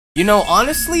You know,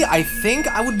 honestly, I think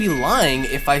I would be lying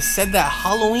if I said that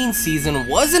Halloween season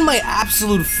wasn't my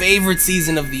absolute favorite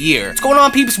season of the year. What's going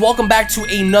on, peeps? Welcome back to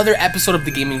another episode of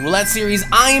the Gaming Roulette series.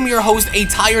 I am your host, A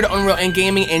Tired Unreal and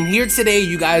Gaming, and here today,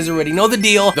 you guys already know the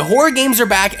deal. The horror games are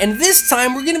back, and this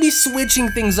time we're gonna be switching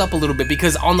things up a little bit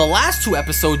because on the last two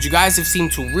episodes, you guys have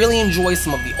seemed to really enjoy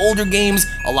some of the older games,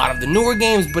 a lot of the newer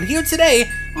games, but here today,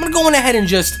 I'm gonna go on ahead and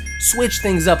just switch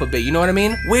things up a bit, you know what I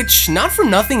mean? Which, not for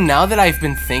nothing, now that I've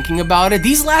been thinking about it,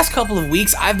 these last couple of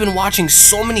weeks, I've been watching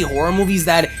so many horror movies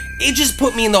that it just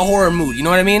put me in the horror mood, you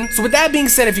know what I mean? So with that being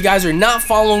said, if you guys are not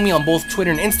following me on both Twitter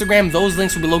and Instagram, those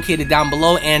links will be located down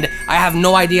below, and I have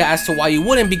no idea as to why you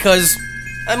wouldn't because,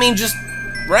 I mean, just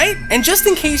right? And just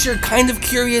in case you're kind of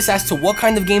curious as to what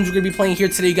kind of games we're going to be playing here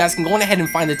today, you guys can go on ahead and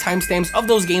find the timestamps of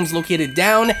those games located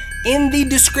down in the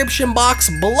description box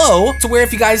below, to where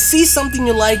if you guys see something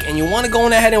you like and you want to go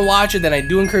on ahead and watch it, then I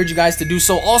do encourage you guys to do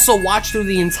so. Also, watch through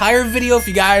the entire video if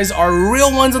you guys are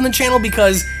real ones on the channel,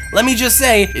 because let me just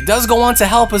say, it does go on to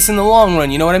help us in the long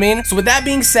run, you know what I mean? So with that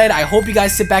being said, I hope you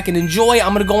guys sit back and enjoy.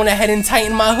 I'm going to go on ahead and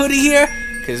tighten my hoodie here,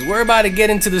 because we're about to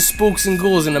get into the spooks and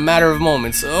ghouls in a matter of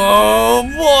moments. Oh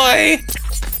boy!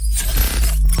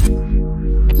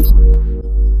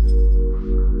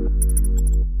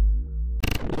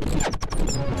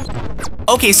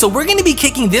 Okay, so we're gonna be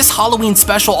kicking this Halloween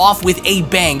special off with a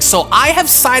bang. So I have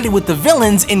sided with the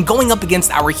villains in going up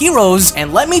against our heroes,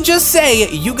 and let me just say,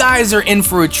 you guys are in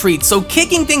for a treat. So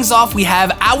kicking things off, we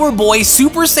have our boy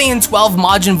Super Saiyan 12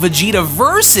 Majin Vegeta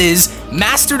versus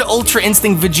Mastered Ultra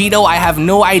Instinct Vegito. I have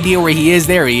no idea where he is.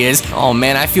 There he is. Oh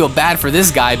man, I feel bad for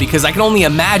this guy because I can only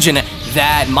imagine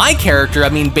that my character, I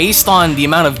mean, based on the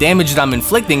amount of damage that I'm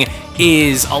inflicting,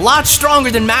 is a lot stronger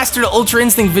than Mastered Ultra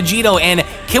Instinct Vegito. And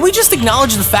can we just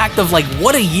acknowledge the fact of like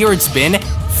what a year it's been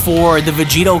for the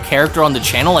Vegito character on the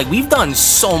channel? Like, we've done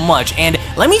so much, and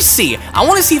let me see. I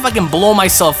want to see if I can blow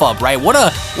myself up, right? What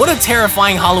a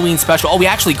terrifying Halloween special. Oh, we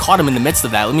actually caught him in the midst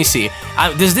of that. Let me see.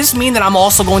 Does this mean that I'm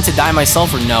also going to die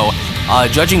myself or no?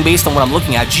 Judging based on what I'm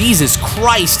looking at, Jesus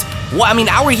Christ. Well, I mean,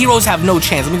 our heroes have no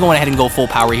chance. Let me go ahead and go full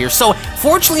power here. So,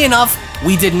 fortunately enough,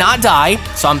 we did not die,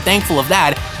 so I'm thankful of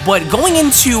that. But going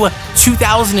into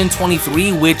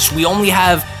 2023, which we only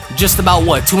have just about,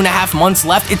 what, 2.5 months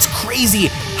left, it's crazy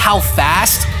how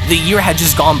fast the year had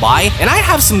just gone by. And I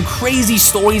have some crazy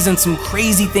stories and some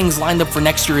crazy things lined up for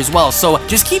next year as well. So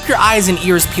just keep your eyes and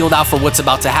ears peeled out for what's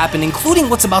about to happen, including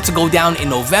what's about to go down in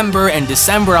November and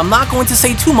December. I'm not going to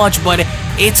say too much, but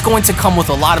it's going to come with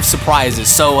a lot of surprises.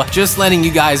 So just letting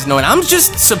you guys know, and I'm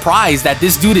just surprised that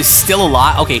this dude is still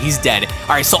alive. Okay, he's dead. All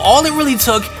right, so all it really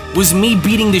took was me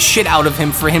beating the shit out of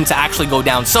him for him to actually go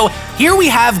down. So here we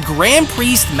have Grand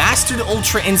Priest, Mastered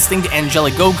Ultra Instinct,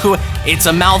 Angelic Goku. It's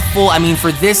a mouthful. I mean,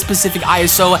 for this specific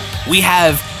ISO, we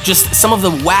have just some of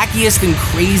the wackiest and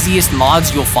craziest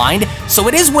mods you'll find. So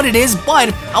it is what it is,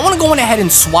 but I want to go on ahead and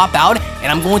swap out, and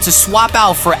I'm going to swap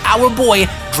out for our boy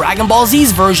Dragon Ball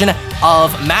Z's version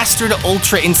of Mastered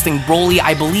Ultra Instinct Broly.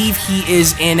 I believe he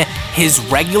is in his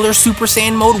regular Super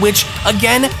Saiyan mode, which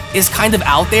again is kind of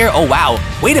out there. Oh wow,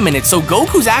 wait a minute, so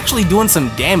Goku's actually doing some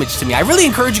damage to me. I really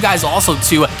encourage you guys also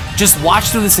to just watch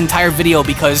through this entire video,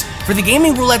 because for the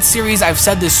Gaming Roulette series, I've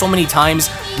said this so many times,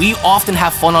 we often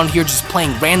have fun on here just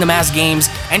playing random ass games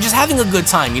and just having a good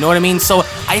time, you know what I mean? So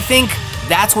I think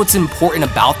that's what's important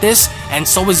about this, and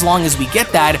so as long as we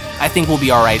get that, I think we'll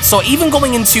be alright. So even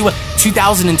going into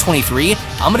 2023,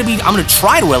 I'm gonna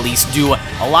try to at least do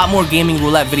a lot more Gaming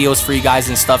Roulette videos for you guys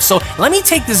and stuff. So let me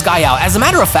take this guy out. As a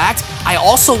matter of fact, I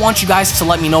also want you guys to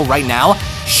let me know right now,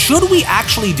 should we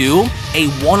actually do a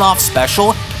one-off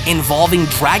special involving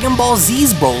Dragon Ball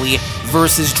Z's Broly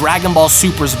versus Dragon Ball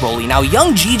Super's Broly? Now,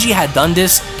 Young Gigi had done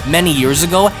this many years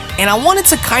ago, and I wanted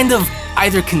to kind of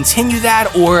either continue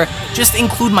that or just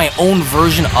include my own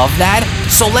version of that.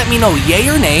 So let me know, yay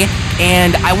or nay,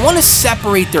 and I want to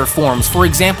separate their forms. For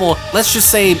example, let's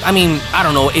just say, I mean, I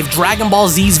don't know, if Dragon Ball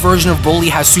Z's version of Broly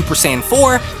has Super Saiyan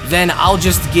 4, then I'll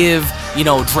just give, you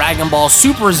know, Dragon Ball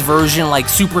Super's version like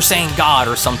Super Saiyan God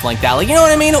or something like that, like, you know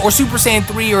what I mean? Or Super Saiyan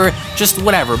 3 or just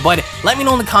whatever. But let me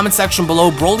know in the comment section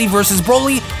below, Broly versus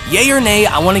Broly, yay or nay.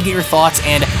 I want to get your thoughts,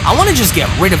 and I want to just get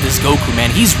rid of this Goku, man.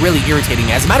 He's really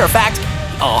irritating. As a matter of fact,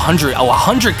 100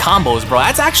 combos, bro.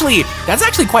 That's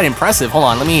actually quite impressive. Hold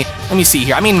on, let me see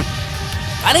here. I mean,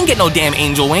 I didn't get no damn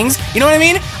angel wings. You know what I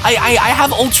mean? I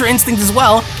have Ultra Instinct as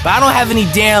well, but I don't have any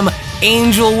damn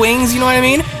angel wings, you know what I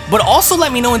mean? But also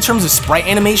let me know in terms of sprite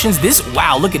animations. This,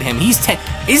 wow, look at him. He's 10.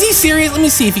 Is he serious? Let me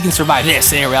see if he can survive this.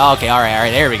 There we go. Okay, all right,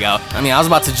 there we go. I mean, I was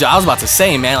about to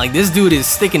say, man, like, this dude is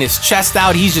sticking his chest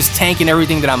out. He's just tanking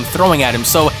everything that I'm throwing at him.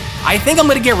 So I think I'm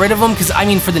gonna get rid of him because, I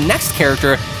mean, for the next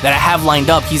character that I have lined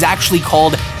up, he's actually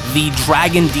called the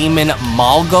Dragon Demon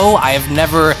Malgo. I have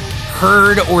never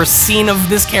heard or seen of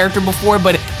this character before,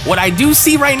 but what I do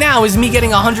see right now is me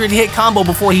getting a 100-hit combo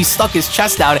before he stuck his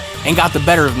chest out and got the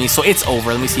better of me, so it's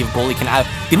over. Let me see if Bully can have...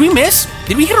 Did we miss?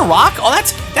 Did we hit a rock? Oh,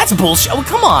 that's bullshit. Oh,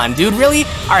 come on, dude, really?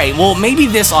 All right, well, maybe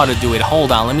this ought to do it.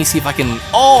 Hold on, let me see if I can...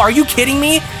 Oh, are you kidding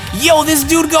me? Yo, this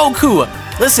dude Goku.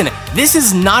 Listen, this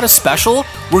is not a special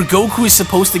where Goku is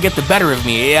supposed to get the better of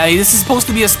me. This is supposed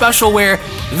to be a special where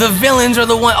the villains are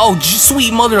the one... Oh,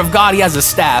 sweet mother of God, he has a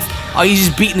staff. Oh, he's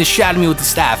just beating the shit out of me with the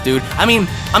staff, dude. I mean,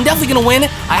 I'm definitely gonna win.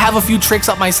 I have a few tricks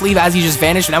up my sleeve as he just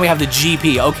vanished, and now we have the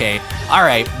GP. Okay, all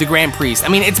right, the Grand Priest. I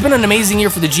mean, it's been an amazing year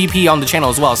for the GP on the channel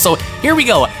as well. So here we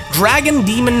go. Dragon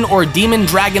Demon or Demon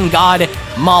Dragon God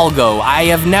Malgo. I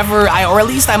have never, or at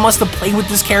least I must have played with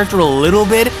this character a little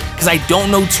bit because I don't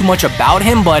know too much about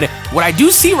him, but what I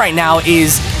do see right now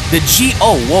is the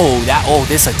Oh, whoa,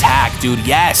 this attack, dude,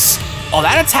 yes. Oh,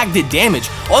 that attack did damage.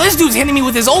 Oh, this dude's hitting me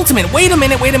with his ultimate. Wait a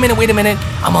minute.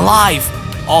 I'm alive.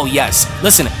 Oh, yes.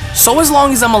 Listen, so as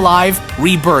long as I'm alive,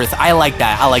 Rebirth. I like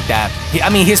that. I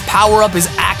mean, his power-up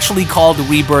is actually called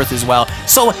Rebirth as well.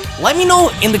 So let me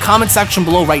know in the comment section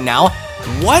below right now,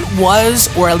 what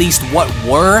was, or at least what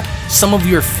were, some of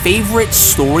your favorite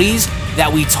stories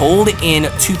that we told in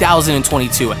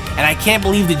 2022. And I can't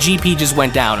believe the GP just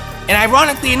went down. And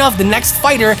ironically enough, the next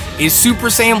fighter is Super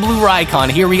Saiyan Blue Raikon.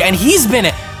 Here we go. And he's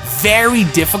been very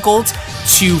difficult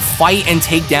to fight and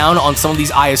take down on some of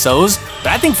these ISOs.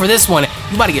 But I think for this one,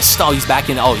 you about to get stomped. He's back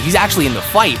in. Oh, he's actually in the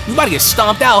fight. You about to get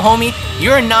stomped out, homie.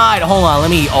 You're not. Hold on. Let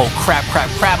me. Oh, crap.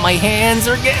 My hands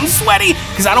are getting sweaty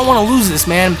because I don't want to lose this,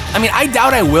 man. I mean, I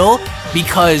doubt I will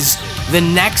because the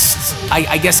next,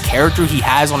 I guess, character he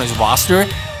has on his roster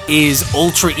is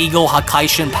Ultra Ego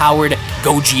Hakaishin powered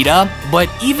Gogeta, but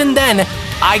even then,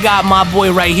 I got my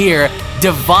boy right here,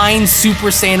 Divine Super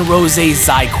Saiyan Rose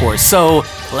Zycor. So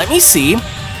let me see.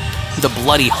 The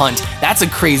Bloody Hunt. That's a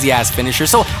crazy ass finisher.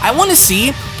 So I want to see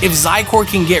if Zycor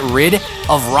can get rid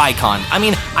of Raikon. I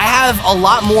mean, I have a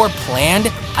lot more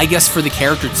planned, I guess, for the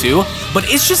character too, but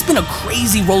it's just been a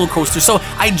crazy roller coaster. So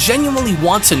I genuinely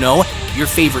want to know your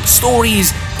favorite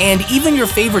stories and even your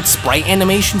favorite sprite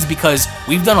animations because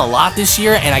we've done a lot this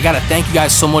year and I gotta thank you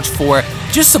guys so much for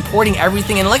just supporting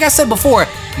everything. And like I said before,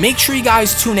 make sure you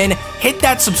guys tune in, hit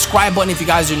that subscribe button if you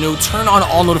guys are new, turn on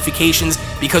all notifications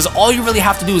because all you really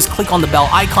have to do is click on the bell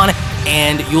icon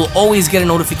and you'll always get a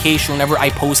notification whenever I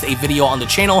post a video on the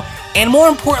channel. And more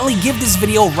importantly, give this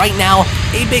video right now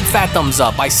a big fat thumbs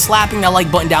up by slapping that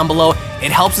like button down below.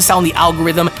 It helps us out in the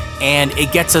algorithm and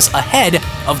it gets us ahead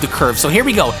of the curve. So here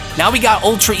we go. Now we got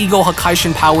Ultra Ego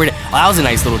Hakaishin powered. Oh, that was a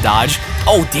nice little dodge.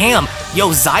 Oh, damn. Yo,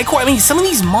 Zycor, I mean, some of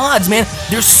these mods, man,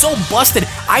 they're so busted.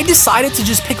 I decided to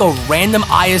just pick a random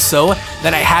ISO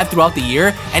that I had throughout the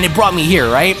year, and it brought me here,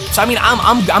 right? So, I mean,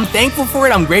 I'm thankful for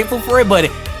it, I'm grateful for it,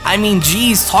 but, I mean,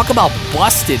 geez, talk about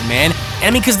busted, man. And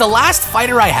I mean, because the last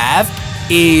fighter I have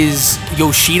is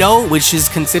Yoshido, which is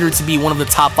considered to be one of the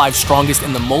top 5 strongest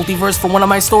in the multiverse for one of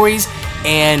my stories,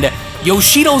 and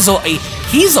Yoshido's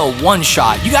he's a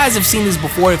one-shot. You guys have seen this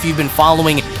before if you've been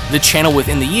following the channel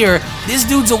within the year. This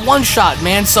dude's a one-shot,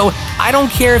 man, so I don't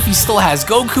care if he still has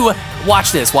Goku.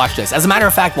 Watch this. As a matter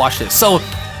of fact, watch this. So,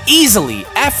 easily,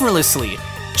 effortlessly,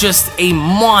 just a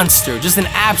monster, just an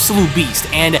absolute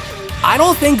beast, and I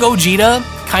don't think Gogeta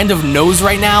kind of knows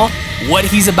right now what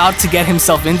he's about to get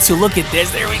himself into. Look at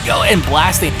this, there we go, and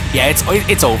blasting. Yeah,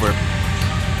 it's over.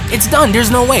 It's done, there's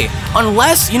no way.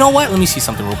 Unless, you know what, let me see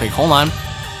something real quick, hold on.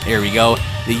 There we go,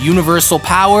 the universal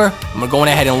power. I'm going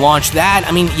ahead and launch that.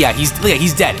 I mean, yeah, he's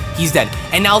dead,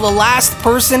 And now the last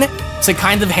person to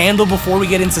kind of handle before we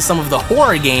get into some of the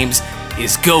horror games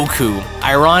is Goku.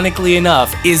 Ironically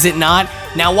enough, is it not?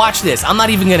 Now watch this. I'm not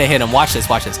even gonna hit him. Watch this.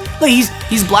 Look,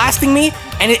 he's blasting me,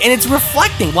 and it's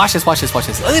reflecting. Watch this. Look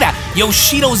at that.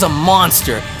 Yoshido's a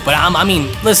monster. But I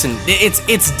mean, listen,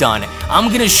 it's done. I'm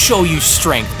gonna show you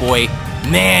strength, boy.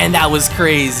 Man, that was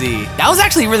crazy. That was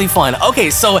actually really fun. Okay,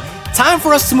 so time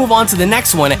for us to move on to the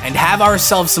next one and have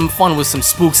ourselves some fun with some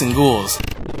spooks and ghouls.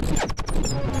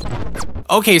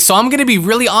 Okay, so I'm gonna be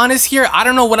really honest here. I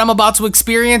don't know what I'm about to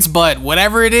experience, but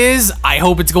whatever it is, I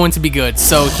hope it's going to be good.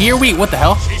 So here what the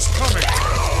hell? He's coming.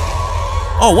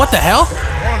 Oh, what the hell?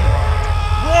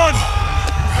 Run!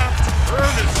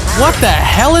 What the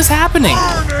hell is happening?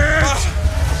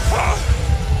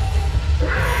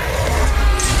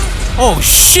 Oh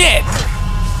shit!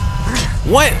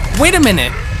 What? Wait a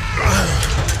minute.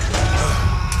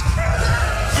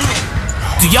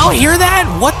 Do y'all hear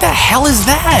that? What the hell is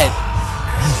that?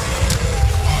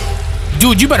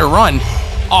 Dude, you better run.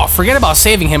 Oh, forget about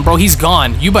saving him, bro. He's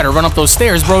gone. You better run up those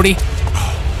stairs, Brody.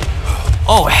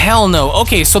 Oh, hell no.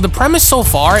 Okay, so the premise so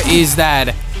far is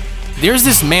that there's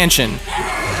this mansion.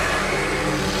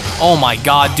 Oh my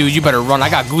god, dude, you better run. I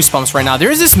got goosebumps right now.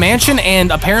 There's this mansion,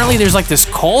 and apparently there's like this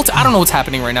cult. I don't know what's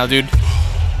happening right now, dude.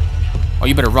 Oh,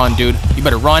 you better run, dude. You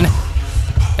better run.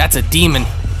 That's a demon.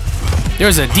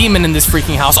 There's a demon in this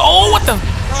freaking house. Oh, what the?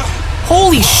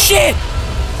 Holy shit!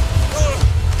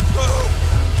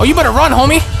 Oh, you better run,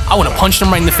 homie. I would have punched him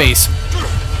right in the face.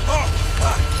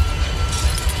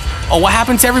 Oh, what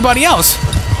happened to everybody else?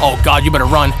 Oh, God, you better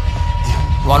run.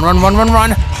 Run, run, run, run,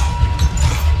 run.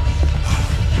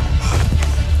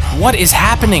 What is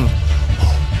happening?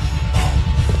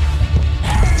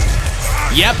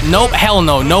 Yep, nope, hell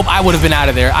no, nope, I would have been out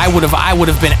of there. I would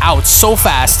have been out so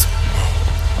fast.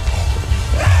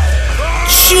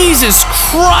 Jesus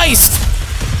Christ!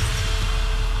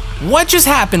 What just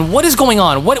happened? What is going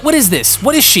on? What is this?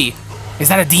 What is she? Is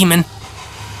that a demon?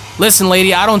 Listen,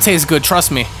 lady, I don't taste good,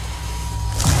 trust me.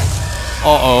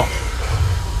 Uh-oh.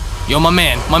 Yo, my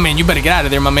man, you better get out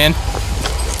of there, my man.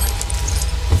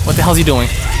 What the hell's he doing?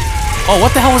 Oh,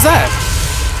 what the hell was that?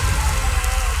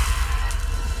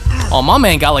 Oh, my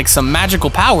man got like some magical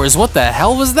powers. What the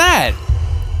hell was that?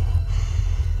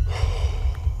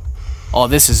 Oh,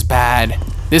 this is bad.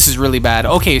 This is really bad.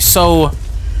 Okay, so...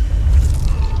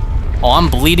 Oh, I'm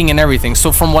bleeding and everything.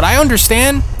 So from what I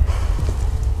understand,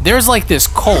 there's like this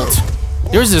cult.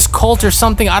 There's this cult or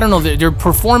something. I don't know. They're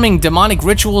performing demonic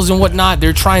rituals and whatnot.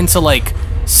 They're trying to like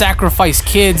sacrifice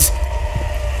kids.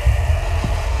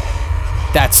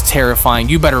 That's terrifying.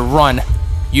 You better run.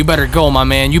 You better go, my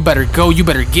man. You better go. You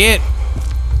better get.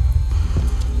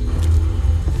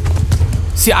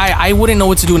 See, I wouldn't know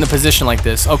what to do in a position like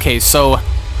this. Okay, so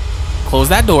close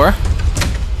that door.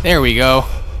 There we go.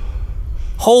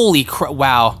 Holy crap.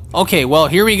 Wow. Okay, well,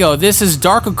 here we go. This is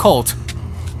Dark Occult.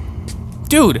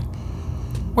 Dude,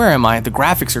 where am I? The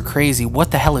graphics are crazy.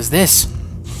 What the hell is this?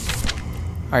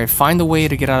 All right, find a way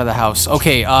to get out of the house.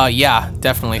 Okay, yeah,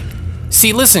 definitely.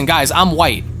 See, listen, guys, I'm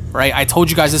white, right? I told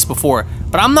you guys this before,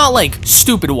 but I'm not like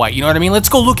stupid white, you know what I mean? Let's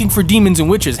go looking for demons and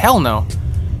witches. Hell no.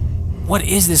 What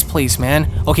is this place,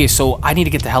 man? Okay, so I need to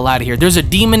get the hell out of here. There's a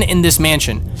demon in this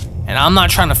mansion, and I'm not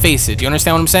trying to face it. Do you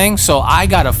understand what I'm saying? So I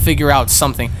gotta figure out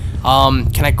something.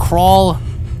 Can I crawl?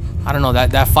 I don't know.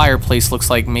 That fireplace looks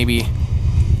like maybe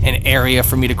an area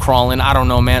for me to crawl in. I don't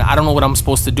know, man. I don't know what I'm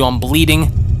supposed to do. I'm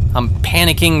bleeding. I'm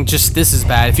panicking. Just, this is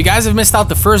bad. If you guys have missed out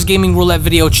the first Gaming Roulette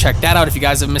video, check that out. If you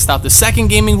guys have missed out the second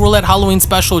Gaming Roulette Halloween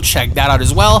special, check that out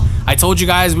as well. I told you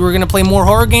guys we were gonna play more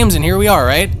horror games, and here we are,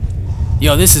 right?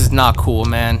 Yo, this is not cool,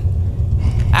 man.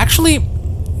 Actually,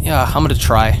 yeah, I'm gonna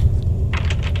try.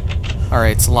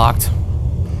 Alright, it's locked.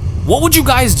 What would you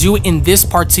guys do in this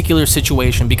particular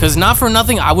situation? Because not for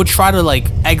nothing, I would try to, like,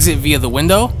 exit via the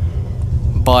window.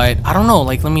 But, I don't know,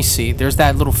 like, let me see. There's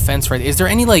that little fence right there. Is there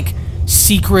any, like,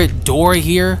 secret door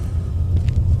here?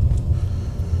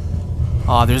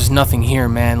 Oh, there's nothing here,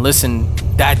 man. Listen,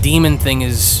 that demon thing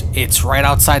is... It's right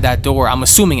outside that door. I'm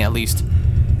assuming, at least.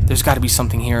 There's got to be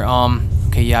something here.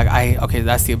 Okay, yeah, okay,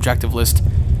 that's the objective list.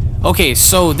 Okay,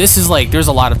 so this is like, there's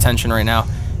a lot of tension right now.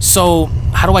 So,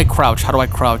 how do I crouch? How do I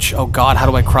crouch? Oh god, how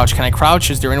do I crouch? Can I crouch?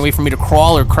 Is there any way for me to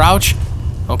crawl or crouch?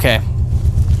 Okay.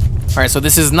 Alright, so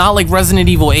this is not like Resident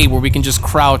Evil 8 where we can just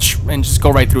crouch and just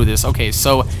go right through this. Okay,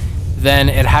 so then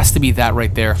it has to be that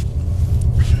right there.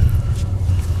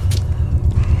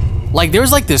 Like,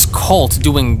 there's like this cult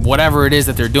doing whatever it is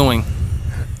that they're doing.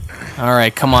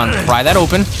 Alright, come on, pry that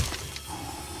open.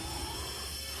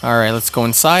 Alright, let's go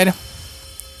inside.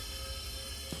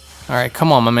 Alright,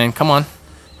 come on, my man, come on.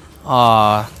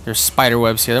 There's spider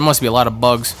webs here. There must be a lot of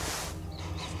bugs.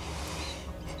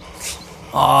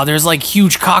 Oh, there's like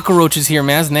huge cockroaches here,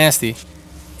 man. That's nasty.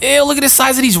 Ew, look at the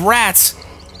size of these rats.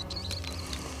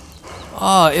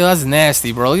 Oh, ew, that's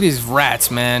nasty, bro. Look at these rats,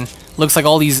 man. Looks like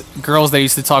all these girls that I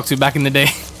used to talk to back in the day.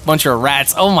 Bunch of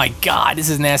rats. Oh my god, this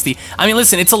is nasty. I mean,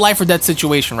 listen, it's a life or death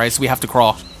situation, right? So we have to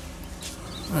crawl.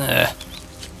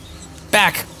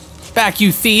 Back. Back,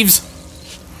 you thieves.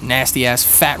 Nasty ass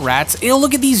fat rats. Ew,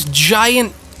 look at these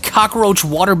giant cockroach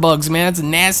water bugs, man. It's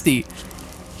nasty.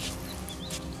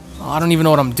 Oh, I don't even know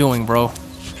what I'm doing, bro.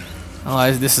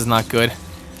 Oh, this is not good.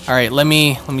 All right, let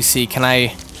me see. Can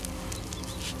I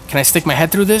stick my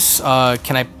head through this?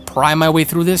 Can I pry my way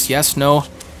through this? Yes, no.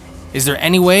 Is there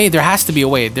any way? There has to be a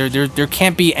way. There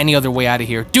can't be any other way out of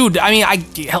here. Dude, I mean,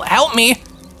 help me.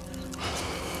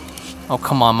 Oh,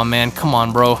 come on, my man. Come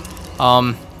on, bro.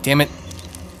 Damn it.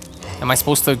 Am I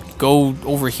supposed to go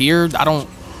over here? I don't...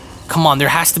 Come on, there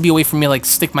has to be a way for me to, like,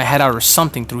 stick my head out or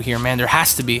something through here, man. There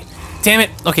has to be. Damn it.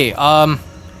 Okay,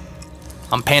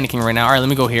 I'm panicking right now. Alright, let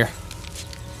me go here.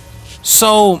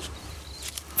 So,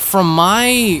 from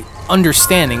my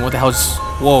understanding, what the hell's...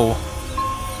 Whoa.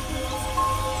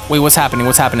 Wait, what's happening?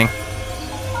 What's happening?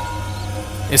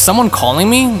 Is someone calling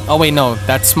me? Oh, wait, no.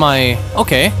 That's my...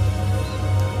 Okay.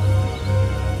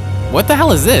 What the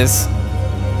hell is this?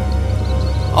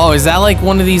 Oh, is that like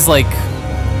one of these, like...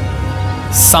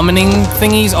 summoning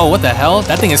thingies? Oh, what the hell?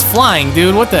 That thing is flying,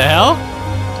 dude. What the hell?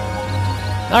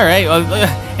 Alright.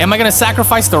 Am I gonna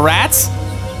sacrifice the rats?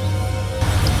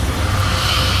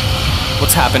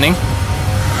 What's happening?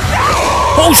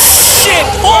 Oh, shit!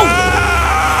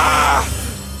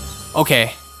 Oh!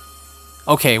 Okay.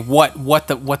 Okay, what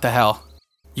the hell?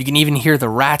 You can even hear the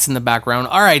rats in the background.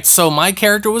 Alright, so my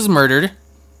character was murdered.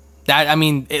 That, I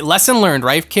mean, lesson learned,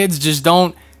 right? Kids, just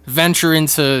don't venture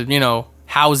into, you know,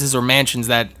 houses or mansions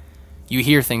that you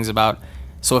hear things about.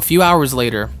 So a few hours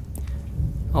later...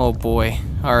 Oh boy.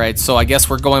 Alright, so I guess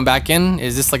we're going back in.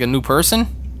 Is this like a new person?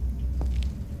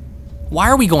 Why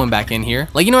are we going back in here?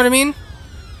 Like, you know what I mean?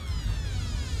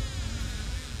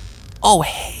 Oh,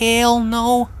 hell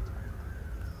no.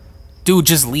 Dude,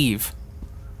 just leave.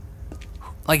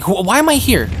 Like, why am I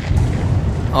here?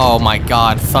 Oh my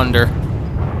god, thunder.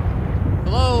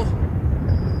 Hello?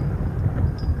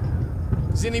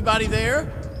 Is anybody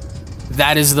there?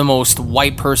 That is the most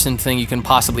white person thing you can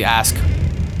possibly ask.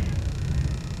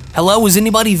 Hello, is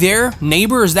anybody there?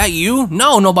 Neighbor, is that you?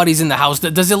 No, nobody's in the house.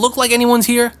 Does it look like anyone's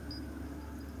here?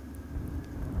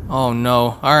 Oh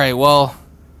no. Alright, well,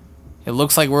 it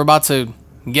looks like we're about to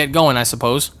get going, I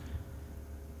suppose.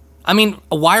 I mean,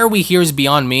 why are we here is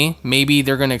beyond me. Maybe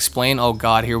they're gonna explain. Oh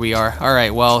god, here we are.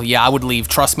 Alright, well, yeah, I would leave.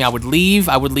 Trust me, I would leave.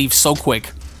 I would leave so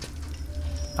quick.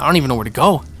 I don't even know where to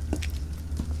go.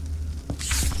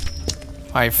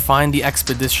 Alright, find the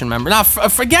expedition member. Nah,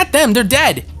 forget them, they're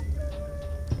dead.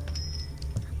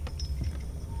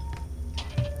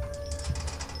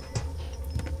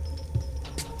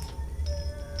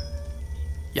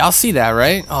 Y'all see that,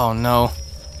 right? Oh no.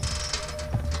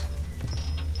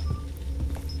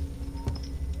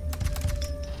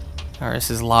 Alright, this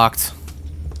is locked.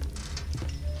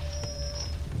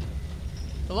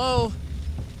 Hello?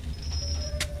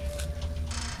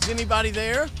 Is anybody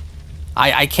there?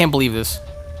 I can't believe this.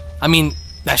 I mean,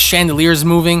 that chandelier is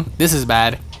moving. This is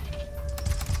bad.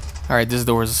 Alright, this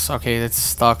door's... Okay, it's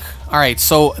stuck. Alright,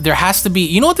 so there has to be...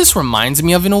 You know what this reminds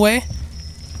me of in a way?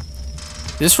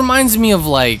 This reminds me of,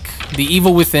 like, The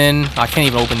Evil Within. I can't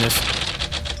even open this.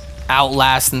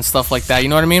 Outlast and stuff like that. You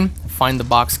know what I mean? Find the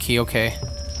box key. Okay.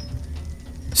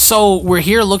 So, we're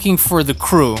here looking for the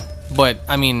crew. But,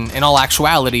 I mean, in all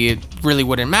actuality, it really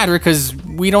wouldn't matter because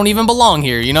we don't even belong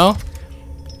here, you know?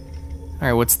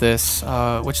 Alright, what's this?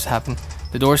 What just happened?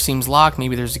 The door seems locked.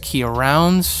 Maybe there's a key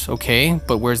around. Okay,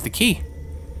 but where's the key?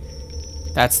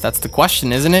 That's the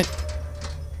question, isn't it?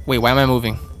 Wait, why am I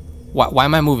moving? Why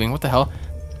am I moving? What the hell?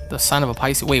 The sign of a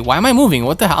Pisces. Wait, why am I moving?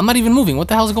 What the hell? I'm not even moving. What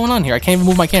the hell's going on here? I can't even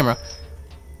move my camera.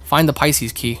 Find the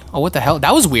Pisces key. Oh, what the hell?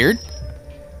 That was weird.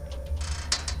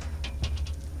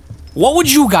 What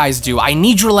would you guys do? I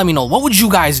need you to let me know. What would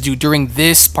you guys do during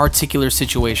this particular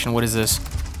situation? What is this?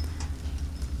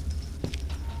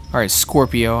 Alright,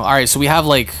 Scorpio. Alright, so we have,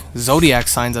 like, zodiac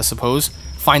signs, I suppose.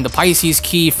 Find the Pisces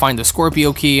key. Find the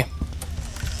Scorpio key.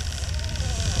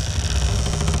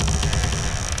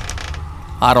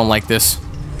 I don't like this.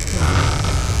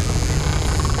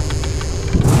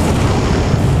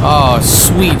 Oh,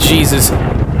 sweet Jesus.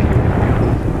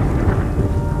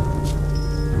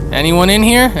 Anyone in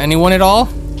here? Anyone at all?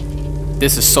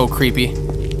 This is so creepy.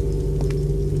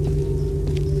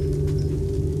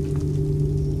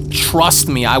 Trust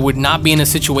me, I would not be in a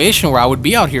situation where I would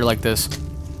be out here like this.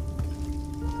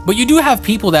 But you do have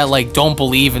people that, like, don't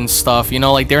believe in stuff, you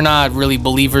know? Like, they're not really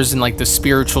believers in, like, the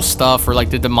spiritual stuff or, like,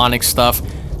 the demonic stuff.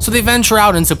 So they venture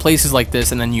out into places like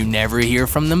this, and then you never hear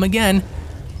from them again.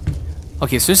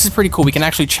 Okay, so this is pretty cool. We can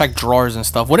actually check drawers and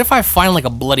stuff. What if I find, like, a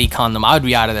bloody condom? I would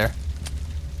be out of there.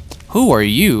 Who are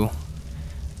you?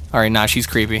 Alright, nah, she's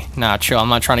creepy. Nah, chill. I'm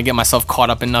not trying to get myself caught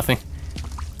up in nothing.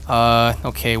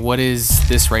 Okay, what is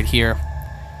this right here?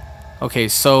 Okay,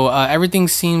 so, everything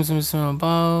seems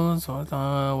above.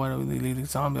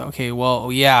 Okay,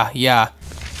 well, yeah.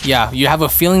 You have a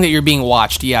feeling that you're being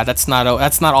watched. Yeah, that's not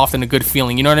often a good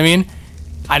feeling. You know what I mean?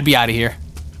 I'd be out of here.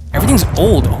 Everything's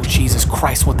old. Oh, Jesus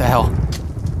Christ, what the hell?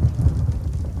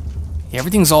 Yeah,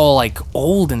 everything's all, like,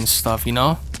 old and stuff, you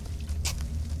know?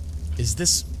 Is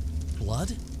this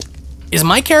blood? Is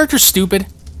my character stupid?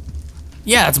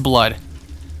 Yeah, it's blood.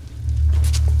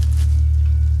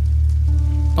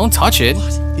 Don't touch it.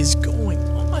 What is going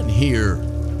on here?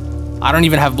 I don't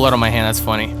even have blood on my hand, that's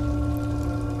funny.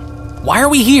 Why are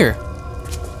we here?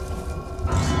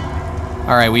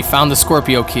 Alright, we found the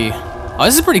Scorpio key. Oh,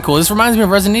 this is pretty cool. This reminds me of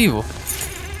Resident Evil.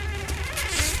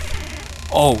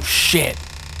 Oh, shit.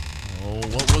 Oh,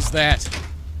 what was that?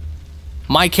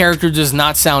 My character does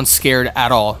not sound scared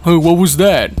at all. Hey, what was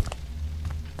that?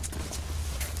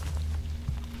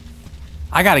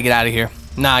 I gotta get out of here.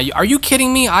 Nah, are you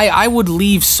kidding me? I would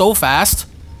leave so fast.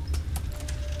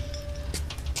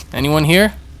 Anyone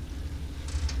here?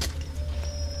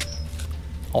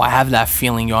 Oh, I have that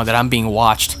feeling, y'all, that I'm being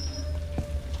watched.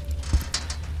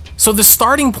 So the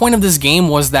starting point of this game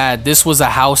was that this was a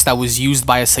house that was used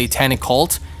by a satanic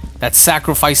cult that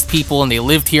sacrificed people and they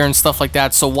lived here and stuff like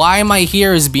that. So why am I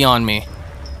here is beyond me.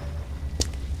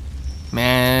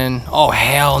 Man, oh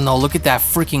hell no, look at that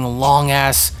freaking long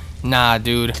ass, nah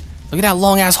dude. Look at that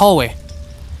long ass hallway.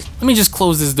 Let me just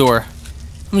close this door.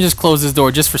 Let me just close this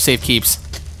door just for safe keeps.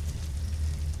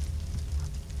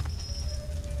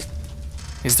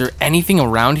 Is there anything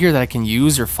around here that I can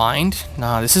use or find?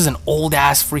 Nah, this is an old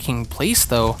ass freaking place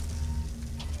though.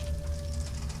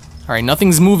 Alright,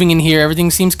 nothing's moving in here. Everything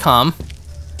seems calm.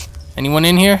 Anyone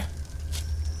in here?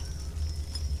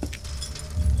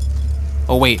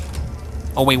 Oh wait.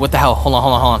 Oh wait, what the hell? Hold on,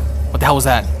 hold on, hold on. What the hell was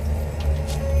that?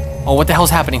 Oh, what the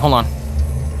hell's happening? Hold on.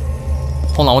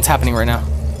 Hold on, what's happening right now?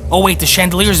 Oh wait, the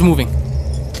chandelier's moving.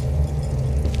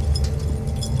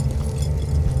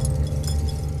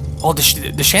 Oh,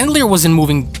 the chandelier wasn't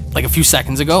moving like a few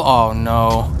seconds ago. Oh,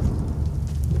 no.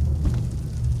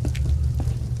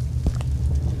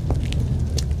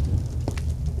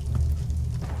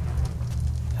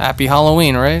 Happy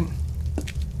Halloween, right?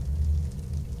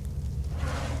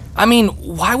 I mean,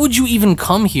 why would you even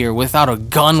come here without a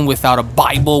gun, without a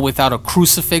Bible, without a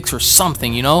crucifix or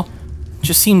something, you know? It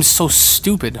just seems so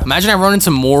stupid. Imagine I run into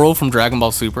Moro from Dragon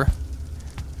Ball Super.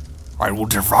 I will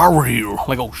devour you.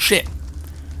 Like, oh, shit.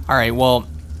 Alright, well,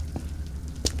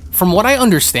 from what I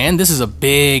understand, this is a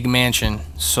big mansion,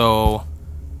 so...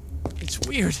 It's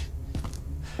weird.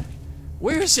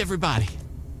 Where's everybody?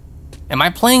 Am I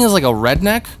playing as like a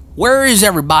redneck? Where is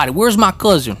everybody? Where's my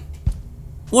cousin?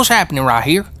 What's happening right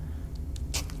here?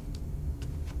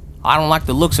 I don't like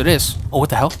the looks of this. Oh, what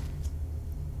the hell?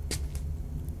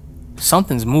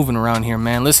 Something's moving around here,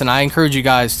 man. Listen, I encourage you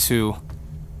guys to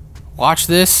watch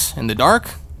this in the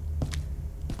dark.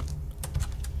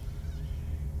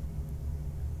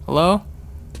 Hello?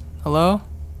 Hello?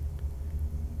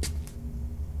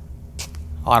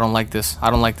 Oh, I don't like this. I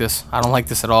don't like this. I don't like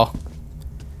this at all.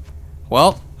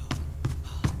 Well,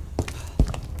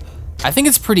 I think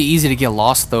it's pretty easy to get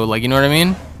lost though, like, you know what I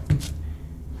mean?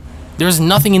 There's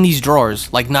nothing in these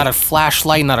drawers. Like, not a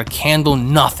flashlight, not a candle,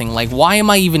 nothing. Like, why am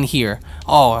I even here?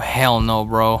 Oh, hell no,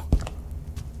 bro.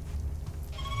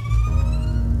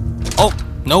 Oh,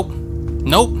 nope.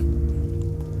 Nope.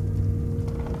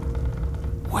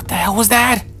 What the hell was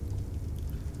that?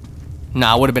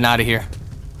 Nah, I would have been out of here.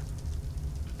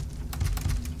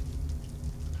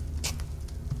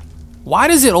 Why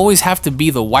does it always have to be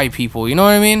the white people? You know what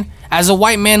I mean? As a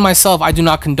white man myself, I do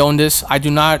not condone this. I do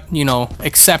not, you know,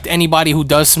 accept anybody who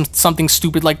does something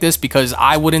stupid like this because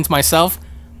I wouldn't myself.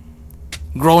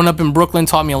 Growing up in Brooklyn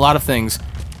taught me a lot of things.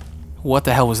 What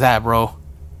the hell was that, bro?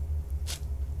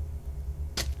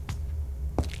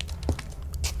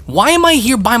 Why am I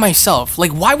here by myself?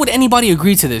 Like, why would anybody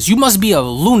agree to this? You must be a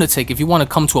lunatic if you want to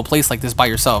come to a place like this by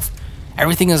yourself.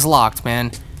 Everything is locked,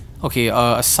 man. Okay,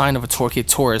 a sign of a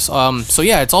Taurus. So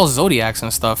yeah, it's all zodiacs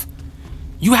and stuff.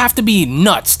 You have to be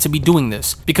nuts to be doing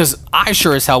this, because I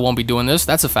sure as hell won't be doing this.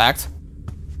 That's a fact.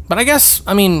 But I guess,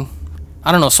 I mean,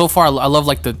 I don't know. So far, I love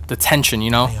like the tension,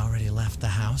 you know? They already left the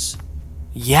house?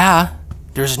 Yeah,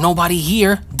 there's nobody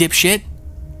here, dipshit.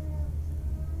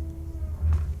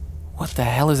 What the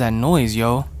hell is that noise,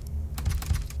 yo?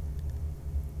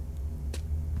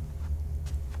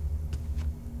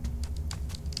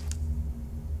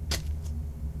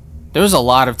 There's a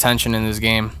lot of tension in this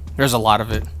game. There's a lot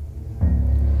of it.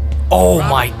 Oh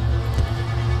my...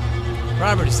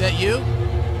 Robert, is that you?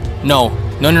 No.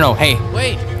 No, no, no. Hey.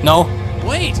 Wait. No.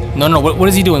 Wait. No, no. What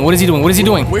is he doing? What is he doing? What is he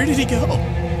doing? Where did he go?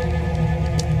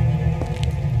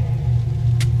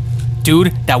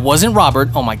 Dude, that wasn't Robert.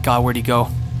 Oh my god, where'd he go?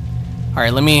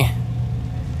 Alright, let me...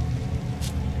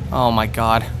 Oh my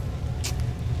god.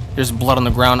 There's blood on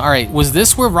the ground. Alright, was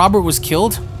this where Robert was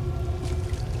killed?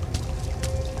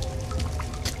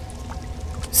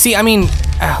 See, I mean...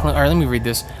 Alright, let me read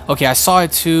this. Okay, I saw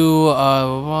it too.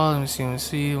 Let me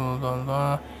see. Blah, blah,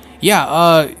 blah.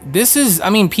 Yeah, this is... I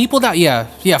mean, people that... Yeah,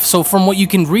 so from what you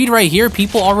can read right here,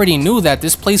 people already knew that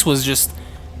this place was just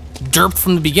derped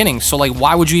from the beginning. So, like,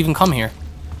 why would you even come here?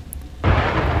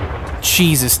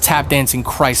 Jesus, tap dancing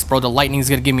Christ, bro. The lightning's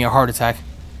gonna give me a heart attack.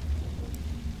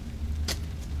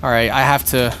 Alright, I have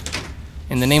to...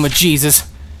 In the name of Jesus.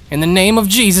 In the name of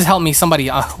Jesus, help me, somebody.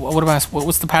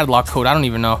 What's the padlock code? I don't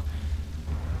even know.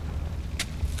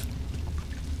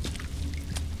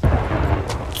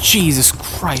 Jesus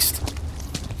Christ.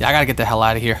 Yeah, I gotta get the hell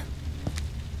out of here.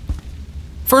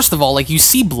 First of all, like, you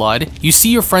see blood. You see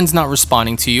your friend's not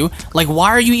responding to you. Like,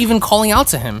 why are you even calling out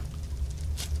to him?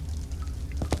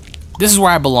 This is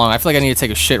where I belong. I feel like I need to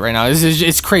take a shit right now.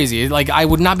 It's crazy. Like, I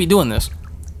would not be doing this.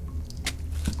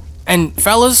 And,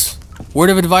 fellas, word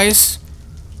of advice,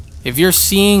 if you're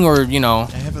seeing or, you know...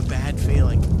 I have a bad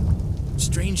feeling.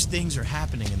 Strange things are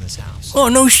happening in this house. Oh,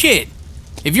 no shit.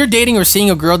 If you're dating or seeing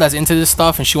a girl that's into this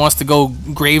stuff and she wants to go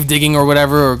grave digging or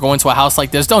whatever or go into a house like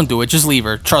this, don't do it. Just leave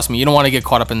her. Trust me, you don't want to get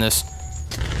caught up in this.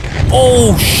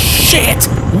 Oh, shit!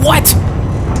 What?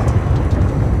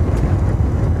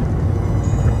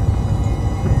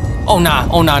 Oh, nah.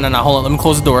 Oh, nah. Hold on. Let me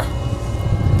close the door.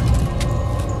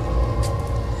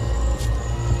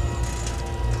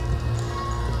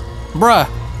 Bruh.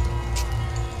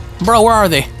 Bro, where are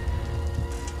they?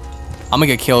 I'm gonna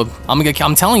get killed.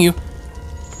 I'm telling you.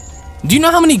 Do you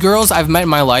know how many girls I've met in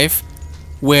my life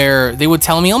where they would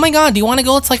tell me, oh my god, do you want to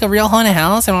go to like a real haunted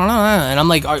house? And I'm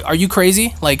like, are you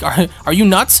crazy? Like, are you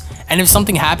nuts? And if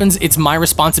something happens, it's my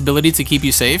responsibility to keep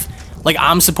you safe. Like,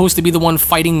 I'm supposed to be the one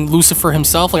fighting Lucifer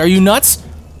himself. Like, are you nuts?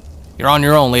 You're on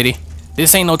your own, lady.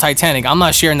 This ain't no Titanic. I'm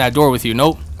not sharing that door with you.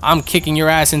 Nope. I'm kicking your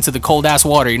ass into the cold ass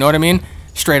water. You know what I mean?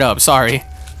 Straight up. Sorry.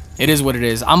 It is what it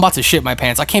is. I'm about to shit my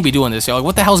pants. I can't be doing this, yo. Like,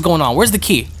 what the hell's going on? Where's the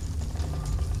key?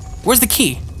 Where's the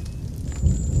key?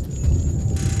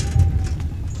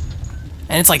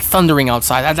 And it's like thundering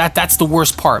outside. That's the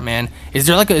worst part, man. Is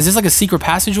this like a secret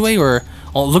passageway or...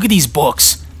 Oh, look at these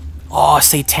books. Oh,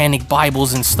 satanic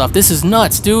Bibles and stuff. This is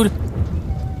nuts, dude.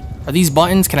 Are these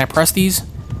buttons? Can I press these?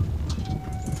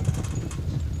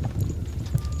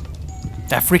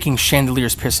 That freaking chandelier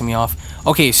is pissing me off.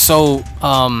 Okay, so,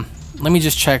 let me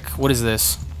just check. What is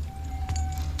this?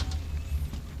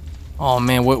 Oh,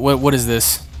 man, what is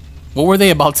this? What were they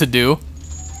about to do?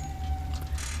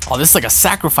 Oh, this is like a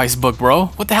sacrifice book, bro.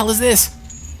 What the hell is this?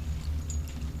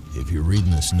 If you're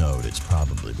reading this note, it's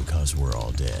probably because we're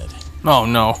all dead. Oh,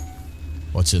 no.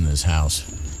 What's in this house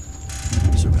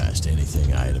surpassed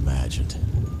anything I had imagined.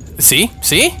 See?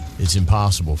 See? It's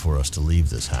impossible for us to leave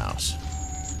this house.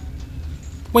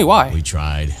 Wait, why? We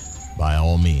tried, by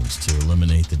all means, to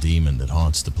eliminate the demon that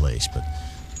haunts the place, but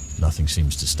nothing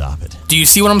seems to stop it. Do you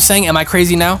see what I'm saying? Am I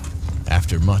crazy now?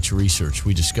 After much research,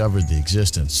 we discovered the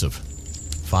existence of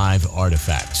 5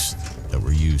 artifacts that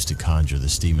were used to conjure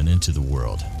this demon into the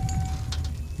world.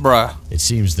 Bruh. It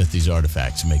seems that these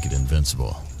artifacts make it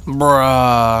invincible.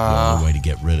 Bruh. The only way to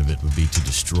get rid of it would be to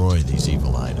destroy these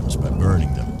evil items by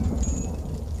burning them.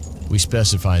 We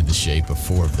specified the shape of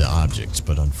 4 of the objects,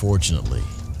 but unfortunately,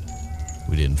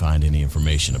 we didn't find any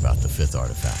information about the 5th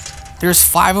artifact. There's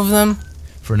 5 of them?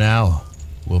 For now,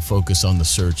 we'll focus on the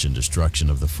search and destruction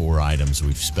of the 4 items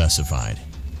we've specified.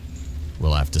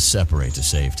 We'll have to separate to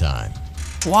save time.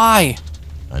 Why?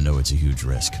 I know it's a huge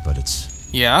risk, but it's...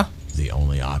 Yeah? The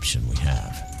only option we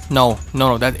have. No,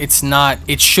 that it's not.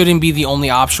 It shouldn't be the only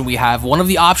option we have. One of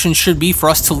the options should be for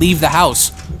us to leave the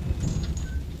house.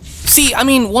 See, I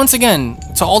mean, once again,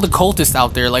 to all the cultists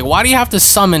out there, like, why do you have to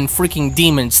summon freaking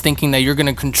demons thinking that you're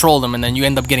gonna control them and then you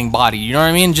end up getting bodied? You know what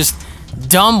I mean? Just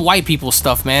dumb white people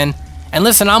stuff, man. And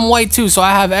listen, I'm white too, so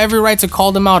I have every right to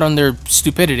call them out on their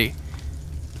stupidity.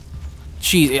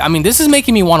 Gee, I mean, this is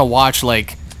making me want to watch,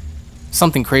 like,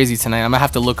 something crazy tonight. I'm gonna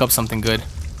have to look up something good.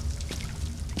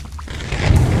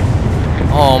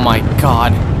 Oh my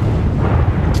god.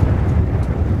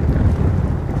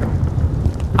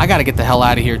 I gotta get the hell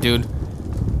out of here, dude.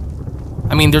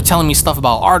 I mean, they're telling me stuff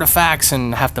about artifacts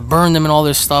and have to burn them and all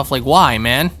this stuff. Like, why,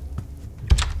 man?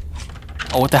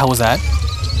 Oh, what the hell was that?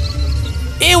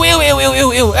 Ew, ew, ew, ew,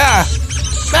 ew, ew. Ah!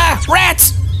 Ah!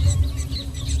 Rats!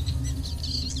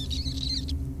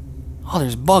 Oh,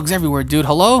 there's bugs everywhere, dude.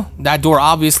 Hello? That door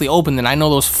obviously opened, and I know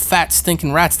those fat,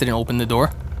 stinking rats didn't open the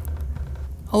door.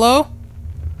 Hello?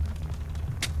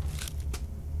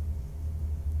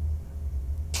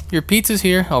 Your pizza's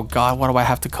here. Oh, God, why do I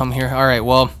have to come here? All right,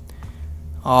 well.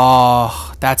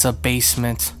 Oh, that's a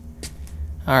basement.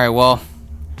 All right, well.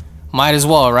 Might as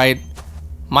well, right?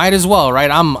 Might as well, right?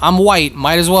 I'm white.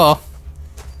 Might as well.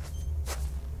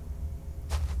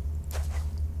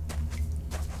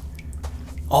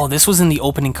 Oh, this was in the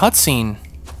opening cutscene.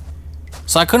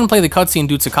 So I couldn't play the cutscene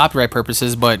due to copyright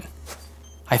purposes, but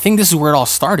I think this is where it all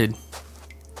started.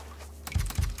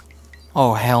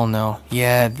 Oh, hell no.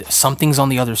 Yeah, something's on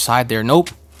the other side there. Nope.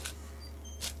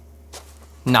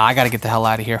 Nah, I gotta get the hell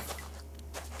out of here.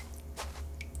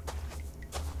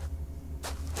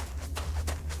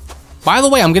 By the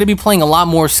way, I'm going to be playing a lot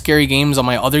more scary games on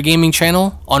my other gaming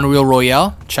channel, Unreal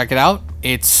Royale. Check it out.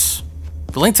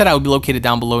 The link to that will be located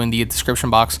down below in the description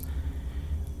box.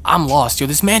 I'm lost, yo.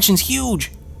 This mansion's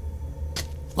huge.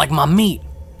 Like my meat.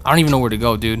 I don't even know where to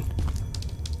go, dude.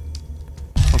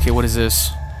 Okay, what is this?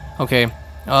 Okay.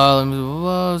 Yep,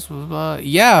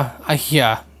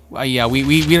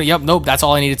 nope, that's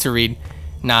all I needed to read.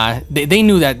 Nah, they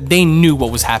knew that. They knew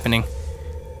what was happening.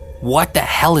 What the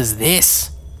hell is this?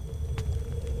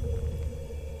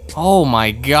 Oh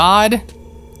my god.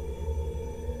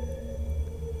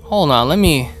 Hold on, let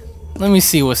me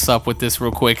see what's up with this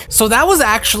real quick. So that was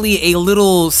actually a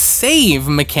little save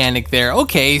mechanic there.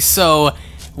 Okay, so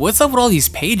what's up with all these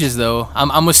pages though?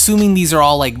 I'm assuming these are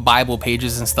all like Bible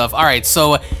pages and stuff. All right,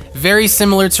 so very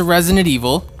similar to Resident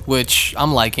Evil, which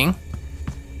I'm liking.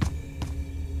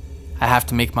 I have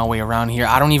to make my way around here.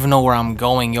 I don't even know where I'm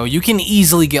going, yo. You can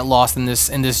easily get lost in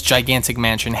this gigantic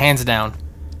mansion, hands down.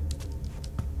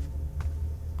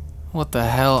 What the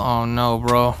hell? Oh no,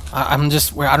 bro. I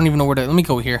don't even know where to. Let me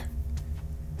go here.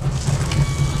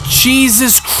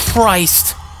 Jesus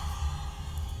Christ.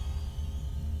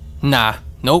 Nah.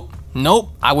 Nope.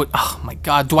 Nope. I would. Oh my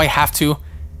god. Do I have to?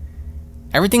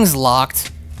 Everything's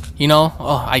locked. You know?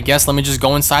 Oh, I guess let me just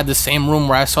go inside the same room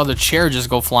where I saw the chair just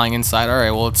go flying inside.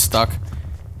 Alright, well, it's stuck.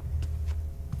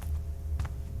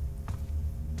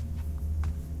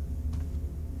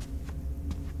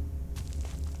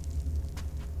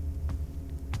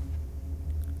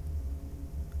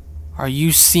 Are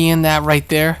you seeing that right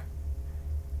there?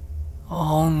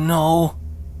 Oh no.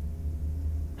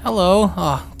 Hello.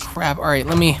 Oh crap. Alright,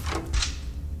 let me.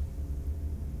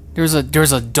 There's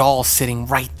a doll sitting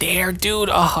right there, dude.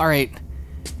 Oh, alright.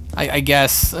 I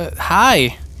guess.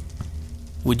 Hi.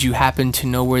 Would you happen to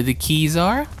know where the keys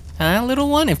are? Huh, little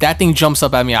one? If that thing jumps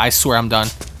up at me, I swear I'm done.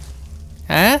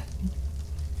 Huh?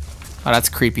 Oh, that's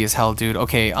creepy as hell, dude.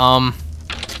 Okay,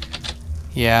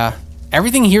 yeah.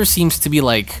 Everything here seems to be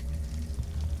like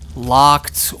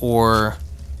locked or,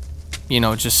 you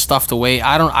know, just stuffed away.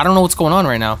 I don't know what's going on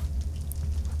right now.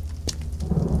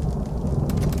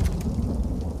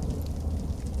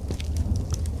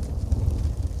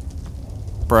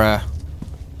 Bruh.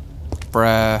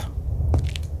 Bruh.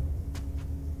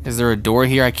 Is there a door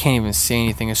here? I can't even see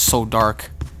anything. It's so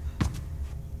dark.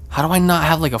 How do I not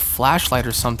have like a flashlight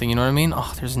or something? You know what I mean?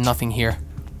 Oh, there's nothing here.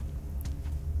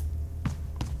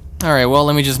 Alright, well,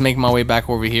 let me just make my way back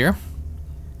over here.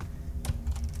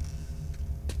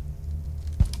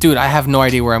 Dude, I have no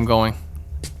idea where I'm going.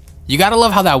 You gotta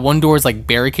love how that one door is like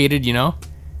barricaded, you know?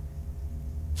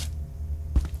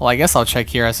 Well, I guess I'll check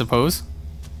here, I suppose.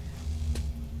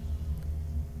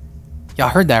 Y'all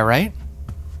heard that, right?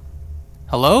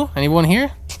 Hello? Anyone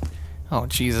here? Oh,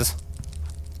 Jesus.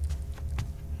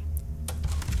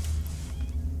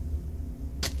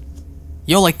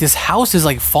 Yo, like, this house is,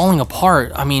 like, falling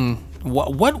apart. I mean,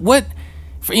 what?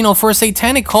 You know, for a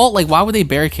satanic cult, like, why would they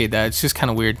barricade that? It's just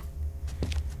kind of weird.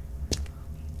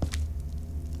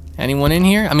 Anyone in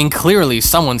here? I mean, clearly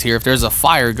someone's here if there's a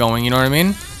fire going, you know what I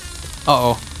mean?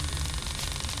 Uh-oh.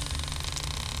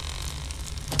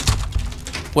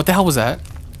 What the hell was that?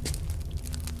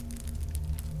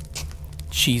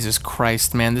 Jesus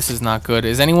Christ, man, this is not good.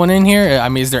 Is anyone in here? I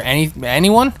mean, is there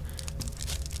anyone?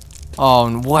 Oh,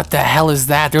 what the hell is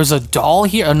that? There's a doll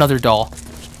here? Another doll.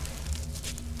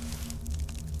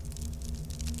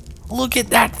 Look at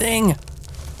that thing.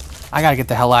 I gotta get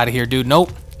the hell out of here, dude.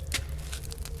 Nope.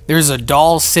 There's a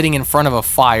doll sitting in front of a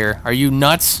fire. Are you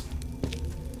nuts?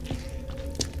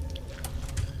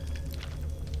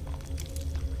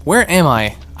 Where am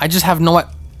I? I just have no...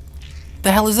 What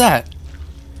the hell is that?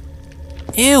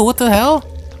 Ew, what the hell?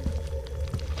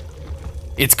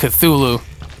 It's Cthulhu.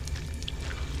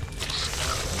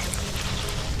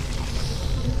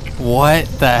 What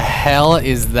the hell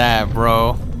is that,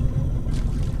 bro?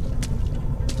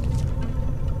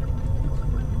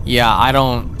 Yeah, I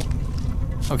don't...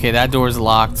 Okay, that door's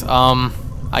locked.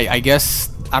 I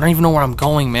guess... I don't even know where I'm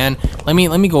going, man. Let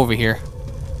me go over here.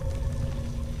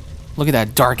 Look at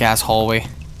that dark-ass hallway.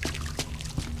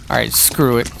 Alright,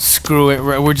 screw it. Screw it.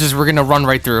 We're gonna run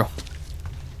right through.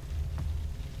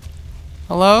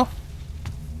 Hello?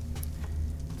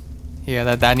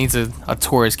 Yeah, that needs a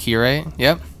Taurus key, right?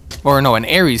 Yep. Or no, an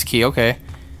Aries key, okay.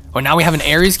 Oh, now we have an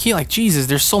Aries key? Like, Jesus,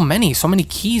 there's so many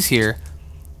keys here.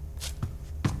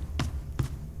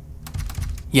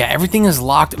 Yeah, everything is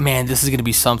locked. Man, this is gonna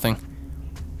be something.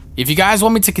 If you guys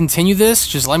want me to continue this,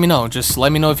 just let me know. Just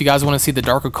let me know if you guys want to see the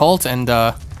Dark Occult, and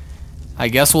I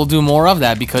guess we'll do more of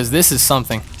that, because this is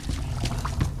something.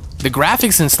 The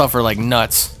graphics and stuff are like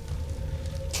nuts.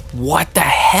 What the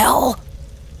hell?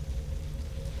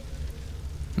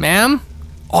 Ma'am?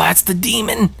 Oh, that's the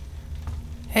demon.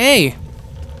 Hey.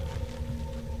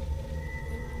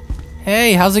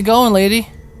 Hey, how's it going, lady?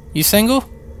 You single?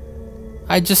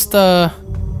 I just, want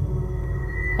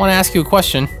to ask you a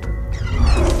question.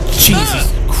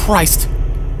 Jesus Christ.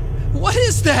 What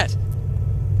is that?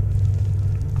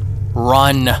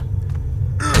 Run.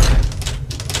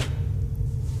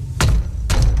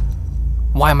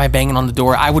 Why am I banging on the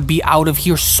door? I would be out of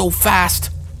here so fast.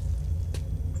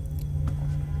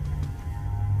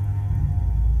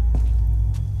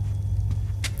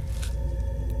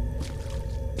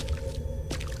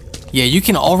 Yeah, you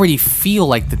can already feel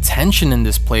like the tension in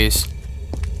this place.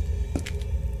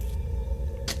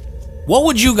 What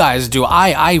would you guys do?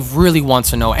 I really want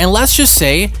to know. And let's just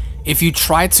say, if you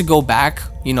tried to go back,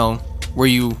 you know, where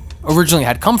you originally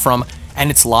had come from, and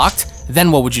it's locked,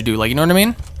 then what would you do? Like, you know what I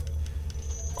mean?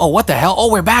 Oh, what the hell?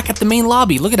 Oh, we're back at the main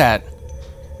lobby. Look at that.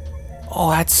 Oh,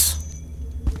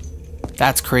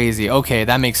 that's crazy. Okay,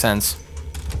 that makes sense.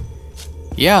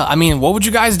 Yeah, I mean, what would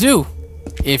you guys do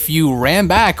if you ran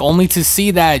back only to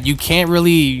see that you can't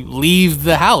really leave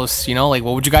the house? You know, like,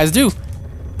 what would you guys do?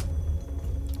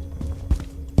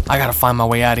 I gotta find my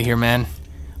way out of here, man.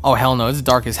 Oh, hell no, it's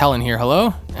dark as hell in here.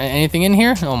 Hello? Anything in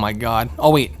here? Oh my god.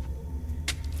 Oh, wait.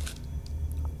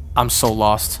 I'm so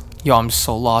lost. Yo, I'm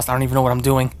so lost. I don't even know what I'm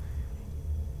doing.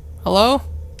 Hello?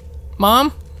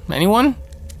 Mom? Anyone?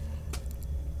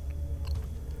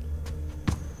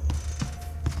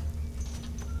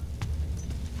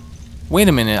 Wait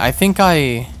a minute. I think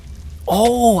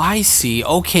Oh, I see.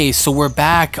 Okay, so we're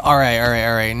back.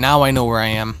 Alright. Now I know where I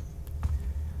am.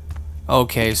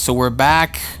 Okay, so we're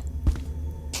back.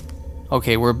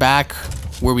 Okay, we're back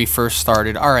where we first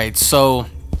started. Alright, so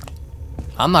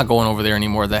I'm not going over there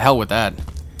anymore. The hell with that.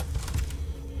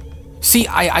 See,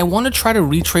 I want to try to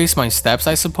retrace my steps,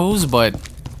 I suppose, but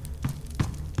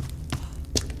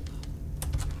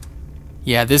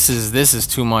yeah, this is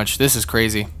too much. This is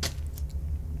crazy.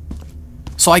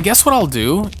 So I guess what I'll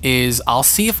do is I'll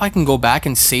see if I can go back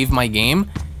and save my game,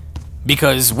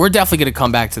 because we're definitely gonna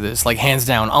come back to this, like, hands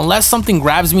down. Unless something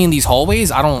grabs me in these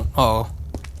hallways, I don't... Uh-oh.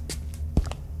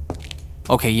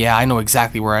 Okay, yeah, I know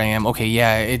exactly where I am. Okay,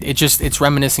 yeah, it's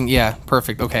reminiscing. Yeah,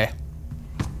 perfect, okay.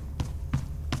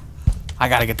 I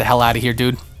gotta get the hell out of here,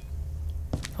 dude.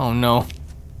 Oh, no.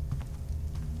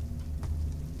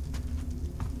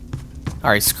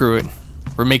 Alright, screw it.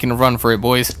 We're making a run for it,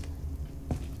 boys.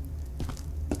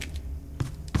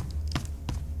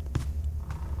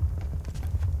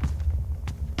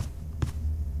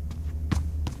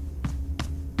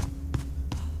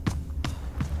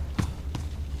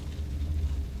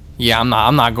 Yeah,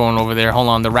 I'm not going over there. Hold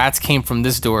on, the rats came from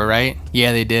this door, right?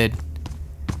 Yeah, they did.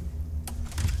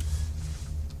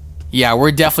 Yeah,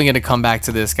 we're definitely gonna come back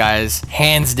to this, guys.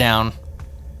 Hands down.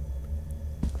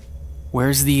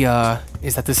 Where's the,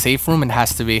 is that the safe room? It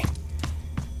has to be.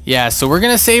 Yeah, so we're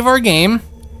gonna save our game.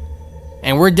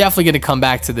 And we're definitely gonna come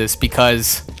back to this,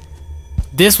 because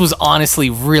this was honestly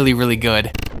really, really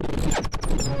good.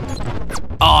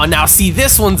 Oh, now see,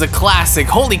 this one's a classic.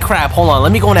 Holy crap, hold on.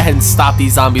 Let me go ahead and stop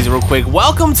these zombies real quick.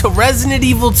 Welcome to Resident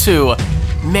Evil 2.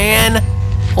 Man,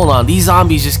 hold on. These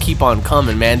zombies just keep on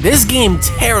coming, man. This game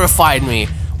terrified me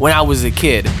when I was a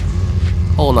kid.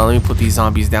 Hold on, let me put these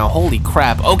zombies down. Holy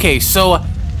crap. Okay, so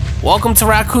welcome to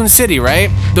Raccoon City, right?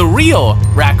 The real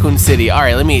Raccoon City. All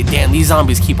right, damn, these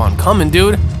zombies keep on coming,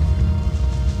 dude.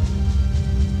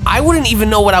 I wouldn't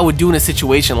even know what I would do in a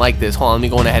situation like this. Hold on, let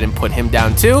me go ahead and put him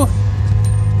down too.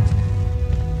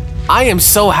 I am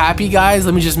so happy, guys.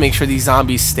 Let me just make sure these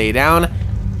zombies stay down.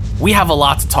 We have a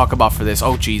lot to talk about for this.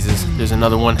 Oh, Jesus. There's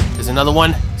another one. There's another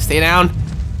one. Stay down.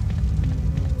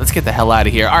 Let's get the hell out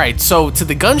of here. All right, so to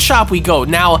the gun shop we go.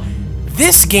 Now,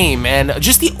 this game, man,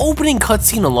 just the opening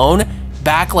cutscene alone,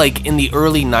 back like in the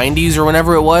early 90s or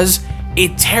whenever it was,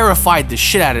 it terrified the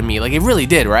shit out of me. Like, it really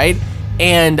did, right?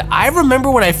 And I remember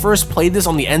when I first played this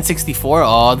on the N64.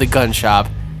 Oh, the gun shop.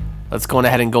 Let's go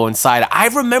ahead and go inside. I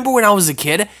remember when I was a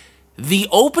kid, the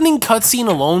opening cutscene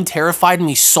alone terrified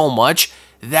me so much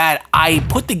that I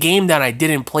put the game down. I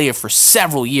didn't play it for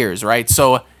several years, right?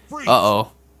 So,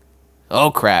 uh-oh.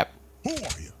 Oh, crap. Who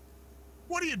are you?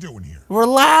 What are you doing here?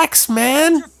 Relax,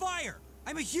 man. You're fire.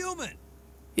 I'm a human.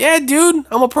 Yeah, dude.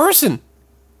 I'm a person.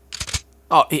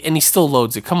 Oh, and he still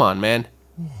loads it. Come on, man.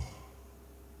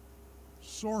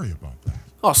 Sorry about that.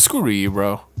 Oh, screw you,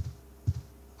 bro.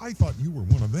 I thought you were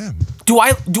one of them. Do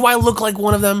I look like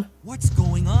one of them? What's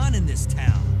going on in this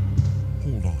town?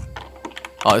 Hold on.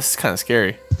 Oh, this is kind of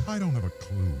scary. I don't have a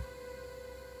clue.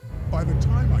 By the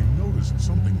time I noticed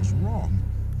something was wrong,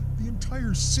 the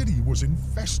entire city was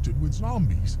infested with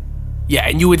zombies. Yeah,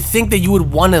 and you would think that you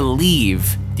would want to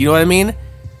leave. Do you know what I mean?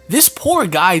 This poor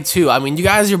guy too. I mean, you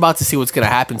guys are about to see what's gonna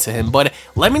happen to him, but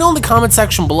let me know in the comment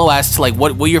section below as to like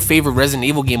what your favorite Resident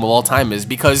Evil game of all time is,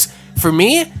 because for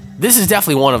me, this is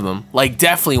definitely one of them. Like,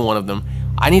 definitely one of them.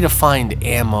 I need to find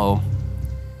ammo.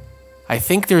 I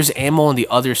think there's ammo on the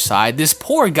other side. This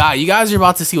poor guy, you guys are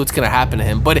about to see what's gonna happen to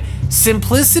him, but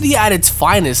simplicity at its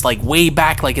finest, like way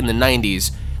back like in the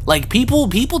 90s. Like, people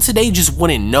today just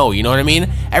wouldn't know, you know what I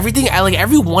mean? Everything, like,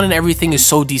 everyone and everything is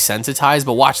so desensitized,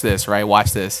 but watch this, right?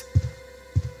 Watch this.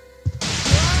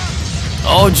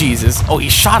 Oh, Jesus. Oh, he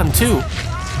shot him, too.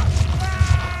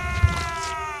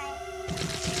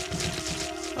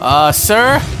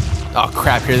 Sir? Oh,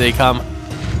 crap, here they come.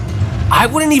 I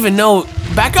wouldn't even know.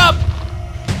 Back up!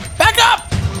 Back up!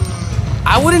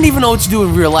 I wouldn't even know what to do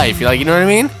in real life, like, you know what I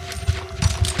mean?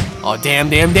 Oh, damn,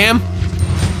 damn, damn.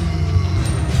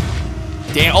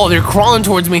 Damn, oh, they're crawling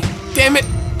towards me. Damn it.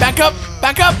 Back up.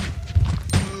 Back up.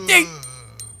 Dang.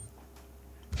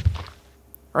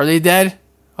 Are they dead?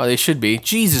 Oh, they should be.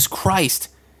 Jesus Christ.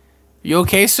 You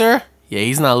okay, sir? Yeah,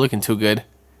 he's not looking too good.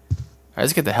 All right,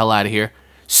 let's get the hell out of here.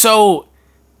 So,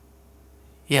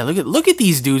 yeah, look at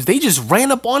these dudes. They just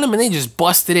ran up on him and they just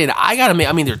busted in. I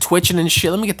mean, they're twitching and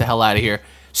shit. Let me get the hell out of here.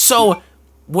 So,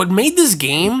 what made this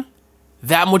game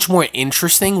that much more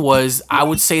interesting was, I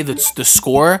would say, the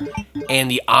score and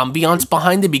the ambiance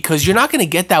behind it, because you're not going to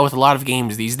get that with a lot of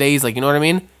games these days, like, you know what I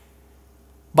mean?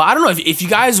 But I don't know, if you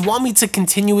guys want me to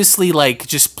continuously, like,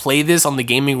 just play this on the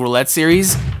Gaming Roulette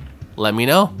series, let me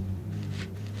know.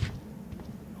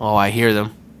 Oh, I hear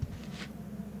them.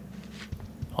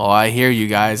 Oh, I hear you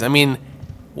guys. I mean,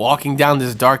 walking down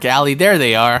this dark alley, there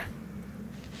they are.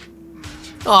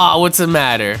 Oh, what's the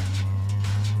matter?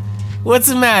 What's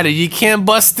the matter? You can't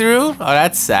bust through? Oh,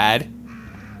 that's sad.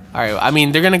 Alright, I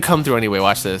mean, they're gonna come through anyway.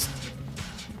 Watch this.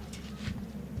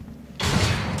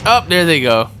 Oh, there they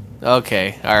go.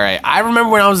 Okay, alright. I remember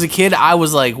when I was a kid, I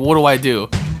was like, what do I do?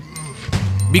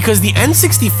 Because the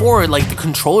N64, like, the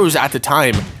controllers at the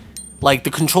time, like,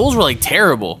 the controls were, like,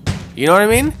 terrible. You know what I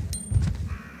mean?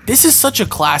 This is such a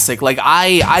classic. Like,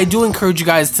 I do encourage you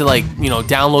guys to, like, you know,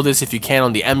 download this if you can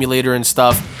on the emulator and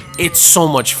stuff. It's so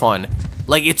much fun.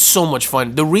 Like, it's so much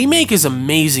fun. The remake is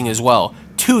amazing as well.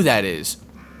 2, that is.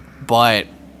 But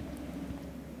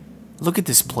look at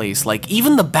this place. Like,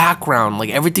 even the background,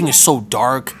 like, everything is so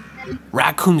dark.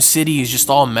 Raccoon City is just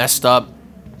all messed up.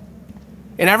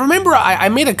 And I remember I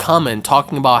made a comment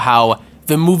talking about how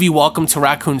the movie Welcome to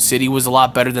Raccoon City was a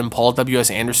lot better than Paul W.S.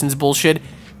 Anderson's bullshit.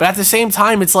 But at the same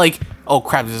time, it's like, oh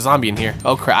crap, there's a zombie in here.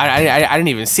 Oh crap, I didn't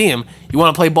even see him. You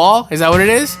want to play ball? Is that what it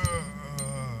is?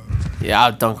 Yeah,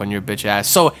 I'll dunk on your bitch ass.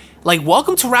 So, like,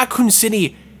 Welcome to Raccoon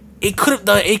City, it could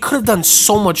have done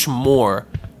so much more.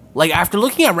 Like, after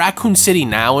looking at Raccoon City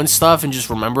now and stuff and just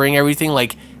remembering everything,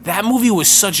 like, that movie was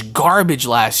such garbage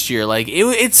last year. Like,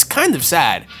 it's kind of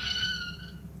sad.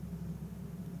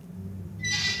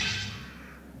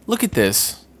 Look at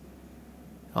this.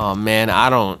 Oh man, I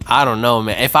don't know,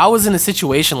 man. If I was in a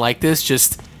situation like this,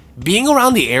 just being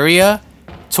around the area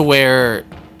to where,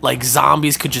 like,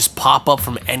 zombies could just pop up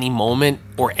from any moment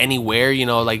or anywhere, you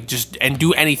know, like, just, and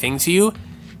do anything to you,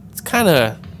 it's kind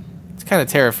of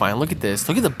terrifying. Look at this.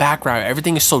 Look at the background.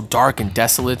 Everything is so dark and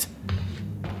desolate.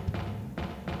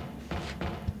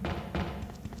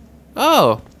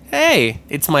 Oh, hey,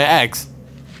 it's my ex.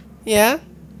 Yeah?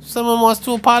 Someone wants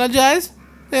to apologize?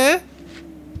 Yeah?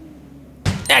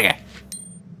 Okay.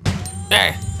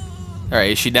 There.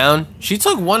 Alright, is she down? She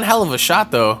took one hell of a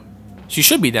shot, though. She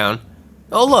should be down.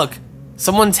 Oh, look.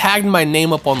 Someone tagged my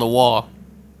name up on the wall.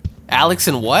 Alex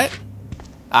and what?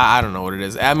 I don't know what it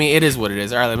is. I mean, it is what it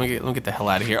is. Alright, let me get the hell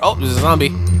out of here. Oh, there's a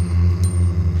zombie.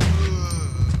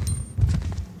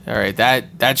 Alright,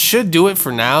 that should do it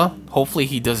for now. Hopefully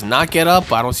he does not get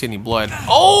up. I don't see any blood.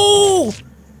 Oh!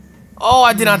 Oh,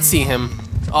 I did not see him.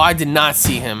 Oh, I did not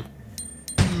see him.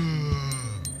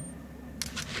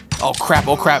 Oh, crap.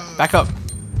 Oh, crap. Back up.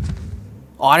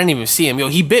 Oh, I didn't even see him. Yo,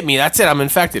 he bit me. That's it. I'm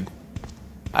infected.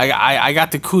 I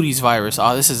got the cooties virus.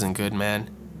 Oh, this isn't good, man.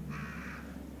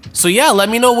 So, yeah, let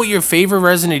me know what your favorite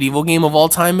Resident Evil game of all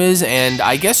time is. And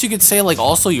I guess you could say, like,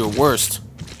 also your worst.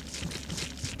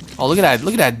 Oh, look at that.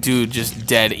 Look at that dude just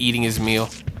dead eating his meal.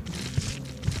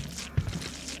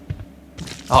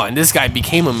 Oh, and this guy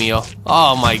became a meal.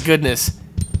 Oh, my goodness.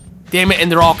 Damn it.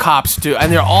 And they're all cops, dude.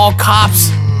 And they're all cops.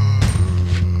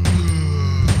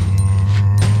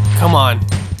 Come on.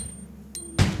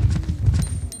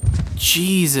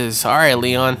 Jesus. Alright,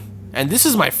 Leon. And this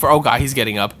is my oh god, he's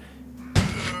getting up.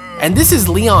 And this is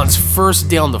Leon's first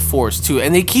day on the force, too.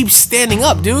 And they keep standing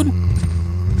up, dude.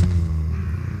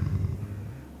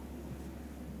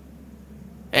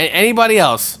 Anybody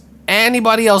else?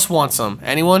 Anybody else want some?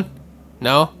 Anyone?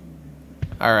 No?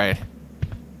 Alright.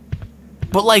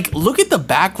 But like, look at the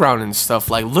background and stuff.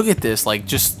 Like, look at this. Like,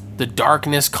 just the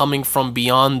darkness coming from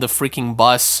beyond the freaking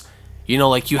bus. You know,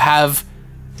 like, you have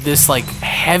this, like,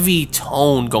 heavy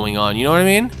tone going on. You know what I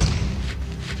mean?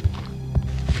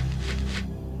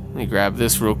 Let me grab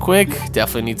this real quick.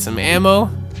 Definitely need some ammo.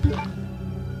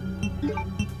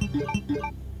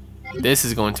 This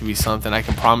is going to be something. I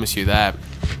can promise you that.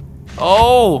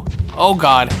 Oh! Oh,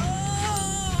 God.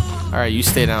 Alright, you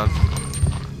stay down.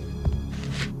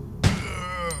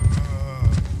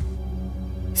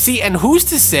 See, and who's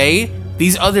to say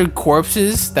these other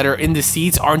corpses that are in the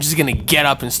seats aren't just gonna get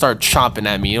up and start chomping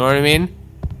at me, you know what I mean?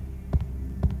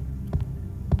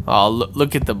 Oh,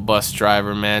 look at the bus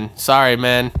driver, man. Sorry,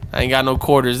 man. I ain't got no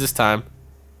quarters this time.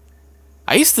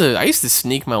 I used to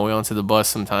sneak my way onto the bus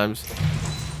sometimes.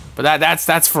 But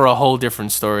that's for a whole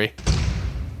different story.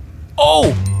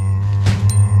 Oh!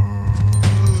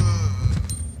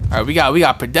 Alright, we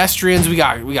got pedestrians, we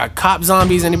got cop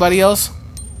zombies. Anybody else?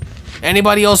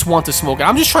 Anybody else want to smoke it?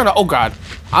 I'm just trying to, oh God.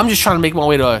 I'm just trying to make my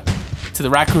way to the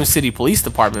Raccoon City Police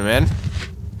Department, man.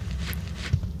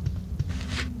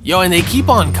 Yo, and they keep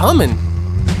on coming.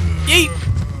 Yeet.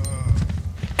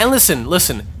 And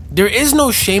listen, there is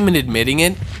no shame in admitting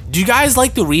it. Do you guys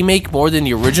like the remake more than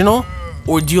the original?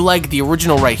 Or do you like the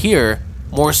original right here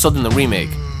more so than the remake?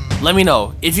 Let me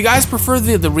know. If you guys prefer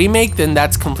the remake, then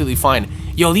that's completely fine.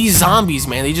 Yo, these zombies,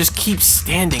 man, they just keep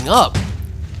standing up.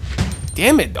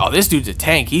 Damn it. Oh, this dude's a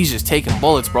tank. He's just taking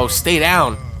bullets, bro. Stay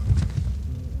down.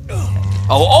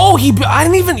 Oh, I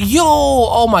didn't even, yo,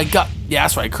 oh my God. Yeah,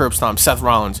 that's right, curb stomp, Seth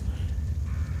Rollins.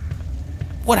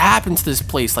 What happened to this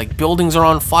place? Like, buildings are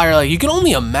on fire. Like, you can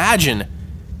only imagine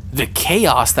the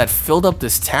chaos that filled up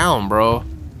this town, bro.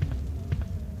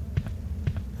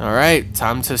 Alright,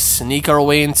 time to sneak our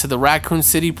way into the Raccoon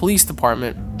City Police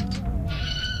Department.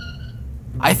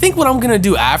 I think what I'm gonna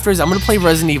do after is I'm gonna play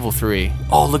Resident Evil 3.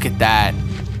 Oh, look at that.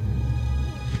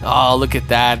 Oh, look at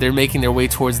that. They're making their way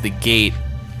towards the gate.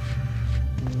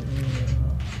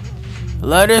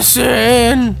 Let us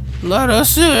in! Let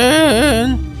us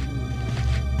in!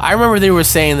 I remember they were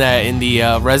saying that in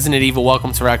the Resident Evil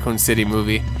Welcome to Raccoon City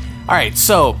movie. Alright,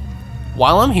 so,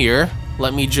 while I'm here,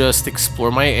 let me just explore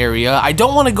my area. I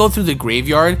don't want to go through the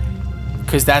graveyard,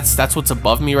 because that's what's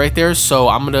above me right there, so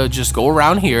I'm gonna just go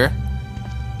around here.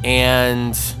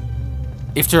 And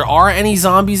if there are any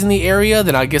zombies in the area,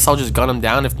 then I guess I'll just gun them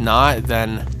down. If not,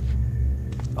 then...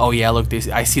 Oh yeah, look,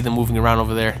 I see them moving around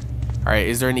over there. Alright,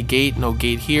 is there any gate? No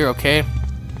gate here, okay.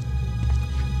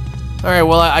 Alright,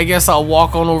 well, I guess I'll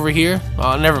walk on over here.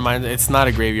 Oh, never mind, it's not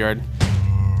a graveyard.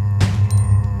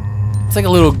 It's like a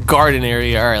little garden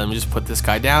area. Alright, let me just put this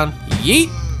guy down.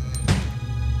 Yeet!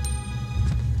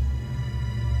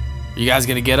 You guys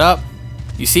gonna get up?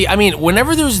 You see, I mean,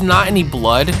 whenever there's not any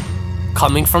blood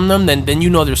coming from them, then you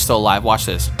know they're still alive. Watch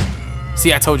this.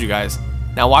 See, I told you guys.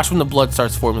 Now watch when the blood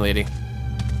starts formulating.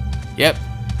 Yep.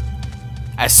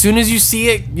 As soon as you see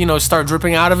it, you know, start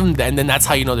dripping out of them, and then that's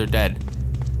how you know they're dead.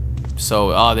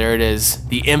 So, oh, there it is.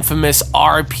 The infamous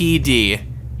RPD.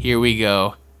 Here we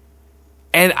go.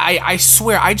 And I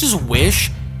swear, I just wish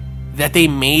that they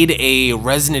made a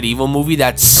Resident Evil movie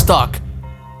that stuck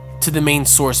to the main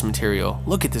source material.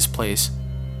 Look at this place.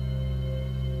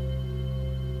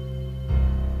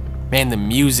 Man, the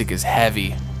music is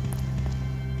heavy.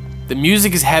 The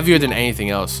music is heavier than anything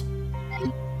else.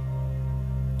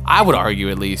 I would argue,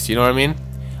 at least, you know what I mean?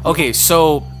 Okay,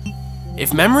 so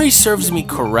if memory serves me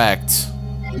correct,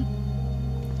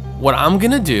 what I'm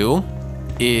gonna do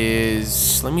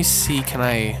is, let me see, can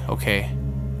I, okay.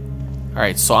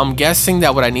 Alright, so I'm guessing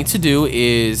that what I need to do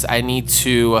is I need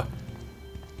to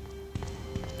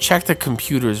check the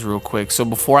computers real quick. So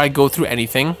before I go through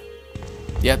anything,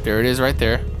 yep, there it is right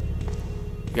there.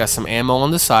 Got some ammo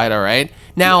on the side, alright.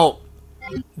 Now,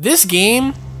 this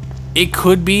game, it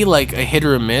could be like a hit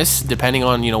or a miss, depending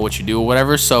on, you know, what you do or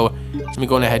whatever. So, let me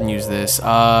go ahead and use this.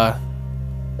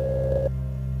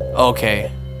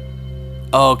 Okay.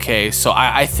 Okay, so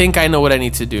I think I know what I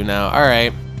need to do now.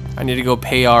 Alright. I need to go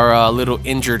pay our little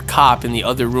injured cop in the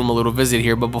other room a little visit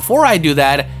here. But before I do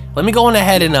that, let me go on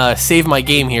ahead and save my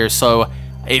game here. So,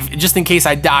 just in case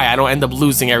I die, I don't end up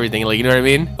losing everything, like, you know what I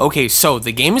mean? Okay, so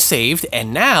the game is saved,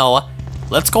 and now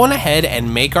let's go on ahead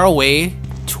and make our way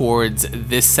towards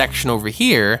this section over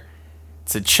here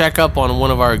to check up on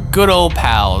one of our good old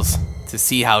pals to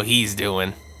see how he's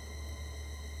doing.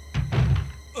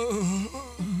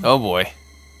 Oh boy.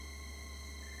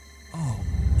 Oh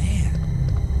man.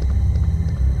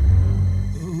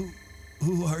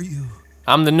 Who are you?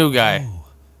 I'm the new guy. Oh,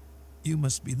 You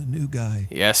must be the new guy.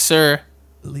 Yes, sir.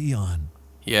 Leon.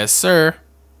 Yes, sir.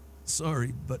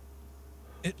 Sorry, but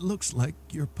it looks like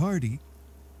your party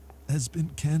has been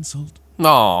canceled.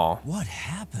 No. What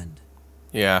happened?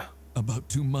 Yeah. About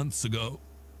 2 months ago,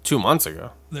 2 months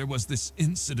ago. there was this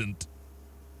incident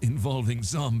involving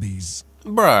zombies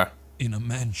Bruh. in a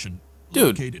mansion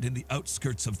Dude. located in the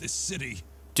outskirts of this city.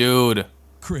 Dude.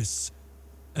 Chris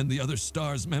and the other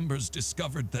STARS members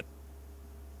discovered that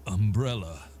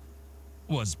Umbrella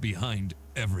was behind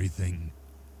everything.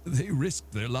 They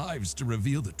risked their lives to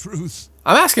reveal the truth,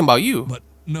 I'm asking about you. but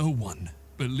no one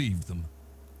believed them.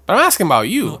 But I'm asking about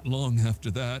you. Not long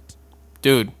after that,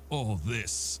 Dude. all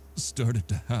this started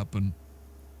to happen.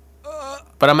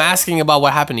 But I'm asking about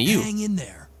what happened to you. Hang in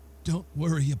there. Don't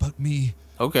worry about me.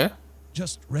 Okay.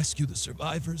 Just rescue the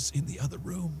survivors in the other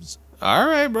rooms.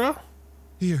 Alright, bro.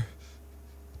 Here,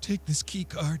 take this key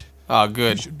card. Oh, You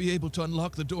good. should be able to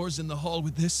unlock the doors in the hall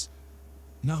with this.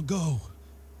 Now go.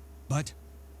 But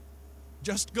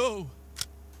just go.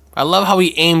 I love how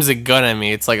he aims a gun at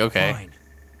me. It's like, okay. Fine,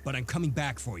 but I'm coming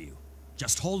back for you.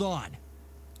 Just hold on.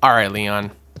 Alright,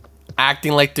 Leon.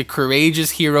 Acting like the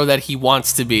courageous hero that he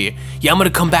wants to be. Yeah, I'm gonna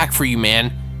come back for you,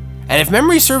 man. And if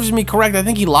memory serves me correct, I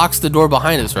think he locks the door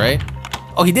behind us, right?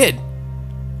 Oh, he did.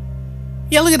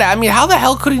 Yeah, look at that. I mean, how the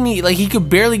hell couldn't he, like, he could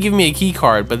barely give me a key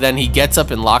card, but then he gets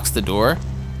up and locks the door.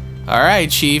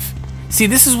 Alright, Chief. See,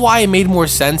 this is why it made more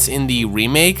sense in the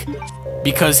remake,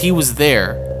 because he was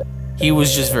there. He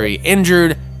was just very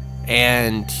injured,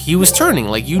 and he was turning.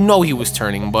 Like, you know he was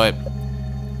turning, but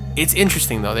it's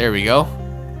interesting, though. There we go.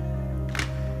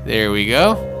 There we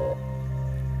go.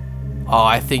 Oh,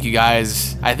 I think you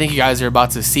guys are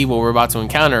about to see what we're about to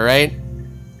encounter, right?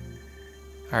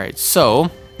 Alright, so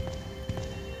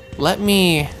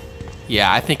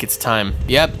yeah, I think it's time.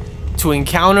 Yep. To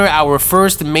encounter our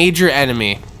first major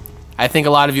enemy. I think a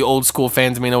lot of you old school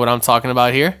fans may know what I'm talking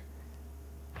about here.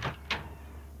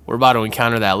 We're about to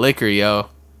encounter that liquor, yo.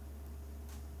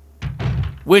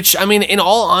 Which, I mean, in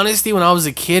all honesty, when I was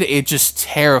a kid, it just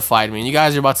terrified me. And you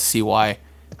guys are about to see why.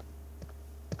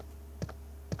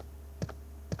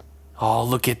 Oh,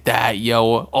 look at that,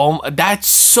 yo. Oh, that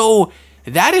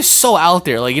is so out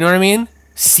there. Like, you know what I mean?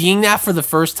 Seeing that for the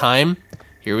first time.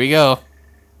 Here we go.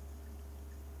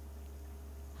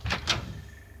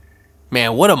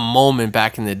 Man, what a moment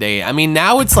back in the day. I mean,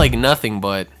 now it's like nothing,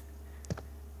 but...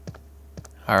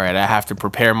 Alright, I have to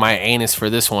prepare my anus for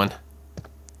this one.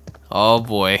 Oh,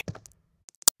 boy.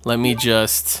 Let me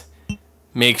just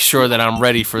make sure that I'm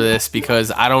ready for this,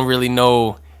 because I don't really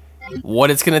know what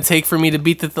it's gonna take for me to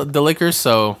beat the liquor,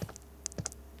 so...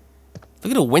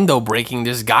 Look at the window breaking.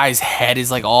 This guy's head is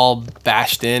like all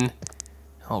bashed in.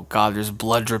 Oh god, there's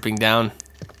blood dripping down.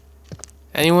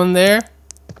 Anyone there?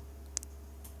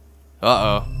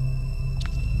 Uh-oh.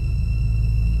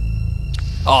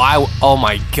 Oh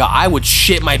my god, I would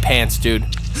shit my pants, dude.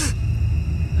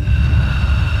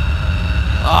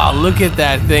 Oh, look at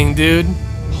that thing, dude.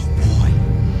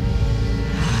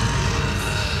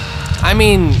 I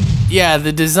mean, yeah,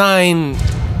 the design...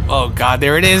 Oh god,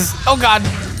 there it is. Oh god.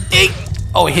 Eek.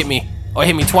 Oh, it hit me. Oh, it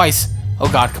hit me twice.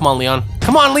 Oh god, come on, Leon.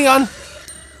 Come on, Leon!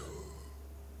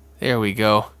 There we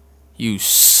go. You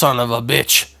son of a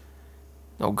bitch.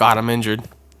 Oh god, I'm injured.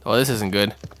 Oh, this isn't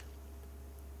good.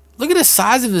 Look at the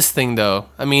size of this thing, though.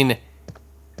 I mean,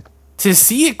 to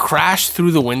see it crash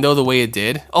through the window the way it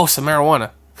did. Oh, some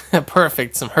marijuana.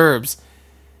 Perfect, some herbs.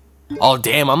 Oh,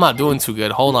 damn, I'm not doing too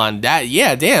good. Hold on.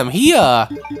 Yeah, damn, he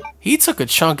took a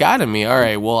chunk out of me.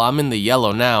 Alright, well, I'm in the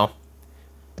yellow now.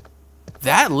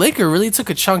 That liquor really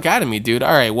took a chunk out of me, dude.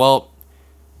 Alright, well,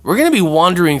 we're gonna be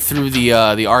wandering through the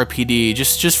RPD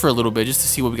just for a little bit, just to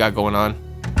see what we got going on.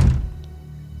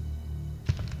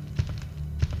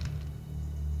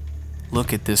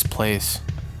 Look at this place.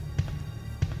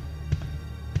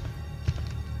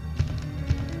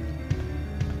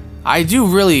 I do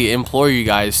really implore you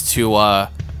guys to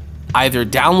either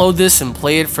download this and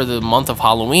play it for the month of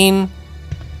Halloween,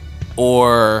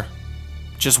 or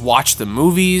just watch the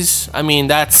movies. I mean,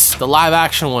 the live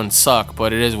action ones suck,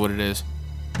 but it is what it is.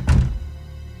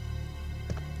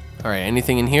 Alright,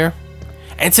 anything in here?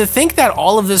 And to think that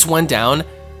all of this went down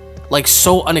like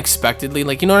so unexpectedly,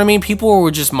 like, you know what I mean? People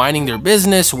were just minding their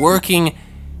business, working,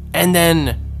 and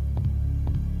then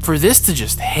for this to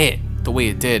just hit the way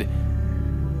it did.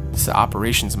 This is the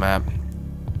operations map.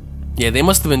 Yeah, they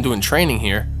must have been doing training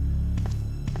here.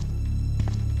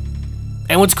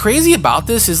 And what's crazy about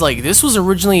this is, like, this was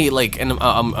originally like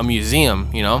a museum,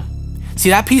 you know?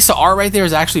 See, that piece of art right there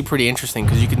is actually pretty interesting,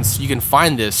 because you can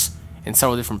find this in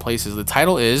several different places. The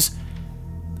title is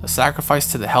A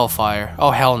Sacrifice to the Hellfire.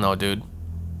 Oh, hell no, dude.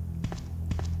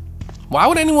 Why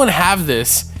would anyone have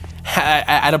this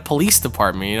at a police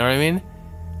department, you know what I mean?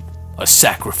 A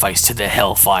sacrifice to the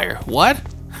hellfire. What?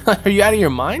 Are you out of your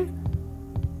mind?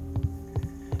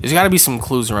 There's gotta be some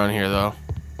clues around here, though.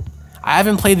 I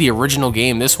haven't played the original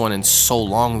game, this one, in so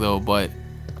long, though, but...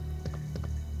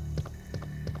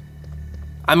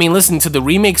 I mean, listen, to the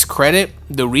remake's credit,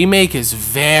 the remake is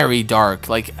very dark.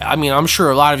 Like, I mean, I'm sure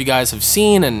a lot of you guys have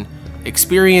seen and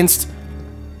experienced.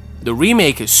 The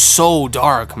remake is so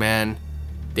dark, man.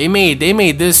 They made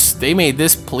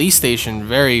this police station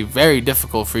very, very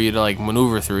difficult for you to, like,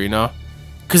 maneuver through, you know?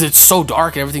 Because it's so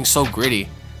dark and everything's so gritty.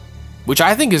 Which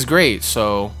I think is great,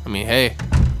 so, I mean, hey.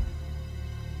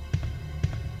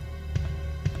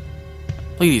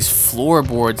 Look at these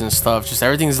floorboards and stuff. Just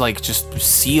everything's, like, just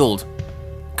sealed.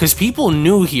 Because people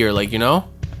knew here, like, you know?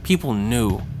 People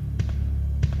knew.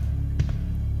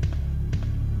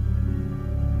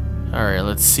 Alright,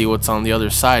 let's see what's on the other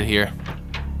side here.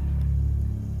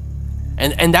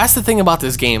 And that's the thing about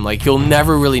this game, like, you'll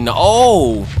never really know.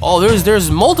 Oh, there's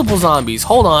multiple zombies.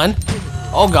 Hold on.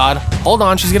 Oh god, hold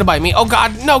on, she's gonna bite me. Oh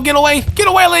god, no, get away,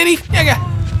 lady. Yeah.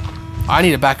 I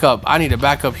need to back up. I need to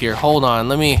back up here. Hold on,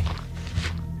 let me.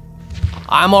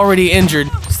 I'm already injured.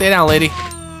 Stay down, lady.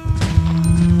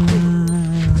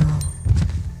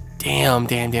 Damn.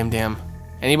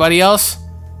 Anybody else?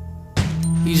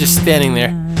 He's just standing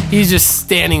there. He's just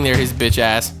standing there, his bitch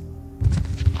ass.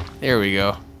 There we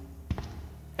go.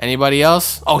 Anybody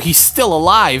else? Oh, he's still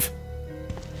alive.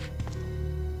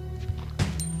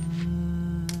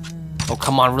 Oh,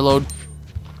 come on, reload.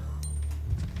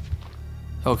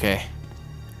 Okay.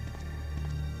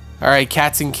 Alright,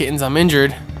 cats and kittens, I'm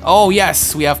injured. Oh,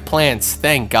 yes, we have plants.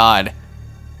 Thank God.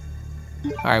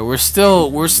 Alright, we're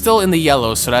still in the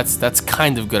yellow, so that's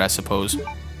kind of good, I suppose.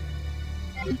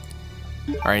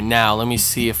 Alright, now, let me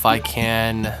see if I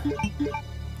can...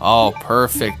 Oh,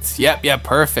 perfect. Yep,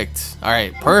 perfect.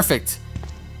 Alright, perfect.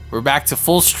 We're back to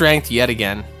full strength yet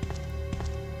again.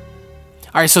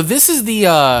 Alright, so this is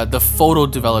the photo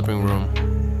developing room.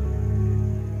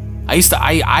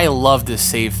 I love this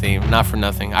save theme, not for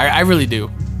nothing. I really do.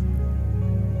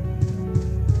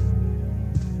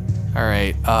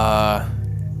 Alright, I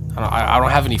don't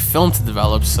have any film to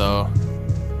develop, so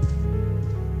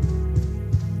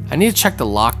I need to check the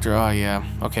locker. Oh yeah.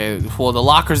 Okay, well the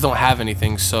lockers don't have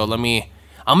anything, so I'm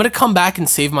gonna come back and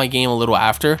save my game a little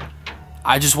after.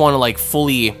 I just want to like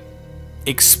fully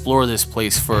explore this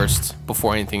place first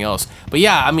before anything else. But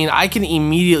yeah, I mean, I can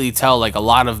immediately tell like a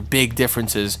lot of big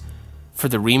differences for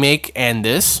the remake and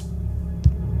this.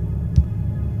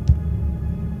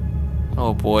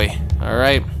 Oh boy. All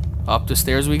right, up the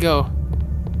stairs we go.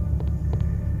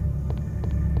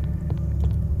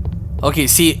 Okay,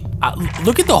 see,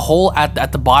 look at the hole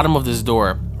at the bottom of this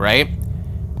door, right?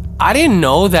 I didn't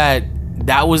know that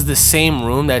was the same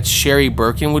room that Sherry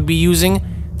Birkin would be using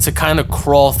to kind of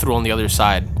crawl through on the other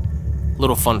side.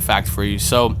 Little fun fact for you.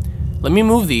 So let me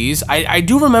move these. I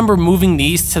do remember moving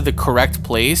these to the correct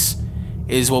place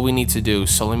is what we need to do.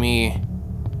 So let me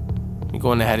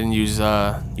go ahead and use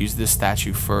this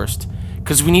statue first,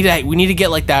 because we need to get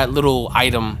like that little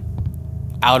item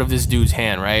out of this dude's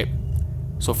hand, right?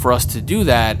 So for us to do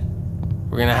that,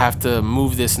 we're gonna have to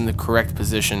move this in the correct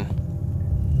position.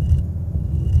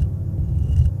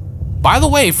 By the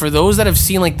way, for those that have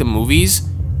seen like the movies,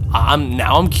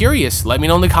 I'm curious. Let me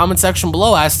know in the comment section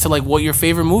below as to like what your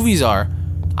favorite movies are.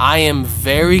 I am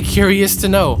very curious to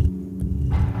know.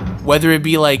 Whether it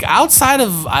be like outside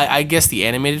of I guess the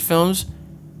animated films,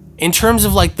 in terms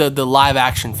of like the live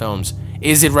action films,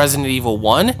 is it Resident Evil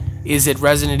 1? Is it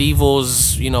Resident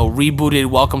Evil's, you know, rebooted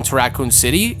Welcome to Raccoon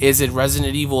City? Is it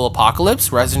Resident Evil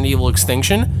Apocalypse? Resident Evil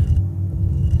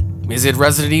Extinction? Is it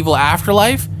Resident Evil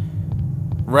Afterlife?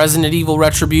 Resident Evil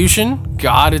Retribution?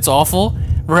 God, it's awful.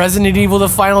 Resident Evil The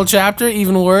Final Chapter?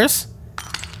 Even worse.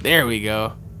 There we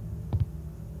go.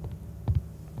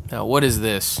 Now, what is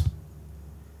this?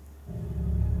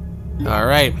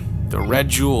 Alright, the red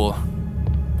jewel.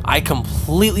 I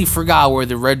completely forgot where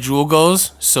the red jewel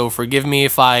goes, so forgive me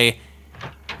if I'm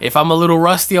a little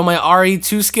rusty on my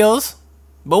RE2 skills,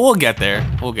 but we'll get there.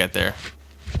 We'll get there.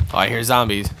 Oh, I hear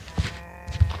zombies.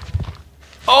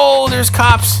 Oh, there's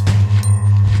cops.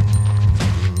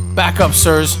 Back up,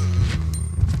 sirs.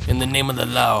 In the name of the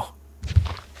law.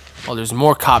 Oh, there's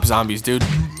more cop zombies, dude.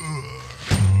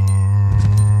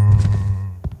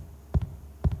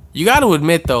 You got to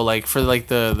admit though, like for like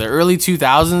the early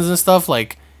 2000s and stuff,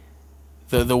 like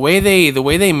the way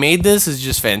they made this is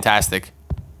just fantastic.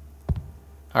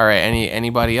 All right,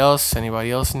 anybody else?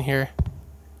 Anybody else in here?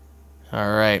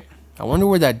 All right. I wonder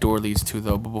where that door leads to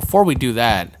though. But before we do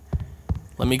that,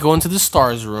 let me go into the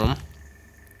stars room.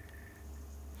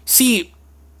 See,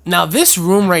 now this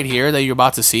room right here that you're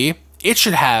about to see, it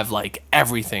should have like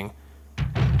everything.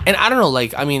 And I don't know,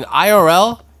 like, I mean,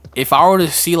 IRL, if I were to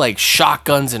see like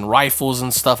shotguns and rifles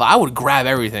and stuff, I would grab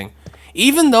everything.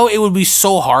 Even though it would be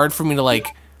so hard for me to like,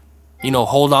 you know,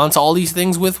 hold on to all these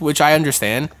things with, which I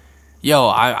understand. Yo,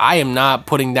 I am not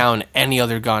putting down any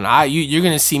other gun. You're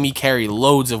going to see me carry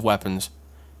loads of weapons.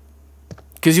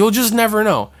 Because you'll just never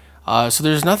know. So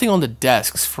there's nothing on the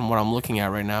desks from what I'm looking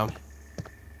at right now.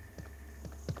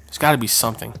 There's got to be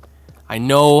something. I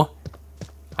know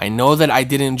that I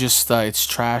didn't just, it's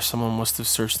trash. Someone must have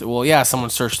searched it. Well, yeah, someone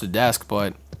searched the desk,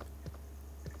 but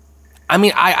I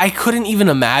mean, I couldn't even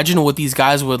imagine what these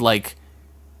guys would like,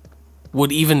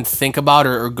 would even think about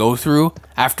or go through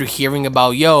after hearing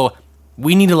about, yo,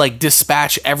 we need to like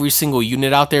dispatch every single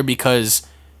unit out there because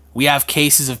we have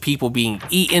cases of people being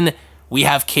eaten. We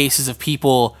have cases of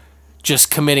people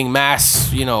just committing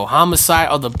mass, you know, homicide.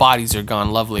 Oh, the bodies are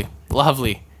gone. Lovely.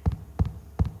 Lovely.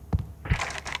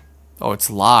 Oh,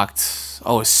 it's locked.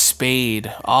 Oh, a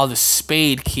spade. Oh, the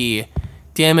spade key.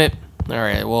 Damn it. All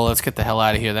right, well, let's get the hell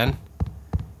out of here then.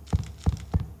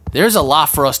 There's a lot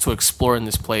for us to explore in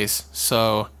this place,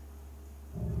 so...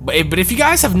 But if you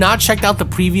guys have not checked out the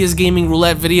previous Gaming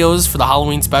Roulette videos for the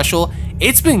Halloween special,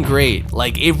 it's been great.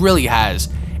 Like, it really has.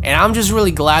 And I'm just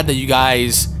really glad that you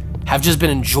guys have just been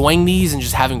enjoying these and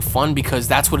just having fun because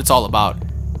that's what it's all about.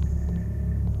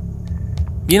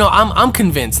 You know, I'm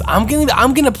convinced. I'm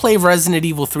gonna play Resident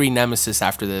Evil 3 Nemesis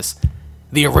after this.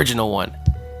 The original one.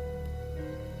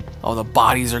 Oh, the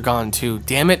bodies are gone too.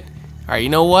 Damn it. Alright, you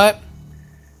know what?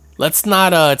 Let's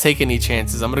not take any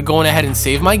chances. I'm gonna go on ahead and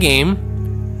save my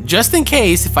game. Just in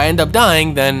case, if I end up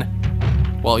dying,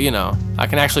 then, well, you know, I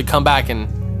can actually come back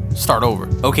and start over.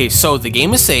 Okay, so the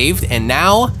game is saved, and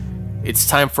now it's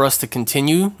time for us to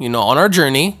continue, you know, on our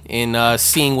journey in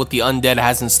seeing what the undead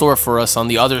has in store for us on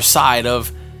the other side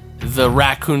of the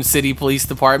Raccoon City Police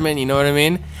Department, you know what I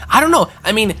mean? I don't know.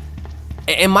 I mean,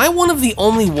 am I one of the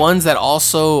only ones that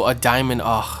also a diamond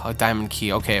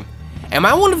key, okay. Am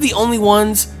I one of the only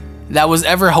ones that was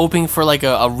ever hoping for like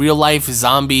a real-life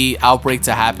zombie outbreak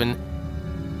to happen?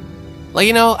 Like,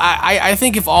 you know, I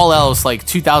think if all else, like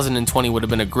 2020 would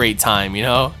have been a great time, you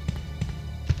know?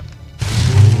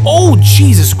 Oh,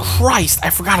 Jesus Christ, I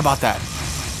forgot about that.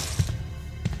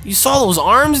 You saw those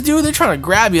arms, dude? They're trying to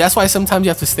grab you. That's why sometimes you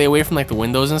have to stay away from like the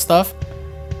windows and stuff.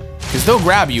 Because they'll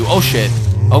grab you. Oh, shit.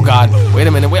 Oh, God. Wait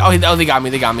a minute. Wait. Oh, they got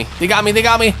me. They got me. They got me. They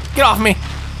got me. Get off me.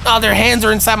 Oh, their hands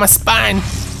are inside my spine.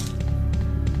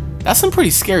 That's some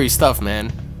pretty scary stuff,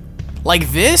 man.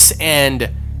 Like this and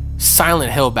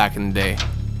Silent Hill back in the day.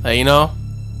 You know?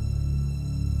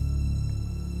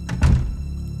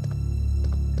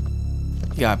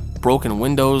 You got broken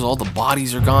windows. All the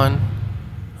bodies are gone.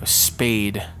 A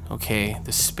spade. Okay,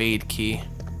 the spade key.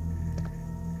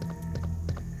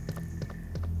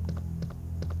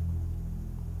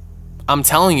 I'm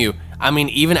telling you, I mean,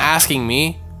 even asking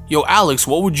me, yo, Alex,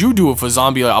 what would you do if a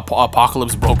zombie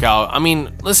apocalypse broke out? I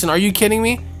mean, listen, are you kidding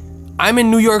me? I'm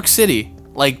in New York City.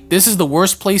 Like, this is the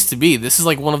worst place to be. This is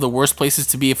like one of the worst places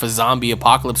to be if a zombie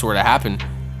apocalypse were to happen.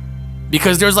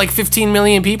 Because there's like 15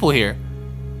 million people here.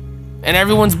 And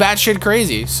everyone's batshit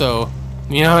crazy, so,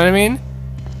 you know what I mean?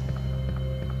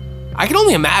 I can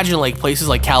only imagine like places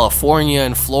like California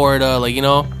and Florida, like, you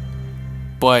know?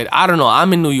 But I don't know,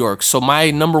 I'm in New York, so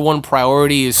my #1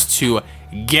 priority is to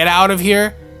get out of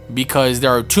here because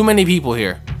there are too many people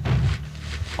here.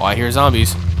 Oh, I hear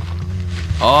zombies.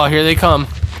 Oh, here they come.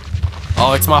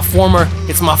 Oh, it's my former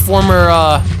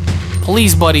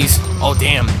police buddies. Oh,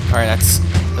 damn. All right,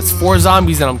 that's 4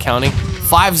 zombies that I'm counting.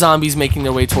 5 zombies making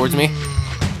their way towards me.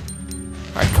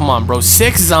 All right, come on, bro.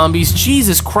 6 zombies.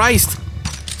 Jesus Christ.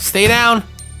 Stay down.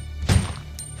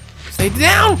 Stay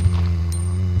down.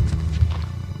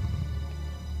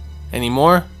 Any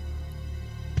more?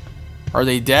 Are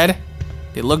they dead?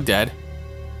 They look dead.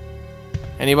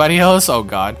 Anybody else? Oh,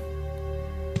 God.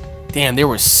 Damn, there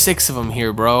were 6 of them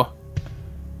here, bro.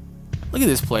 Look at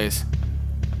this place.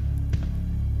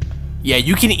 Yeah,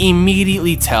 you can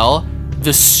immediately tell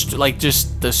just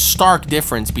the stark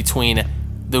difference between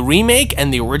the remake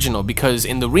and the original, because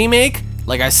in the remake,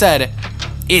 like I said,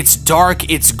 it's dark,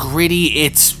 it's gritty,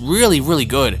 it's really, really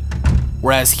good.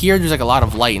 Whereas here, there's like a lot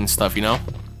of light and stuff, you know?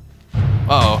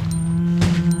 Uh-oh.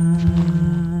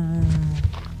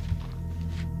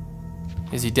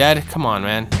 Is he dead? Come on,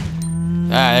 man.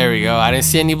 Ah, there we go. I didn't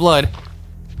see any blood.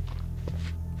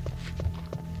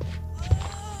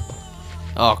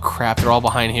 Oh, crap. They're all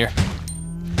behind here.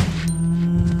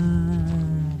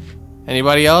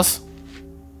 Anybody else?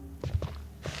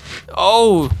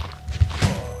 Oh!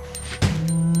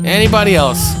 Anybody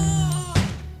else?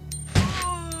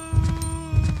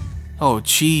 Oh,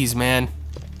 jeez, man.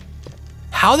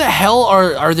 How the hell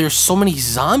are there so many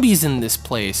zombies in this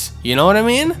place? You know what I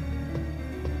mean?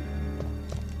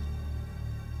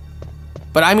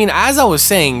 But I mean, as I was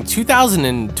saying,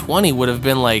 2020 would have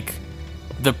been like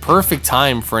the perfect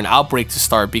time for an outbreak to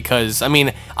start because, I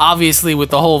mean, obviously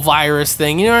with the whole virus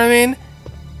thing, you know what I mean?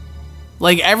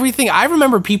 Like everything, I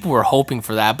remember people were hoping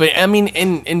for that. But I mean,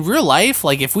 in real life,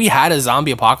 like if we had a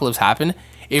zombie apocalypse happen,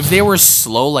 if they were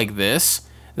slow like this,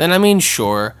 then I mean,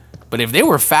 sure. But if they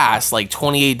were fast, like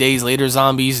 28 days later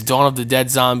zombies, Dawn of the Dead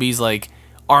zombies, like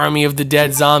Army of the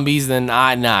Dead zombies, then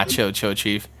nah, chill,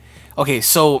 chief. Okay,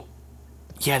 so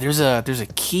yeah, there's a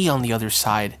key on the other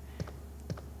side.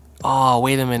 Oh,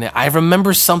 wait a minute. I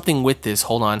remember something with this.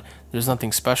 Hold on. There's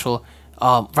nothing special.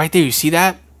 Right there, you see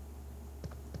that?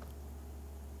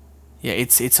 Yeah,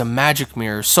 it's a magic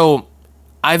mirror. So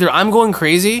either I'm going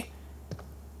crazy,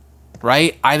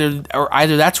 right?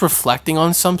 Either that's reflecting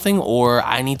on something, or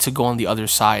I need to go on the other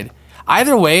side.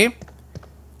 Either way,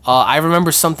 I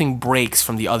remember something breaks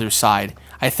from the other side.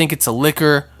 I think it's a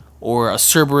licker or a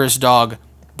Cerberus dog,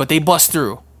 but they bust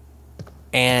through.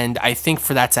 And I think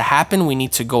for that to happen, we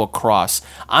need to go across.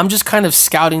 I'm just kind of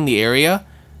scouting the area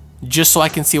just so I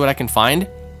can see what I can find.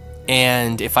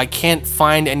 And if I can't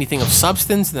find anything of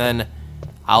substance, then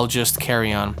I'll just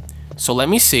carry on. So let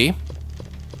me see.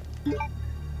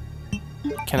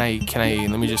 Can I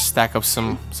let me just stack up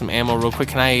some ammo real quick.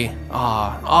 Can I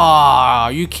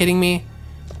are you kidding me?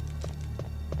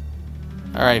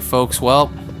 Alright folks,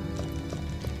 well,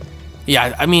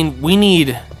 yeah, I mean, we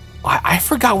need, I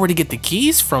forgot where to get the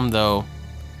keys from though.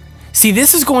 See,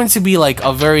 this is going to be like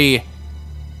a very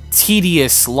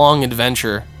tedious long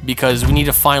adventure because we need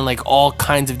to find like all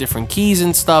kinds of different keys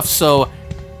and stuff. So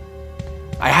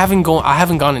I haven't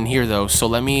gone in here though, so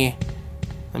let me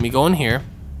go in here.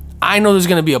 I know there's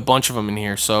gonna be a bunch of them in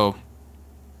here, so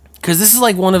because this is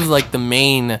like one of like the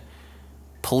main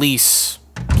police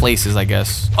places, I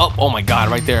guess. Oh my god,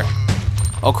 right there.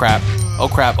 Oh crap, oh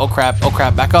crap, oh crap, oh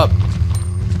crap. Back up,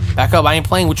 I ain't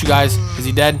playing with you guys. Is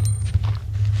he dead?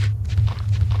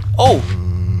 Oh,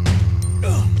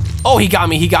 he got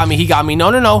me.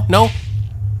 No.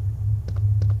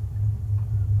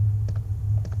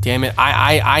 Damn it,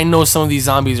 I know some of these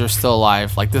zombies are still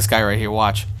alive. Like this guy right here,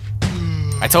 watch.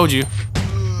 I told you.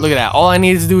 Look at that. All I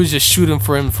needed to do is just shoot him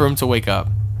for him to wake up.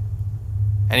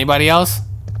 Anybody else?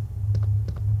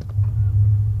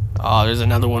 Oh, there's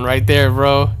another one right there,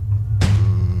 bro.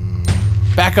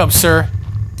 Back up, sir.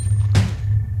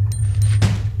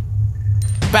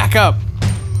 Back up.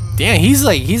 Damn,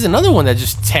 he's another one that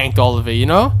just tanked all of it, you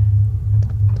know?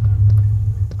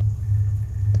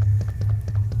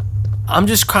 I'm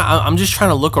just trying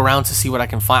to look around to see what I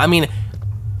can find. I mean,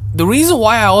 the reason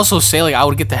why I also say like I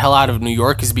would get the hell out of New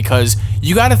York is because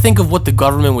you got to think of what the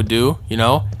government would do, you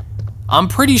know? I'm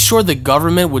pretty sure the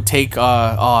government would take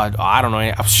I don't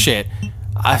know, shit.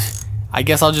 I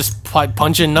guess I'll just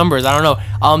punch in numbers. I don't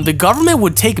know. The government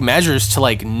would take measures to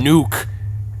like nuke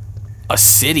a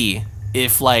city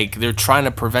if like they're trying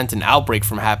to prevent an outbreak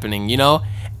from happening, you know?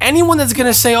 Anyone that's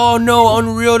gonna say, oh no,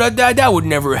 Unreal, that would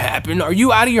never happen. Are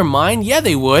you out of your mind? Yeah,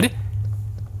 they would.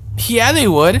 Yeah, they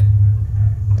would.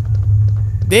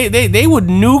 They would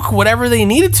nuke whatever they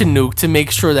needed to nuke to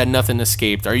make sure that nothing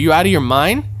escaped. Are you out of your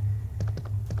mind?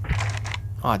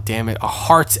 Oh, damn it. A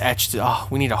heart's etched. Oh,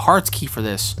 we need a heart's key for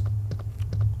this.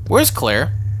 Where's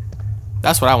Claire?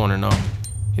 That's what I want to know.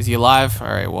 Is he alive?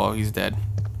 Alright, well, he's dead.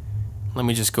 Let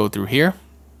me just go through here.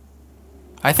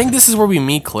 I think this is where we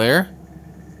meet Claire.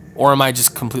 Or am I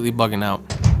just completely bugging out?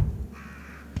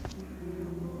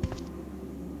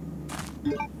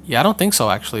 Yeah, I don't think so,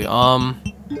 actually. Let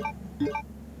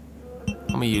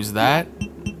me use that.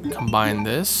 Combine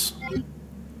this.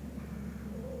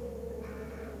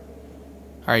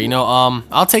 Alright, you know,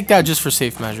 I'll take that just for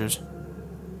safe measures.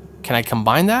 Can I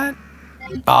combine that?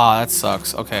 Ah, that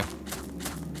sucks. Okay.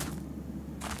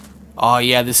 Oh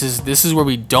yeah, this is where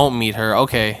we don't meet her.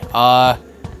 Okay.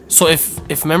 So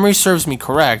if memory serves me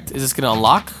correct, is this gonna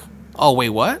unlock? Oh wait,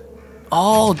 what?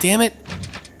 Oh damn it!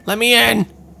 Let me in.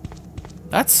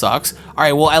 That sucks. All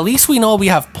right, well at least we know we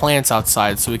have plants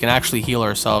outside, so we can actually heal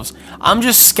ourselves. I'm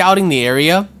just scouting the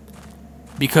area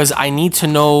because I need to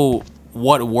know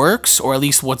what works, or at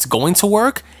least what's going to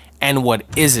work, and what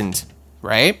isn't.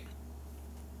 Right?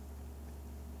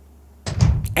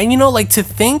 And you know, like to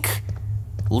think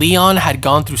Leon had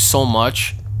gone through so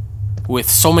much with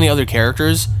so many other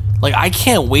characters. Like, I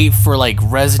can't wait for, like,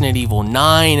 Resident Evil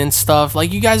 9 and stuff.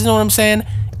 Like, you guys know what I'm saying?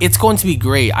 It's going to be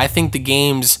great. I think the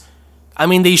games, I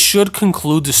mean, they should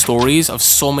conclude the stories of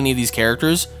so many of these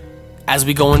characters as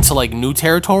we go into, like, new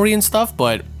territory and stuff,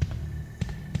 but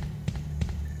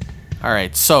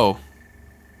Alright, so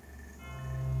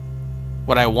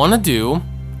what I want to do,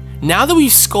 now that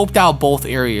we've scoped out both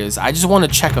areas, I just want to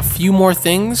check a few more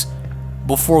things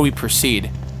before we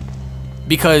proceed.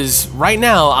 Because right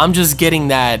now, I'm just getting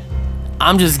that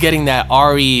RE3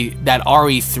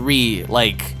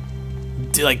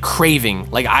 like craving.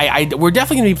 Like we're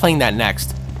definitely gonna be playing that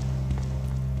next.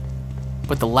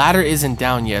 But the ladder isn't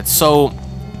down yet, so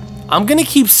I'm gonna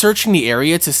keep searching the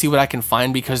area to see what I can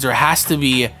find, because there has to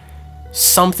be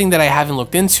something that I haven't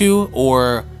looked into,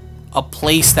 or a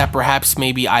place that perhaps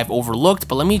maybe I've overlooked.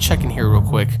 But let me check in here real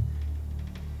quick.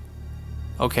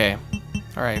 Okay,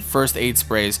 all right, first aid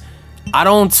sprays.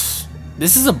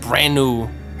 This is a brand new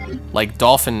like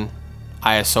dolphin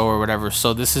ISO or whatever,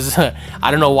 so this is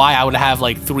I don't know why I would have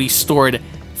like 3 stored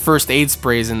first aid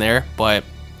sprays in there. But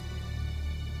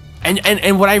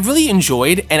and what I really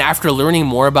enjoyed, and after learning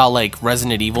more about like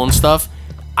Resident Evil and stuff,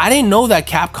 I didn't know that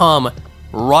Capcom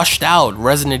rushed out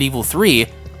Resident Evil 3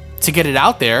 to get it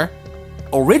out there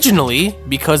originally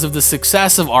because of the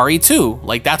success of RE2.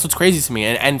 Like, that's what's crazy to me.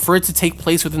 And for it to take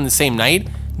place within the same night,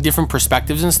 different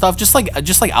perspectives and stuff, just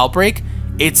like Outbreak,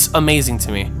 it's amazing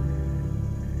to me.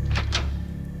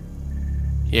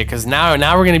 Yeah, because now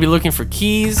we're going to be looking for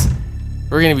keys.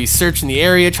 We're going to be searching the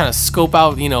area, trying to scope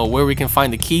out, you know, where we can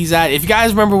find the keys at. If you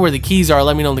guys remember where the keys are,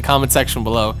 let me know in the comment section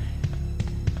below.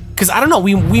 Because, I don't know,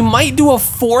 we might do a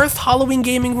 4th Halloween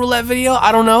gaming roulette video.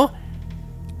 I don't know.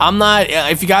 I'm not,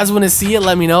 if you guys want to see it,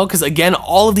 let me know. Because, again,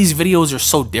 all of these videos are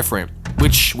so different,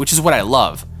 which is what I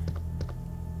love.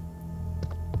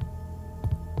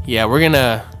 Yeah, we're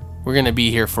gonna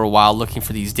be here for a while looking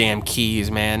for these damn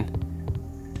keys, man.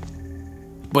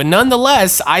 But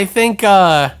nonetheless, I think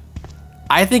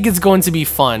it's going to be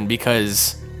fun,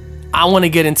 because I want to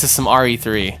get into some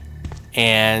RE3.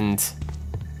 And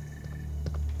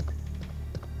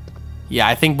yeah,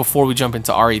 I think before we jump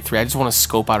into RE3, I just want to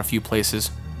scope out a few places.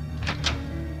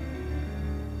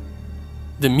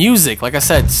 The music, like I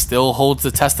said, still holds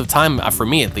the test of time, for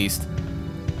me at least.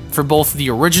 For both the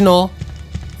original,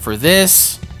 for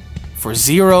this, for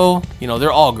Zero, you know,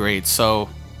 they're all great, so...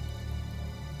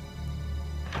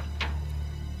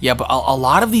 Yeah, but a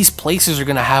lot of these places are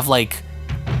gonna have, like,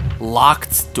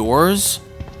 locked doors.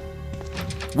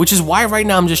 Which is why right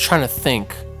now I'm just trying to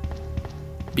think.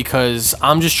 Because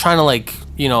I'm just trying to, like,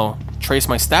 you know, trace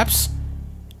my steps.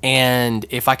 And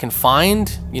if I can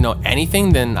find, you know,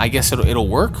 anything, then I guess it'll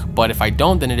work. But if I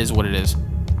don't, then it is what it is.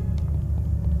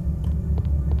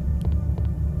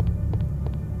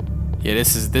 Yeah,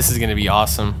 this is gonna be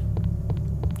awesome.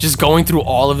 Just going through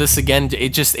all of this again, it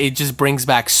just brings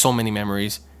back so many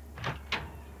memories.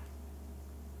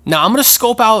 Now I'm gonna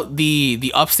scope out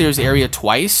the upstairs area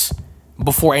twice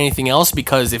before anything else,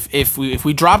 because if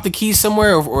we drop the key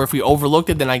somewhere, or if we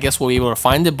overlooked it, then I guess we'll be able to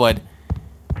find it. But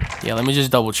yeah, let me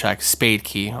just double check. Spade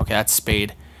key. Okay, that's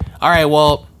spade. All right,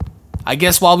 well, I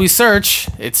guess while we search,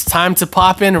 it's time to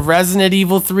pop in Resident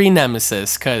Evil 3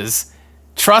 Nemesis, because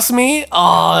trust me,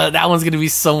 oh, that one's gonna be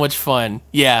so much fun.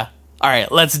 Yeah. All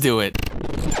right, let's do it.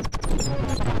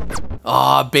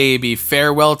 Aw, baby,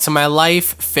 farewell to my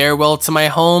life, farewell to my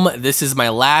home. This is my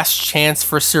last chance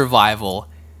for survival.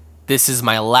 This is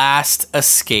my last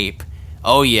escape.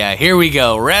 Oh yeah, here we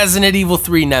go, Resident Evil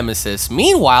 3 Nemesis.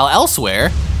 Meanwhile,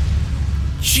 elsewhere,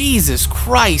 Jesus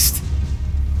Christ.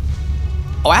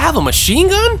 Oh, I have a machine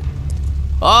gun?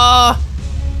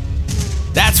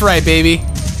 That's right, baby.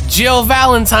 Jill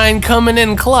Valentine coming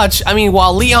in clutch. I mean,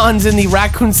 while Leon's in the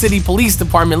Raccoon City Police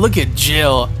Department, look at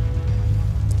Jill.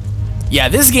 Yeah,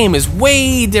 this game is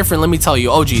way different, let me tell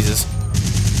you. Oh, Jesus.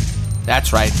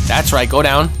 That's right. That's right. Go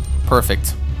down.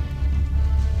 Perfect.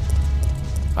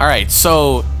 Alright,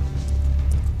 so...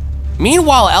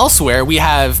 Meanwhile, elsewhere, we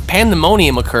have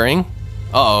pandemonium occurring.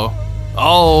 Uh-oh.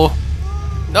 Oh.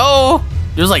 No!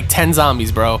 There's like 10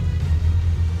 zombies, bro.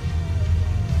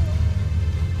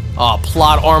 Oh,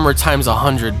 plot armor times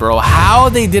 100, bro. How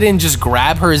they didn't just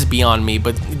grab her is beyond me,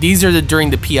 but these are during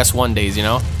the PS1 days, you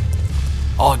know?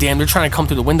 Oh, damn, they're trying to come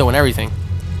through the window and everything.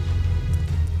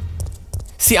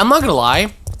 See, I'm not gonna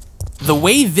lie. The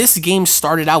way this game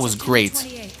started out was great.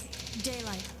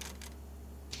 Daylight.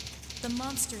 The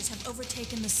monsters have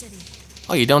overtaken the city.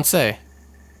 Oh, you don't say.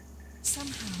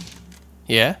 Somehow.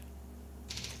 Yeah?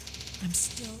 I'm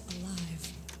still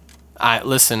alive.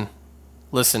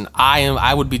 Listen,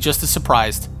 I would be just as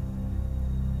surprised.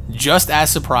 Just as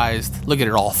surprised. Look at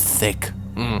it all thick.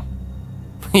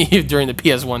 During the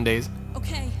PS1 days.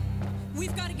 Okay,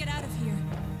 we've got to get out of here.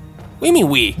 What do you mean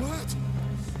we? What?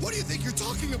 What do you think you're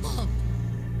talking about?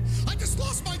 I just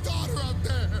lost my daughter out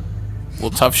there.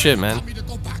 Well, tough shit, man. Want me to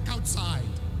go back outside?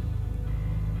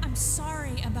 I'm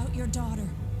sorry about your daughter,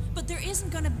 but there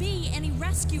isn't gonna be any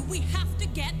rescue. We have to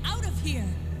get out of here.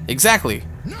 Exactly.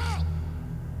 No!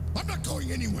 I'm not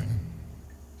going anywhere.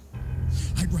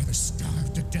 I'd rather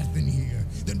starve to death in here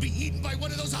than be eaten by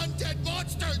one of those undead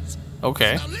monsters.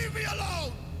 Okay. Now leave me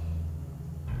alone.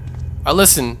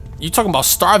 Listen, you talking about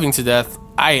starving to death?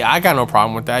 I got no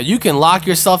problem with that. You can lock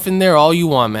yourself in there all you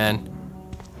want, man.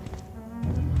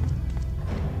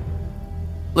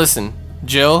 Listen,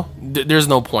 Jill, there's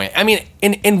no point. I mean,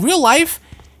 in real life,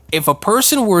 if a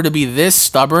person were to be this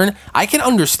stubborn, I can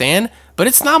understand, but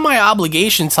it's not my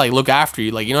obligation to like look after you,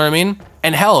 like, you know what I mean?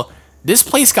 And hell, this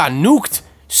place got nuked,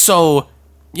 so,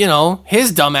 you know,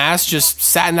 his dumbass just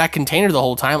sat in that container the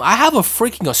whole time. I have a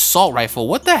freaking assault rifle.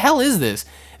 What the hell is this?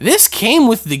 This came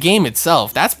with the game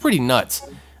itself. That's pretty nuts.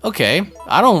 Okay,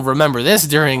 I don't remember this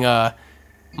during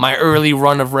my early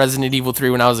run of Resident Evil 3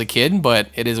 when I was a kid, but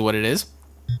it is what it is.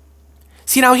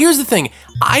 See, now here's the thing.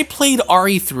 I played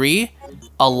RE3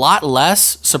 a lot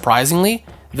less, surprisingly,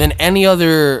 than any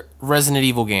other Resident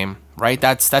Evil game, right?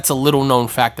 That's a little known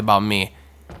fact about me.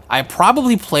 I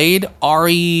probably played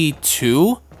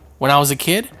RE2 when I was a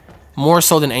kid, more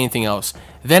so than anything else.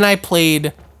 Then I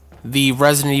played the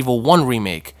Resident Evil 1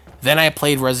 remake. Then I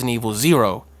played Resident Evil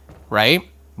 0, right?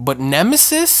 But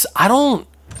Nemesis, I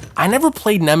never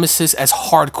played Nemesis as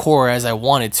hardcore as I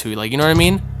wanted to, like, you know what I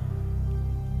mean?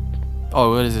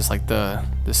 Oh, what is this, like the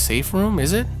safe room,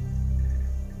 is it?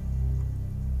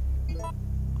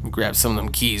 Grab some of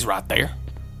them keys right there.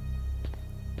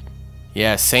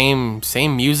 Yeah, same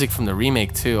music from the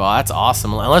remake too. Oh, that's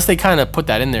awesome. Unless they kind of put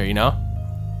that in there, you know?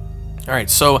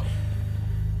 Alright, so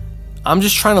I'm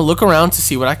just trying to look around to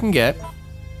see what I can get.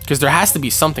 Because there has to be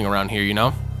something around here, you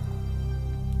know?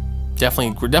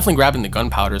 We're definitely grabbing the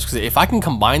gunpowders, because if I can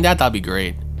combine that, that'd be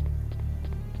great.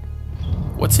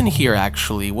 What's in here,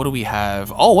 actually? What do we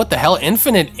have? Oh, what the hell?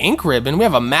 Infinite ink ribbon. We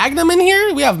have a magnum in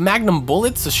here? We have magnum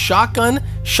bullets, a shotgun,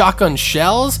 shotgun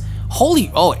shells.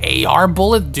 Holy, oh, AR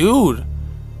bullet? Dude.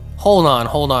 Hold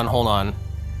on.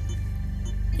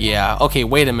 Yeah, okay,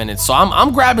 wait a minute. So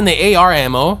I'm grabbing the AR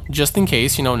ammo, just in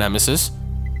case, you know, Nemesis.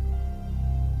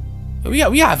 We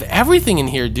have everything in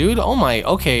here, dude. Oh my,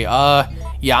 okay,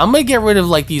 yeah, I'm gonna get rid of,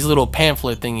 like, these little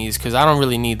pamphlet thingies, because I don't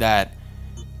really need that.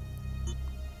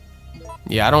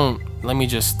 Yeah, let me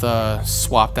just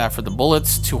swap that for the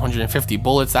bullets. 250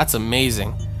 bullets, that's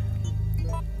amazing.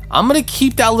 I'm gonna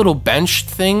keep that little bench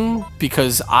thing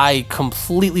because I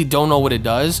completely don't know what it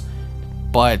does,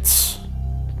 but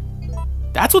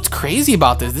that's what's crazy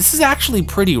about this. This is actually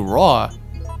pretty raw.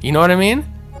 You know what I mean?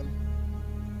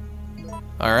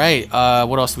 Alright,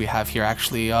 what else do we have here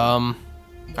actually?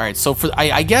 Alright, so for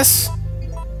I guess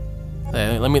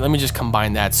let me just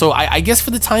combine that. So I guess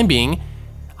for the time being,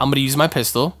 I'm gonna use my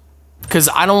pistol, because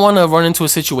I don't want to run into a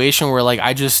situation where, like,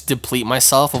 I just deplete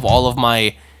myself of all of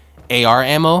my AR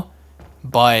ammo.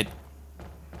 But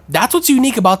that's what's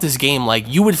unique about this game. Like,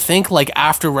 you would think, like,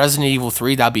 after Resident Evil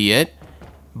 3 that'd be it,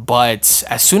 but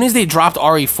as soon as they dropped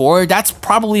RE4, that's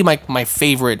probably my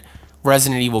favorite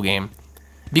Resident Evil game.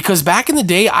 Because back in the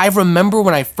day, I remember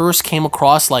when I first came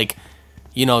across, like,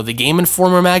 you know, the Game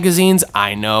Informer magazines,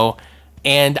 I know,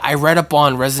 and I read up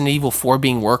on Resident Evil 4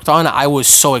 being worked on. I was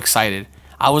so excited.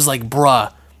 I was like,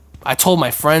 bruh. I told my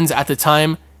friends at the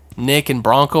time, Nick and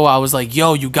Bronco, I was like,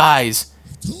 yo, you guys.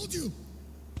 Told you.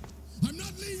 I'm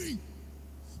not leaving.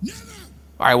 Never.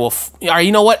 Alright, well, alright,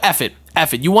 you know what? F it.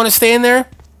 F it. You want to stay in there?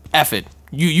 F it.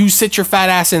 You sit your fat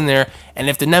ass in there, and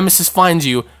if the Nemesis finds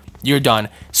you, you're done.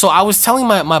 So I was telling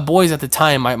my boys at the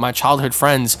time, my childhood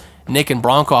friends, Nick and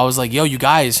Bronco, I was like, yo, you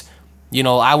guys, you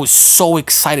know, I was so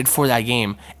excited for that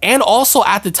game. And also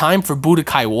at the time for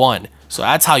Budokai 1. So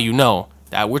that's how you know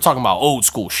that we're talking about old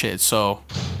school shit. So,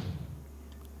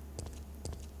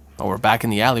 oh, we're back in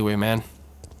the alleyway, man.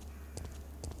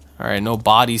 Alright, no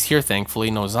bodies here,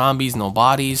 thankfully. No zombies, no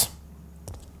bodies.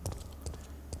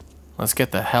 Let's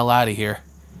get the hell out of here.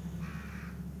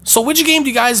 So which game do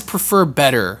you guys prefer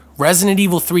better? Resident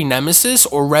Evil 3 Nemesis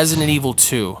or Resident Evil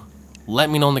 2? Let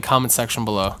me know in the comment section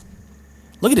below.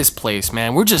 Look at this place,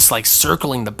 man. We're just like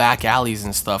circling the back alleys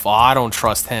and stuff. Oh, I don't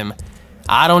trust him.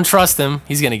 I don't trust him.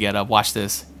 He's gonna get up. Watch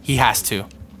this. He has to.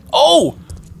 Oh!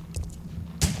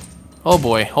 Oh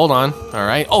boy, hold on.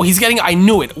 Alright. Oh, he's getting... I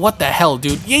knew it. What the hell,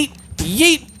 dude? Yeet!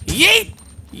 Yeet! Yeet!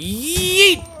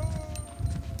 Yeet!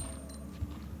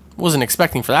 Wasn't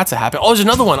expecting for that to happen. Oh, there's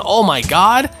another one. Oh my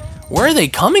god. Where are they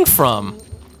coming from?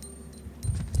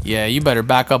 Yeah, you better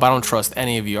back up. I don't trust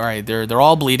any of you. Alright, they're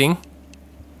all bleeding.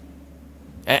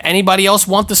 Anybody else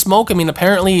want the smoke? I mean,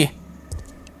 apparently...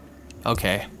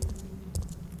 Okay.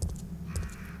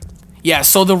 Yeah,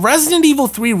 so the Resident Evil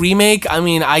 3 remake, I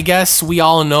mean, I guess we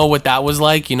all know what that was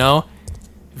like, you know?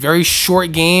 Very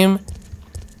short game.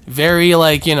 Very,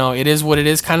 like, you know, it is what it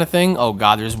is kind of thing. Oh,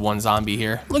 God, there's one zombie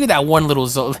here. Look at that one little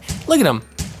look at him.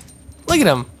 Look at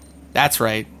him. That's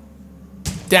right.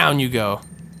 Down you go.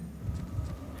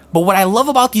 But what I love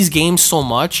about these games so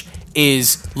much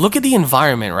is, look at the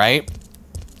environment, right?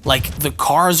 Like, the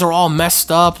cars are all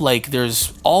messed up. Like,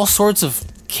 there's all sorts of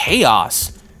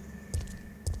chaos.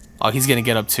 Oh, he's gonna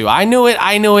get up too. I knew it,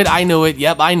 I knew it, I knew it.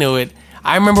 Yep, I knew it.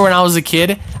 I remember when I was a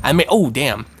kid, I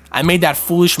made that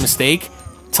foolish mistake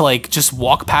to, like, just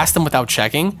walk past them without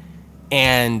checking.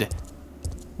 And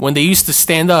when they used to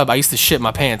stand up, I used to shit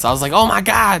my pants. I was like, oh my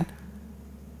God.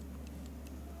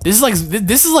 This is like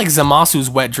Zamasu's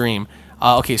wet dream.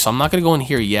 Okay, so I'm not gonna go in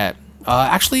here yet.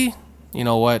 Actually, you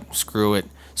know what? Screw it.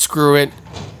 Screw it.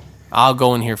 I'll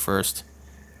go in here first.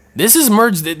 This is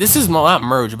merged. This is not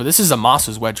merged, but this is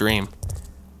Zamasu's wet dream.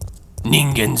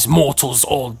 Ningens, mortals,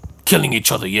 all killing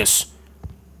each other. Yes.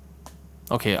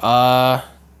 Okay. I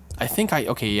think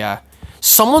okay, yeah.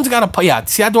 Someone's gotta. Yeah.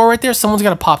 See that door right there? Someone's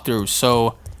gotta pop through.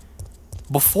 So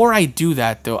before I do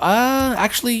that, though,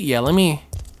 actually, yeah. Let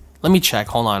me check.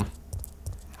 Hold on.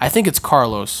 I think it's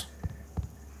Carlos.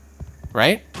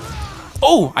 Right?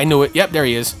 Oh, I knew it. Yep, there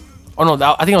he is. Oh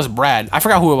no, I think it was Brad. I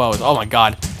forgot who it was. Oh my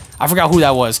God, I forgot who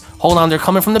that was. Hold on, they're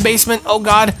coming from the basement. Oh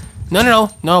God,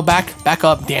 no, back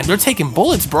up. Damn, they're taking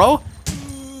bullets, bro. All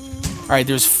right,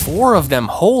 there's 4 of them.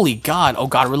 Holy God. Oh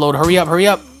God, reload. Hurry up, hurry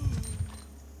up.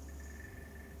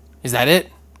 Is that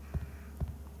it?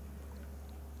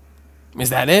 Is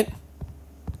that it?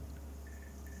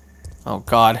 Oh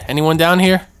God, anyone down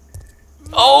here?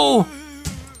 Oh!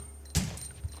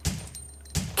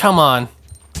 Come on.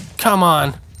 Come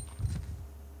on.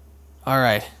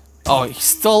 Alright. Oh, he's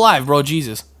still alive, bro.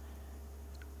 Jesus.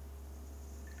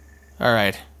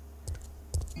 Alright.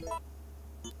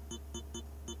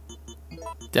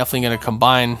 Definitely gonna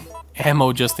combine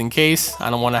ammo just in case. I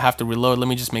don't want to have to reload. Let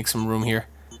me just make some room here.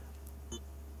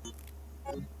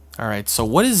 Alright, so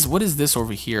what is this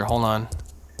over here? Hold on.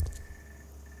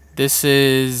 This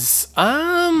is...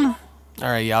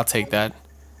 Alright, yeah, I'll take that.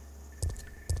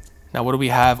 Now, what do we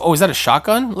have? Oh, is that a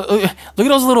shotgun? Look at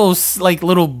those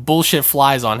little bullshit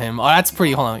flies on him. Oh, that's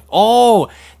pretty... Hold on. Oh,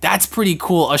 that's pretty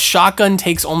cool. A shotgun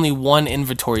takes only 1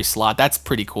 inventory slot. That's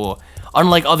pretty cool.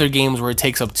 Unlike other games where it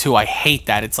takes up 2. I hate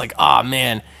that. It's like, ah,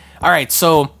 man. Alright,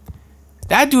 so...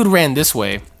 That dude ran this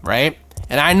way, right?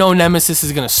 And I know Nemesis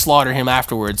is going to slaughter him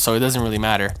afterwards, so it doesn't really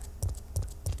matter.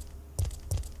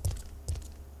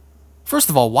 First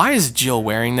of all, why is Jill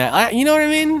wearing that? You know what I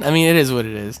mean? I mean, it is what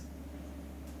it is.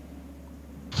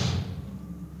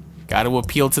 Got to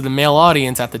appeal to the male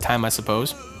audience at the time, I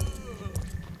suppose.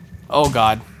 Oh,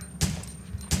 God.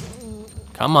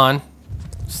 Come on.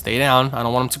 Stay down. I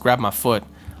don't want him to grab my foot.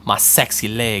 My sexy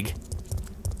leg.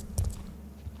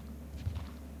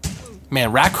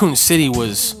 Man, Raccoon City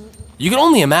was... You can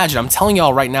only imagine. I'm telling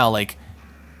y'all right now, like...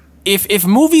 If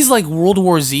movies like World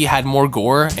War Z had more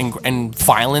gore and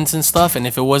violence and stuff, and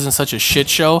if it wasn't such a shit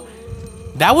show...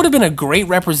 That would have been a great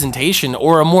representation,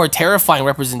 or a more terrifying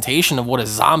representation of what a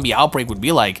zombie outbreak would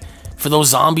be like. For those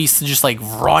zombies to just, like,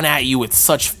 run at you with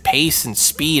such pace and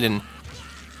speed and...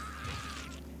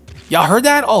 Y'all heard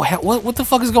that? Oh, what the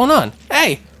fuck is going on?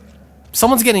 Hey!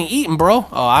 Someone's getting eaten, bro.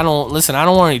 Oh, I don't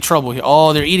want any trouble here.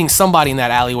 Oh, they're eating somebody in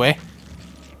that alleyway.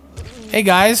 Hey,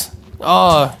 guys.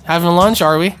 Oh, having lunch,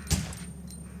 are we?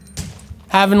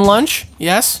 Having lunch?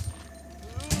 Yes?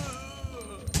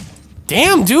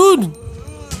 Damn, dude!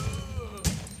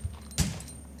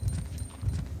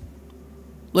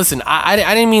 Listen, I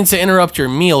didn't mean to interrupt your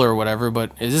meal or whatever,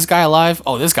 but is this guy alive?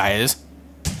 Oh, this guy is.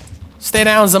 Stay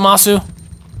down, Zamasu.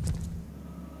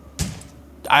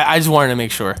 I just wanted to make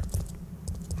sure.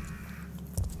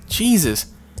 Jesus.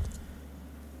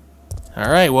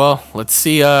 All right, well, let's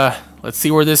see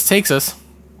where this takes us.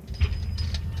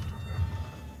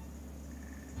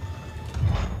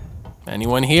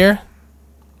 Anyone here?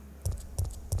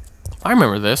 I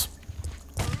remember this.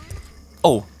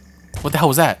 Oh, what the hell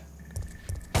was that?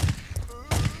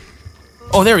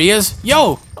 Oh, there he is.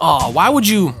 Yo! Oh, why would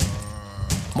he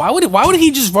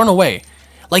just run away?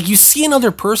 Like, you see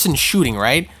another person shooting,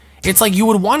 right? It's like you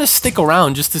would want to stick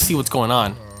around just to see what's going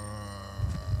on.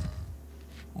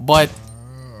 But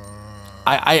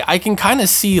I can kind of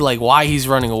see, like, why he's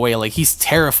running away. Like, he's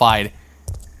terrified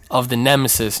of the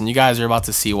Nemesis, and you guys are about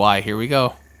to see why. Here we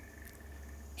go.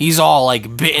 He's all,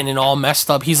 like, bitten and all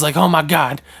messed up. He's like, oh my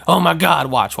God. Oh my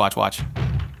God. Watch, watch, watch.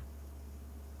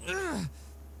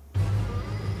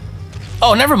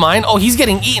 Oh, never mind. Oh, he's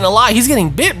getting eaten alive. He's getting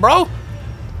bit, bro.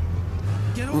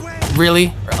 Get away.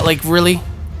 Really? Like, really?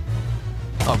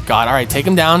 Oh, God. All right, take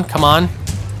him down. Come on.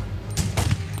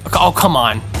 Oh, come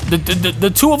on.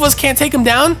 The two of us can't take him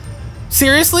down?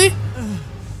 Seriously?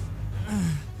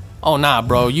 Oh, nah,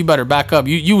 bro. You better back up.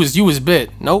 You was bit.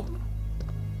 Nope.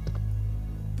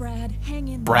 Brad, hang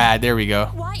in there. Brad, there we go.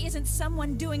 Why isn't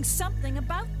someone doing something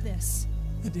about this?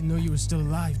 I didn't know you were still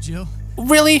alive, Jill.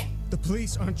 Really? The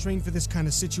police aren't trained for this kind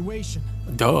of situation.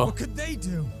 Duh. What could they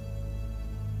do?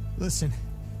 Listen,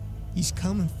 he's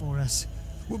coming for us.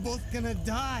 We're both gonna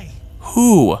die.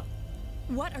 Who?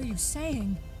 What are you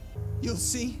saying? You'll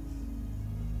see.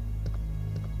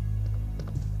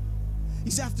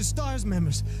 He's after STARS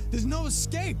members. There's no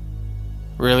escape.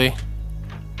 Really?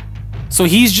 So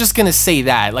he's just gonna say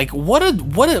that. Like, what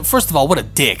a first of all, what a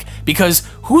dick. Because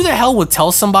who the hell would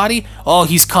tell somebody, oh,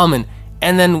 he's coming,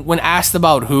 and then when asked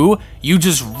about who, you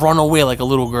just run away like a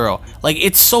little girl. Like,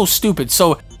 it's so stupid.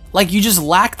 So, like, you just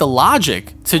lack the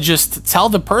logic to just tell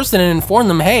the person and inform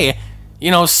them, hey, you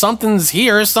know, something's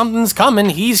here, something's coming,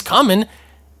 he's coming.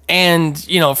 And,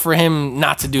 you know, for him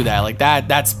not to do that, like,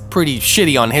 that's pretty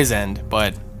shitty on his end,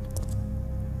 but...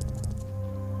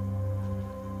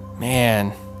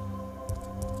 Man.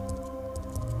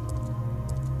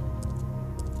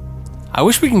 I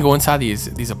wish we can go inside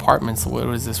these apartments. What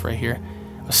is this right here?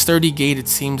 A sturdy gate, it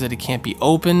seems that it can't be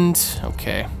opened.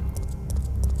 Okay.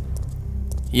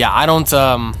 Yeah, I don't,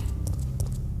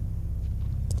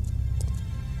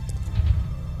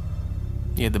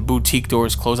 Yeah, the boutique door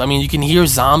is closed. I mean, you can hear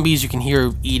zombies, you can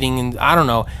hear eating, and I don't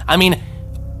know. I mean,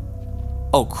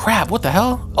 oh crap, what the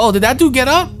hell? Oh, did that dude get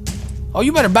up? Oh,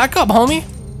 you better back up, homie.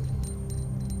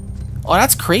 Oh,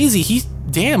 that's crazy.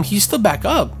 Damn, he's still back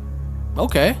up.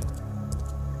 Okay.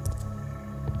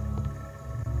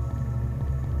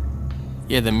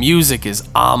 Yeah, the music is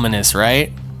ominous,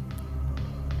 right?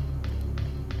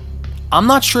 I'm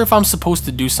not sure if I'm supposed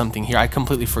to do something here. I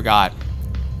completely forgot.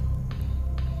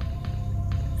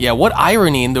 Yeah, what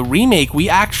irony. In the remake, we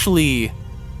actually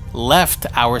left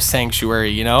our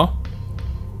sanctuary, you know?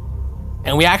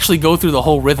 And we actually go through the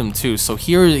whole rhythm too. So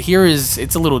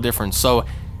it's a little different. So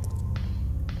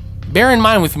bear in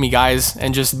mind with me, guys,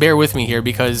 and just bear with me here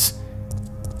because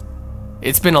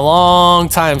it's been a long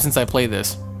time since I played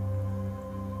this.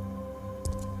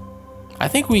 I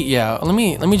think let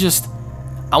me just,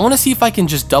 I want to see if I can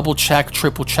just double check,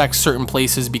 triple check certain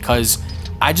places because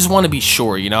I just want to be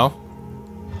sure, you know?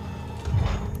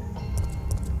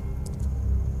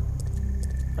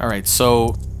 All right,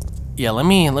 so yeah, let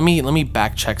me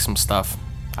back check some stuff.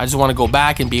 I just want to go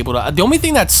back and be able to. The only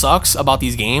thing that sucks about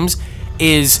these games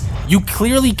is you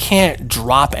clearly can't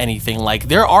drop anything. Like,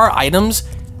 there are items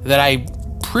that I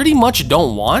pretty much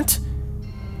don't want,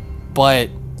 but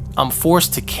I'm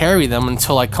forced to carry them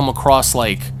until I come across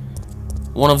like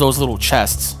one of those little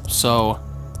chests. So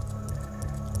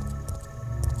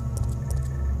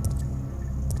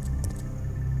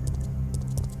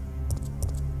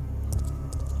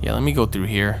yeah, let me go through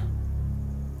here.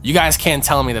 You guys can't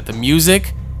tell me that the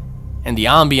music and the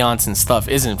ambiance and stuff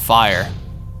isn't fire.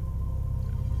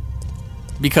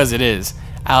 Because it is.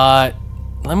 Let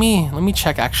me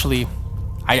check actually.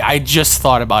 I just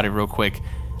thought about it real quick.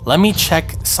 Let me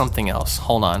check something else.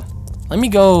 Hold on. Let me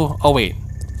go. Oh wait.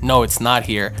 No, it's not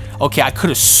here. Okay, I could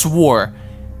have swore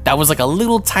that was like a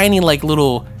little tiny like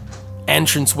little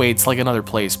entranceway to like another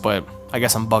place, but I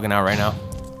guess I'm bugging out right now.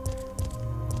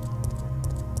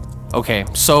 Okay,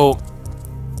 so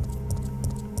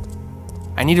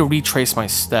I need to retrace my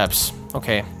steps.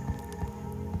 Okay.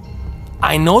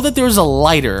 I know that there's a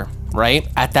lighter, right,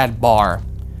 at that bar.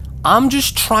 I'm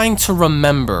just trying to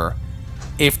remember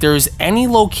if there's any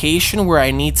location where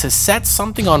I need to set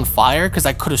something on fire, because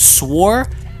I could have swore...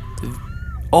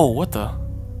 Oh, what the...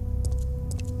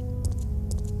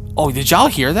 Oh, did y'all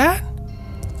hear that?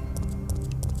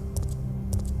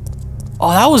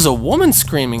 Oh, that was a woman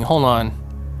screaming. Hold on.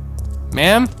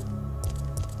 Ma'am?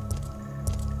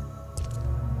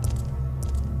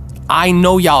 I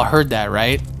know y'all heard that,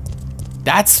 right?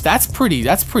 That's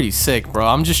pretty sick, bro.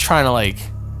 I'm just trying to like...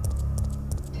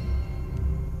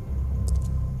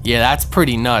 Yeah, that's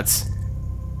pretty nuts.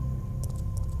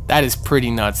 That is pretty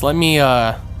nuts. Let me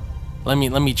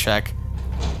check.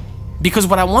 Because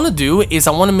what I want to do is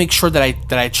I want to make sure that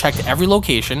I checked every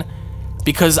location,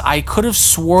 because I could have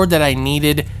swore that I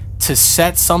needed to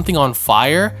set something on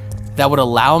fire that would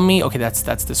allow me, okay, that's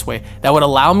this way, that would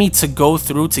allow me to go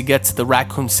through to get to the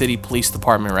Raccoon City Police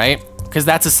Department, right? Because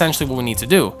that's essentially what we need to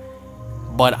do.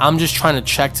 But I'm just trying to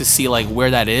check to see like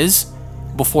where that is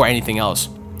before anything else.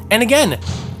 And again,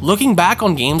 looking back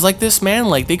on games like this, man,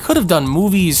 like they could have done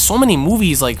movies, so many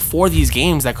movies like for these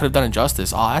games that could have done it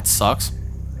justice. Oh, that sucks.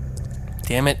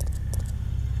 Damn it.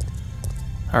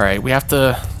 All right, we have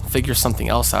to figure something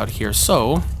else out here.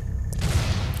 So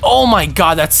Oh my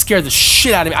god, that scared the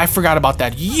shit out of me. I forgot about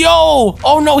that. Yo!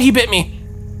 Oh no, he bit me.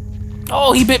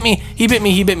 Oh, he bit me. He bit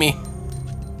me. He bit me.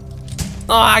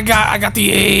 Oh, I got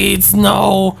the AIDS.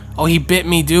 No. Oh, he bit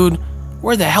me, dude.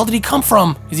 Where the hell did he come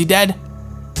from? Is he dead?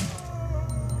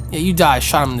 Yeah, you died.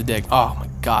 Shot him in the dick. Oh my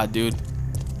god, dude.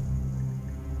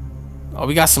 Oh,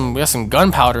 we got some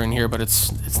gunpowder in here, but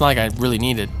it's not like I really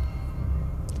need it.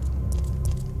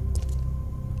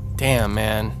 Damn,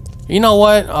 man. You know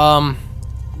what?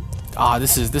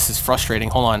 This is frustrating.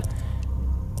 Hold on.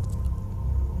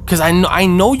 Cause I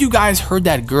know you guys heard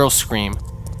that girl scream.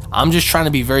 I'm just trying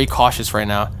to be very cautious right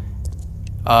now.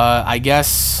 I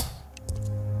guess.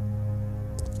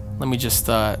 Let me just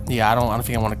yeah, I don't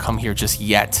think I want to come here just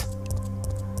yet.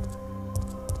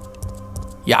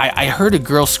 Yeah, I heard a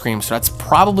girl scream, so that's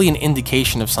probably an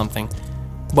indication of something.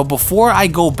 But before I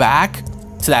go back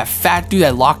to that fat dude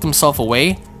that locked himself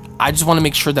away, I just want to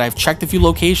make sure that I've checked a few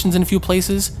locations in a few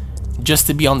places just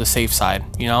to be on the safe side,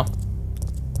 you know?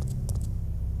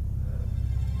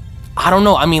 I don't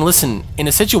know. I mean, listen, in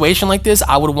a situation like this,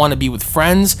 I would want to be with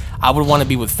friends. I would want to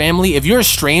be with family. If you're a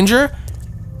stranger,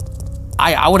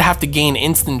 I would have to gain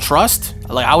instant trust.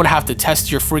 Like, I would have to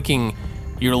test your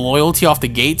loyalty off the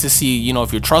gate to see, you know,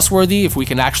 if you're trustworthy, if we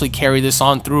can actually carry this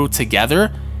on through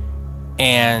together.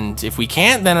 And if we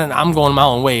can't, then I'm going my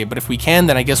own way. But if we can,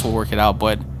 then I guess we'll work it out.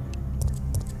 But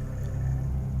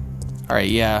all right,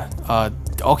 yeah.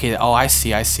 Okay. Oh, I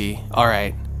see. All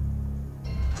right.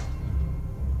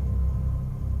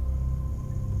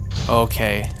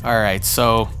 Okay. All right.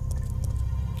 So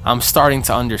I'm starting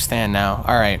to understand now.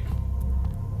 All right.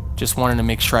 Just wanted to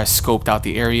make sure I scoped out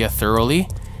the area thoroughly.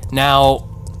 Now,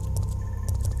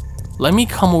 let me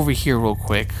come over here real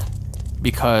quick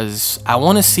because I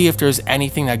want to see if there's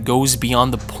anything that goes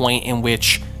beyond the point in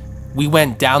which we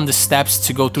went down the steps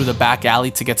to go through the back alley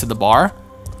to get to the bar.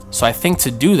 So I think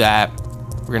to do that,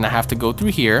 we're going to have to go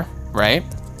through here, right?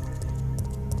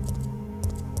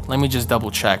 Let me just double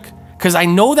check. Because I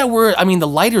know that the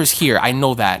lighter's here. I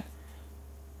know that.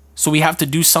 So we have to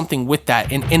do something with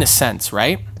that in a sense,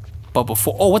 right? But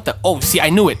before... Oh, what the... Oh, see, I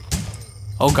knew it.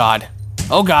 Oh, God.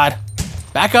 Oh, God.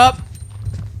 Back up.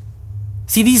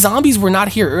 See, these zombies were not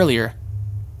here earlier.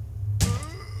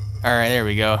 All right, there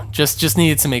we go. Just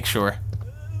needed to make sure.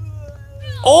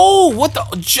 Oh, what the...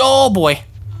 Oh, boy.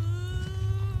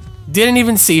 Didn't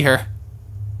even see her.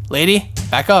 Lady,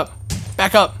 back up.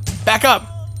 Back up. Back up.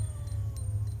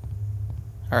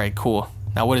 All right, cool.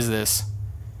 Now, what is this?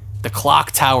 The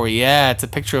clock tower. Yeah, it's a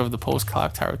picture of the post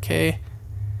clock tower. Okay.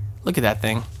 Look at that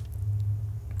thing.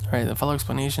 All right, the follow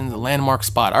explanation, the landmark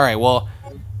spot. All right, well,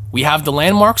 we have the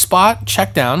landmark spot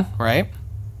checked down, right?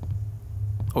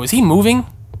 Oh, is he moving?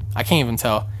 I can't even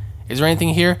tell. Is there anything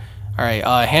here? All right,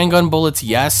 handgun bullets,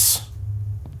 yes.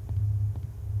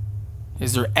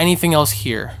 Is there anything else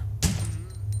here?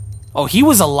 Oh, he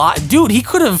was a lot. Dude, he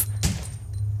could have...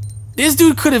 This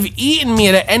dude could have eaten me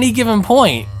at any given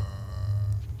point.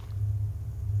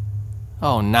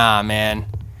 Oh, nah, man.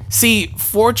 See,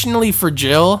 fortunately for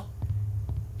Jill,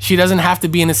 she doesn't have to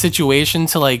be in a situation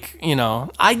to, like, you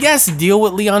know, I guess deal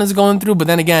what Leon is going through, but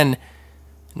then again,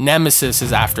 Nemesis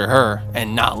is after her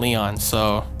and not Leon,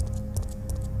 so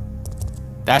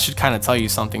that should kind of tell you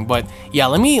something. But yeah,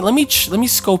 let me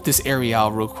scope this area out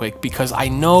real quick because I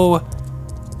know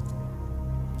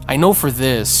for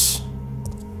this.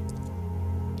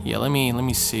 Yeah, let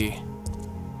me see.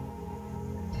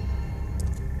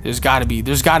 There's gotta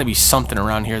be something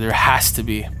around here. There has to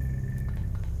be.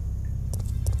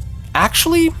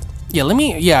 Actually,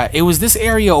 yeah, it was this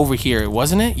area over here,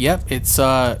 wasn't it? Yep, it's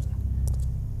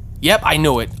yep, I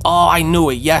knew it. Oh, I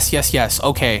knew it. Yes.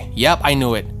 Okay. Yep, I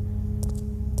knew it.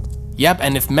 Yep,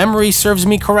 and if memory serves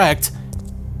me correct,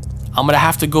 I'm gonna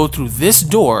have to go through this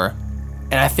door,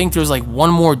 and I think there's like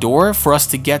one more door for us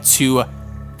to get to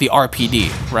the RPD,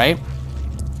 right?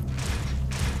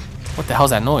 What the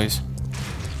hell's that noise?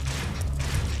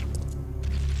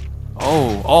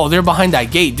 Oh, they're behind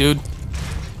that gate, dude.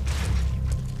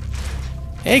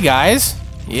 Hey, guys.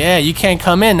 Yeah, you can't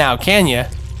come in now, can you?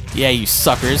 Yeah, you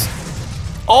suckers.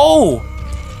 Oh,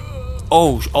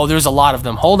 there's a lot of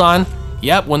them. Hold on.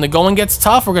 Yep, when the going gets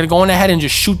tough, we're gonna go on ahead and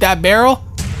just shoot that barrel.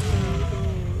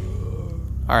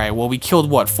 All right, well, we killed,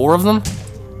 what, 4 of them?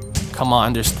 Come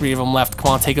on, there's 3 of them left.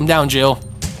 Come on, take them down, Jill.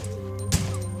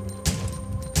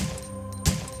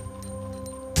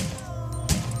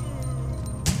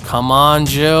 Come on,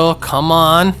 Jill. Come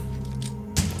on.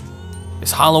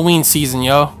 It's Halloween season,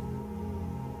 yo.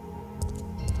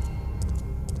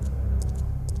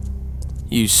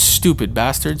 You stupid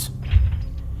bastards.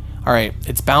 All right,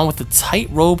 it's bound with a tight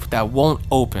rope that won't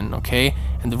open, okay?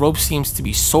 And the rope seems to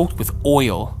be soaked with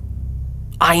oil.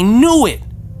 I knew it!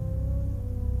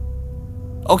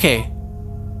 Okay.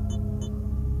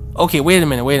 Okay, wait a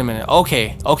minute.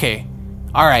 Okay.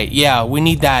 All right, yeah, we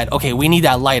need that. Okay, we need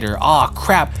that lighter. Oh,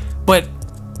 crap. But,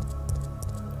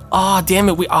 oh, damn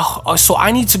it. So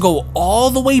I need to go all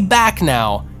the way back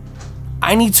now.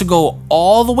 I need to go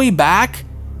all the way back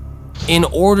in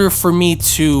order for me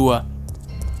to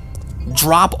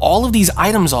drop all of these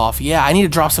items off. Yeah, I need to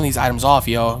drop some of these items off,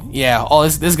 yo. Yeah, oh,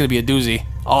 this is gonna be a doozy.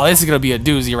 Oh, this is gonna be a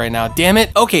doozy right now. Damn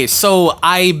it. Okay, so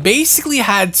I basically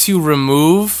had to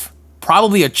remove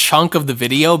probably a chunk of the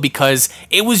video because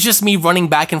it was just me running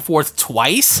back and forth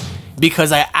twice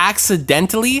because I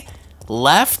accidentally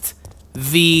left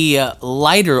the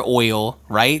lighter oil,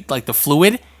 right? Like the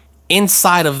fluid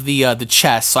inside of the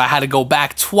chest. So I had to go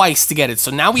back twice to get it.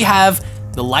 So now we have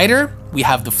the lighter, we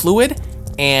have the fluid,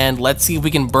 and let's see if we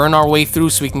can burn our way through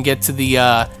so we can get to the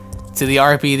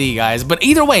RPD, guys. But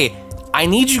either way, I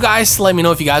need you guys to let me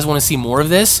know if you guys want to see more of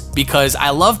this because I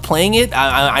love playing it.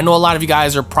 I know a lot of you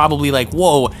guys are probably like,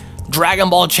 whoa, Dragon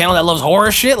Ball channel that loves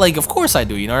horror shit? Like, of course I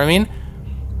do, you know what I mean?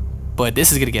 But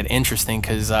this is going to get interesting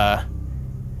because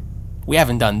we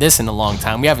haven't done this in a long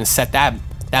time. We haven't set that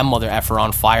mother effer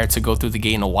on fire to go through the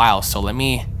gate in a while. So let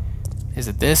me, is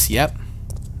it this? Yep.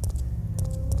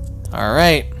 All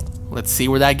right. Let's see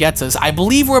where that gets us. I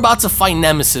believe we're about to fight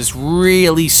Nemesis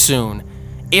really soon.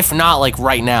 If not, like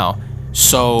right now.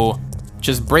 So,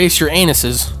 just brace your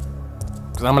anuses.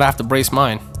 Because I'm going to have to brace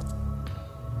mine.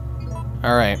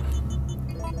 Alright.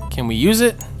 Can we use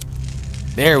it?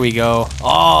 There we go.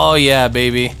 Oh, yeah,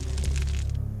 baby.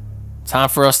 Time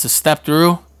for us to step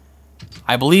through.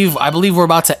 I believe we're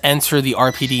about to enter the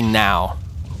RPD now.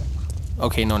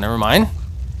 Okay, no, never mind.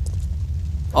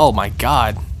 Oh, my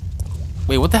God.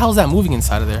 Wait, what the hell is that moving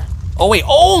inside of there? Oh, wait.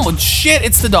 Oh, shit.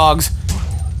 It's the dogs.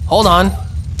 Hold on.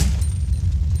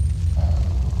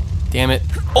 Damn it.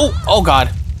 Oh,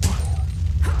 God.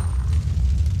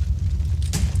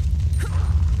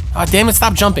 Ah, damn it.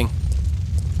 Stop jumping.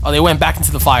 Oh, they went back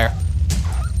into the fire.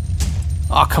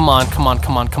 Oh, come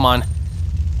on.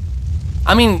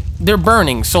 I mean, they're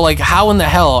burning. So, like, how in the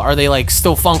hell are they, like,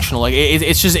 still functional? Like,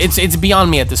 it's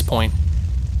beyond me at this point.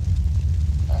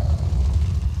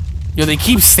 Yo, they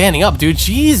keep standing up, dude.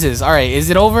 Jesus. All right, is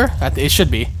it over? It should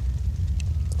be.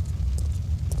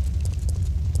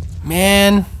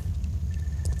 Man.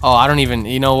 Oh, I don't even.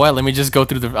 You know what? Let me just go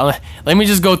through the. Let me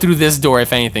just go through this door,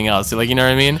 if anything else. Like, you know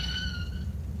what I mean?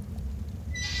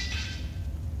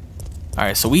 All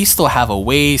right, so we still have a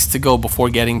ways to go before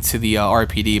getting to the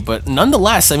RPD, but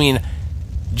nonetheless, I mean,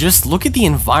 just look at the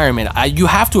environment. You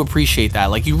have to appreciate that,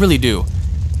 like you really do,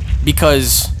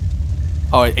 because.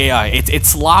 Oh,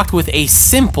 it's locked with a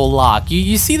simple lock.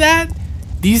 You see that?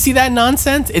 Do you see that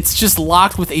nonsense? It's just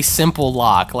locked with a simple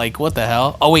lock. Like, what the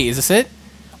hell? Oh, wait, is this it?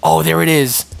 Oh, there it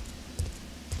is.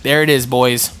 There it is,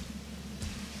 boys.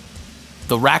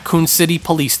 The Raccoon City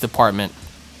Police Department.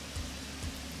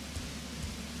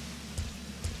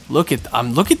 Look at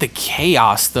the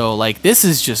chaos, though. Like, this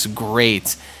is just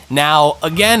great. Now,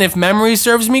 again, if memory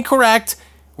serves me correct,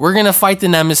 we're going to fight the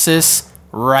Nemesis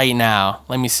right now.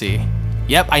 Let me see.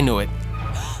 Yep, I knew it.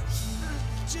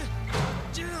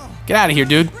 Get out of here,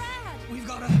 dude.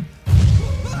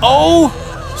 Oh,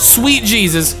 sweet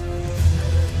Jesus.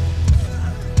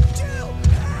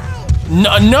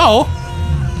 No.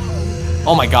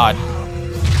 Oh my God.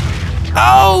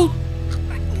 Oh.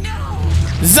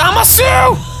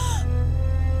 Zamasu.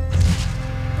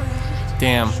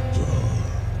 Damn.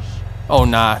 Oh,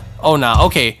 nah. Oh, nah.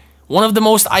 Okay. One of the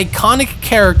most iconic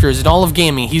characters in all of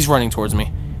gaming. He's running towards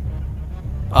me.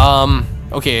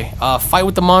 Okay, fight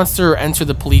with the monster or enter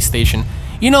the police station.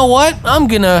 You know what? I'm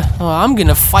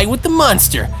gonna fight with the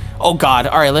monster. Oh God,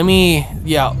 alright, let me,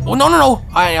 yeah, oh, no,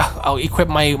 I'll equip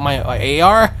my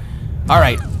AR.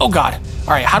 Alright, oh God,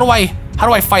 alright, how do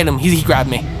I fight him? He grabbed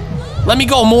me. Let me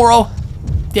go, Moro.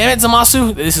 Damn it,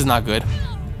 Zamasu, this is not good.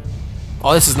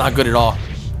 Oh, this is not good at all.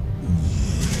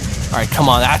 Alright, come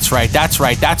on, that's right.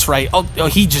 Oh,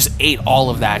 he just ate all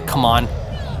of that, come on.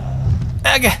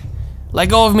 Okay. Let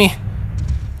go of me.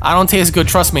 I don't taste good,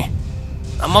 trust me.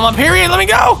 I'm on my period, let me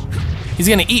go! He's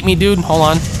gonna eat me, dude. Hold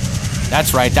on.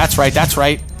 That's right.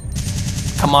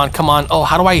 Come on. Oh,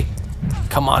 how do I...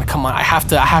 Come on. I have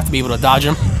to be able to dodge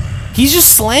him. He's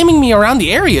just slamming me around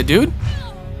the area, dude.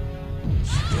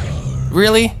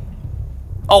 Really?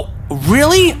 Oh,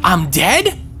 really? I'm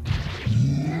dead?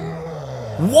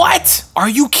 What? Are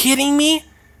you kidding me?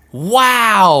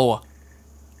 Wow.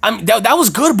 That was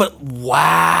good, but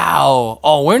wow.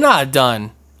 Oh, we're not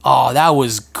done. Oh, that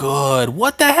was good.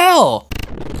 What the hell?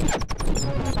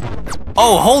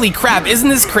 Oh, holy crap. Isn't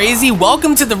this crazy?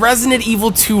 Welcome to the Resident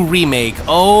Evil 2 remake.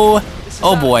 Oh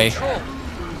boy.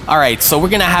 Alright, so we're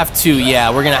gonna have to,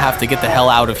 we're gonna have to get the hell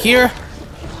out of here.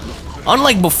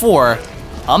 Unlike before,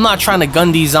 I'm not trying to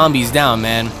gun these zombies down,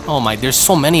 man. Oh my, there's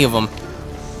so many of them.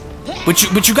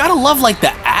 But you gotta love, like,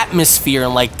 the atmosphere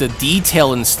and, like, the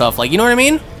detail and stuff. Like, you know what I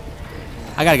mean?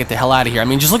 I gotta get the hell out of here. I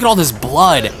mean, just look at all this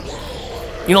blood.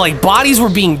 You know, like, bodies were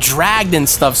being dragged and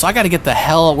stuff, so I gotta get the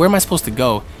hell... Where am I supposed to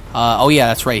go? Oh yeah,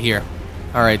 that's right here.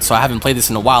 Alright, so I haven't played this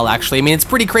in a while, actually. I mean, it's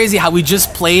pretty crazy how we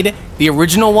just played the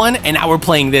original one, and now we're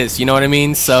playing this, you know what I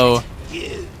mean? So...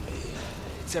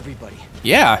 It's everybody.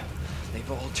 Yeah.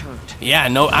 They've all turned. Yeah,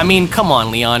 no, I mean, come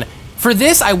on, Leon. For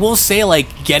this, I will say,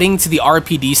 like, getting to the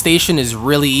RPD station is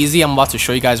really easy. I'm about to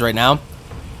show you guys right now.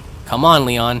 Come on,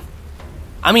 Leon.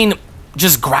 I mean...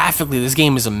 Just graphically, this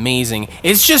game is amazing.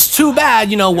 It's just too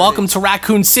bad, you know, Welcome to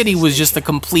Raccoon City was just a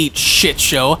complete shit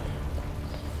show.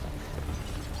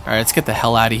 Alright, let's get the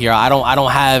hell out of here. I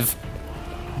don't have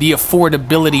the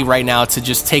affordability right now to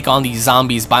just take on these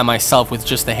zombies by myself with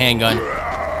just a handgun.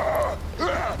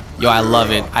 Yo, I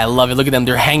love it. I love it. Look at them.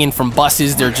 They're hanging from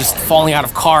buses. They're just falling out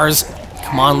of cars.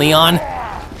 Come on, Leon.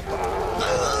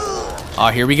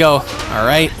 Oh, here we go.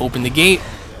 Alright, open the gate.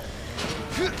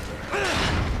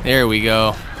 There we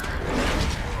go.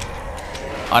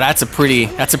 Oh, that's a pretty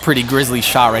grisly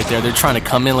shot right there. They're trying to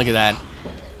come in. Look at that.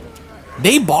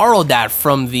 They borrowed that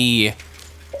from the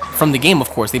game, of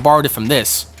course. They borrowed it from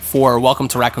this for Welcome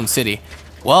to Raccoon City.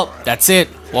 Well, that's it.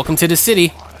 Welcome to the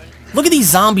city. Look at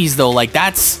these zombies, though. Like,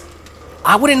 that's...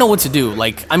 I wouldn't know what to do.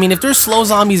 Like, I mean, if they're slow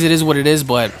zombies, it is what it is,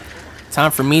 but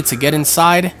time for me to get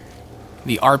inside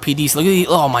the RPDs. Look at these...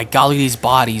 Oh, my God. Look at these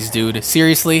bodies, dude.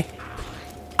 Seriously?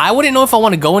 I wouldn't know if I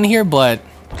want to go in here, but...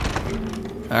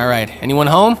 Alright, anyone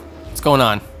home? What's going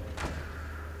on?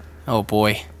 Oh,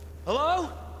 boy. Hello?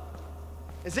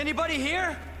 Is anybody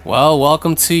here? Well,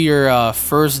 welcome to your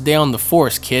first day on the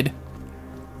force, kid.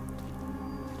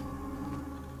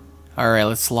 Alright,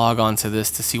 let's log on to this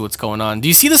to see what's going on. Do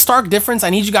you see the stark difference? I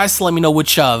need you guys to let me know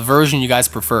which version you guys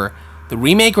prefer. The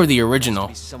remake or the original?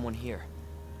 There's someone here.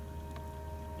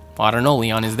 Well, I don't know,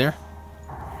 Leon, is there?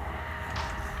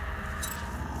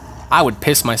 I would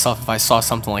piss myself if I saw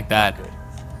something like that.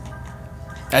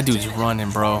 That dude's running,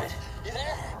 bro. You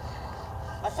there?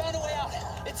 I found a way out.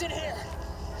 It's in here.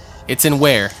 It's in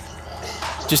where?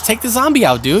 Just take the zombie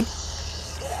out, dude.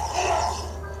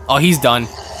 Oh, he's done.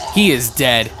 He is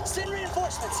dead. Send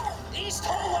reinforcements. East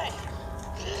hallway.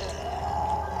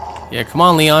 Yeah, come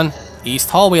on, Leon. East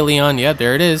hallway, Leon. Yeah,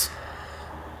 there it is.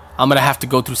 I'm gonna have to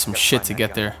go through some shit to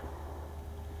get there.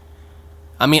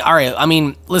 I mean, alright, I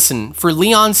mean, listen, for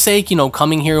Leon's sake, you know,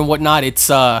 coming here and whatnot, it's,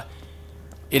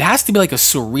 it has to be like a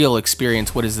surreal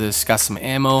experience. What is this? Got some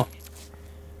ammo.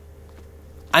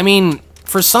 I mean,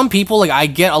 for some people, like, I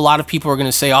get a lot of people are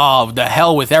gonna say, oh, the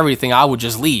hell with everything, I would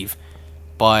just leave.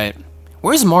 But,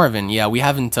 where's Marvin? Yeah, we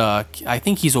haven't, I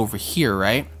think he's over here,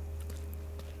 right?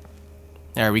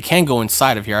 There, we can go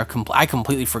inside of here. I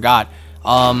completely forgot.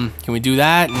 Can we do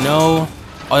that? No.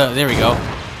 Oh, there we go.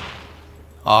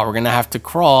 Oh, we're gonna have to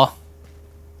crawl.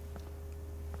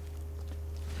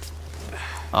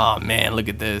 Oh man, look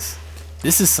at this.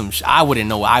 This is some I wouldn't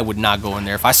know. I would not go in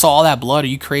there. If I saw all that blood, are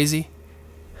you crazy?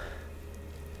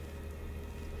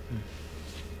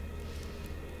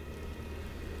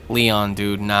 Leon,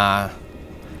 dude, nah.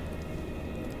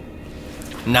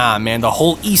 Nah, man, the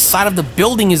whole east side of the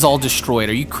building is all destroyed.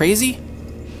 Are you crazy?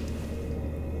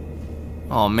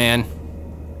 Oh man.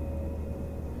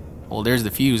 Well, there's the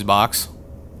fuse box.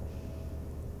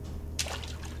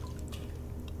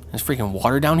 There's freaking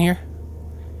water down here.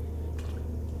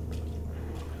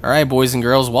 Alright, boys and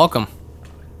girls, welcome.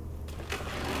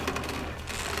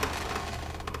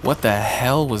 What the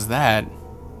hell was that?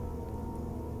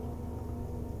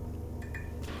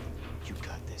 You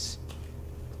got this.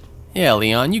 Yeah,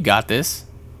 Leon, you got this.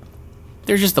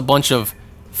 There's just a bunch of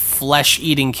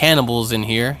flesh-eating cannibals in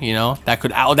here, you know, that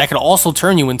could also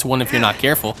turn you into one if you're not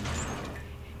careful.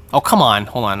 Oh, come on.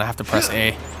 Hold on, I have to press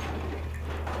A.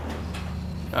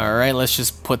 Alright, let's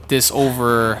just put this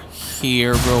over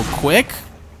here real quick.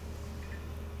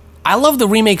 I love the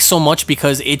remake so much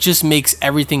because it just makes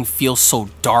everything feel so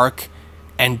dark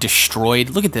and destroyed.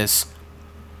 Look at this.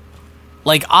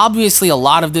 Like, obviously a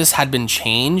lot of this had been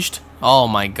changed. Oh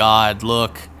my God,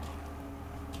 look.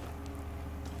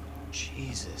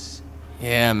 Jesus.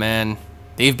 Yeah, man.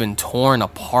 They've been torn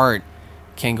apart.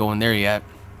 Can't go in there yet.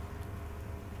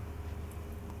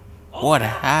 What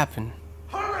happened?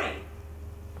 Hurry!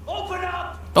 Open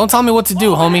up! Don't tell me what to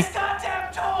do, homie. This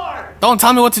goddamn door! Don't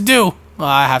tell me what to do. Well,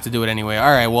 I have to do it anyway.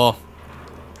 Alright, well.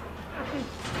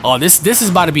 Oh, this is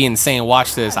about to be insane.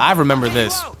 Watch this. I remember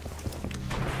this.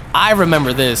 I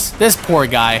remember this. This poor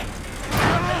guy.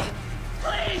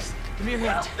 Give me your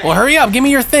hand. Well, hurry up. Give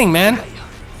me your thing, man.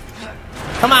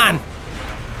 Come on.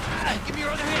 Give me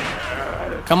your other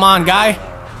hand. Come on, guy.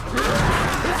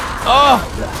 Oh.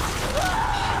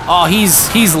 Oh,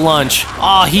 he's lunch.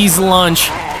 Oh, he's lunch.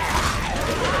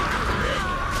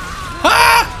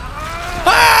 Ah!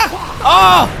 Ah!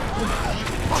 Oh!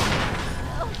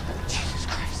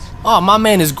 Oh, my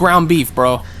man is ground beef,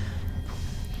 bro.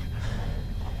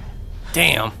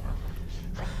 Damn.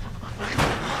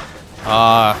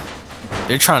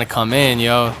 They're trying to come in,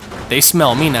 yo. They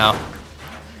smell me now.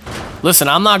 Listen,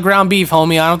 I'm not ground beef,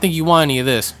 homie. I don't think you want any of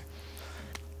this.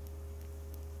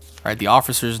 Alright, the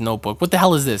officer's notebook. What the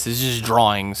hell is this? It's just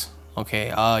drawings. Okay,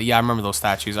 yeah, I remember those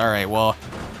statues. Alright, well,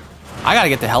 I gotta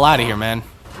get the hell out of here, man.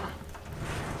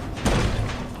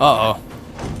 Uh-oh.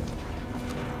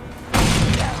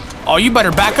 Oh, you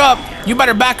better back up. You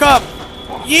better back up.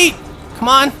 Yeet. Come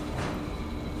on.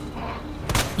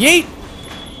 Yeet.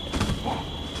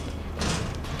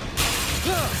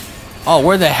 Oh,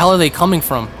 where the hell are they coming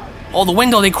from? Oh, the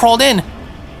window. They crawled in.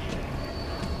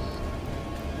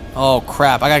 Oh,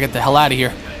 crap. I gotta get the hell out of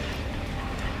here.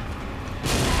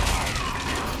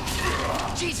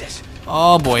 Jesus.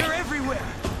 Oh, boy. They're everywhere.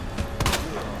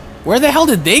 Where the hell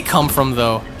did they come from,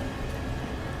 though?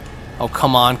 Oh,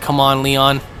 come on. Come on,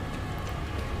 Leon.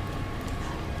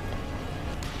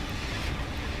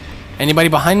 Anybody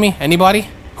behind me? Anybody?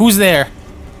 Who's there?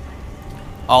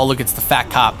 Oh, look, it's the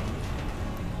fat cop.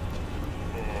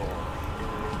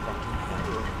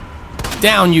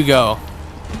 Down you go.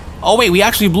 Oh, wait, we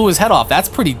actually blew his head off. That's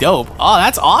pretty dope. Oh,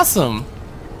 that's awesome.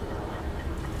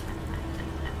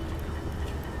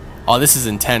 Oh, this is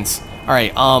intense. All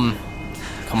right,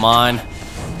 come on.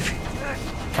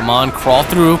 Come on, crawl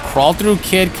through. Crawl through,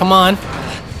 kid. Come on.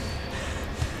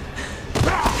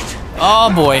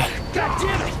 Oh, boy.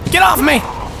 Get off me!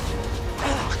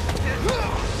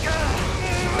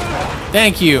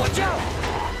 Thank you.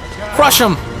 Crush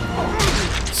him.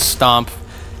 Stomp.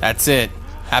 That's it.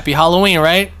 Happy Halloween,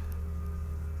 right?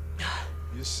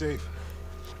 You're safe.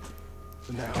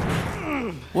 For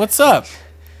now. What's up?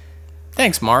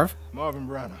 Thanks, Marv. Marvin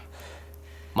Browner.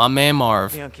 My man,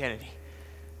 Marv. Leon Kennedy.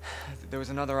 There was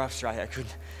another off strike. I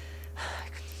couldn't.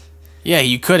 Yeah,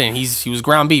 you couldn't. He was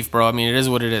ground beef, bro. I mean, it is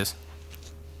what it is.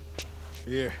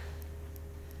 Here.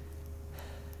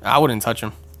 I wouldn't touch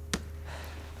him.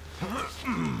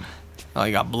 Oh,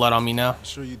 you got blood on me now? I'm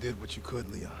sure you did what you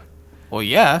could, Leon. Well,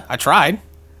 yeah, I tried.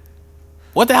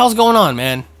 What the hell's going on,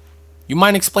 man? You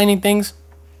mind explaining things?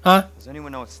 Huh? Does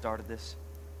anyone know what started this?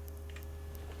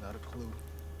 Not a clue.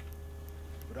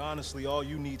 But honestly, all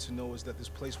you need to know is that this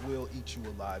place will eat you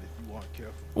alive if you aren't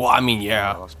careful. Well, I mean,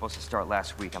 yeah. Well, I was supposed to start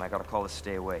last week, and I got a call to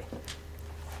stay away.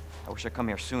 I wish I'd come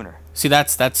here sooner. See,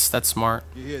 that's smart.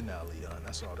 You're here now, Leon.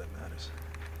 That's all that matters.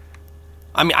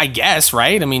 I mean, I guess,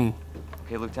 right? I mean...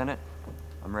 Okay, Lieutenant.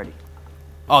 I'm ready.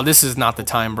 Oh, this is not the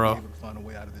time, bro. Be able to find a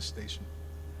way out of this station.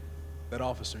 That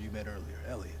officer you met earlier,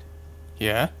 Elliot.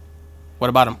 Yeah? What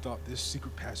about him? I thought this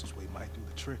secret passageway might do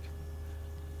the trick.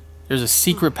 There's a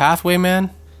secret pathway, man?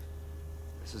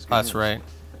 This is good That's news. right.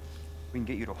 We can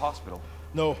get you to a hospital.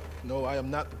 No, I am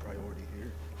not the priority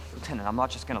here. Lieutenant, I'm not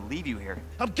just gonna leave you here.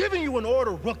 I'm giving you an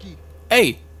order, rookie.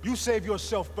 Hey! You save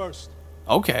yourself first.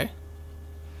 Okay.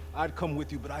 I'd come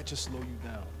with you, but I'd just slow you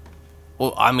down.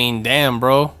 Well, I mean, damn,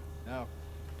 bro. Now,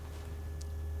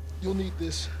 you'll need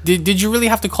this. Did you really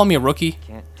have to call me a rookie?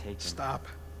 Can't take him. Stop.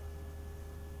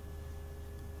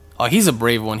 Oh, he's a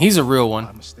brave one. He's a real My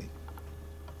one. mistake.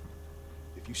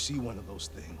 If you see one of those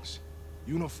things,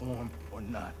 uniform or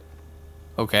not,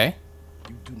 Okay.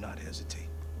 you do not hesitate.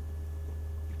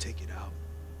 You take it out.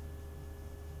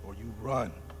 Or you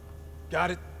run. Got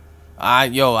it?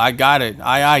 Yo, I got it.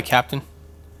 Aye, Captain.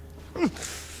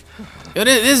 Yo,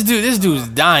 this dude's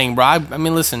dying, bro. I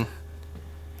mean, listen.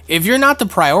 If you're not the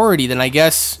priority, then I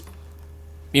guess,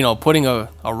 you know, putting a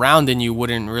round in you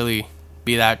wouldn't really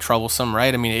be that troublesome,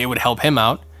 right? I mean, it would help him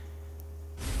out.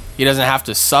 He doesn't have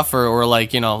to suffer or,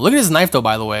 like, you know. Look at his knife, though,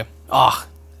 by the way. Oh,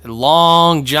 a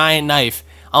long, giant knife.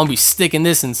 I'm gonna be sticking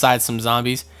this inside some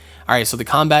zombies. All right, so the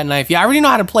combat knife. Yeah, I already know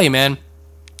how to play, man.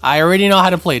 I already know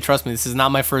how to play. Trust me, this is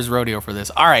not my first rodeo for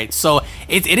this. All right, so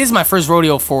it is my first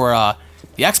rodeo for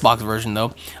the Xbox version,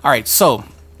 though. All right, so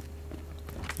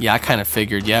yeah, I kind of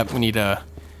figured. Yep, we need a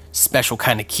special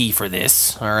kind of key for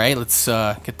this. All right, let's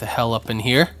get the hell up in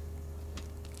here.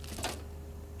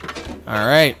 All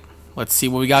right, let's see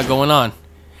what we got going on.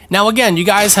 Now, again, you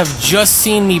guys have just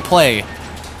seen me play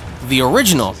the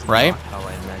original, right? How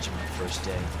I imagine my first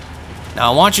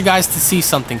Now I want you guys to see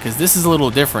something, because this is a little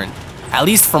different. At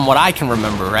least from what I can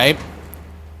remember, right?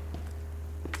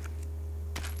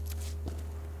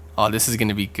 Oh, this is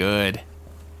gonna be good.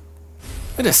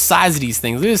 Look at the size of these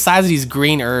things. Look at the size of these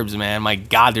green herbs, man. My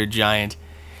God, they're giant.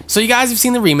 So you guys have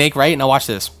seen the remake, right? Now watch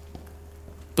this.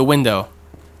 The window.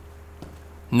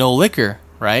 No liquor,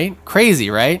 right? Crazy,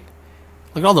 right?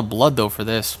 Look at all the blood, though, for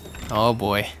this. Oh,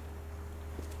 boy.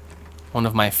 One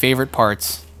of my favorite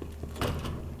parts.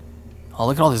 Oh,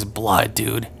 look at all this blood,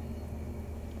 dude.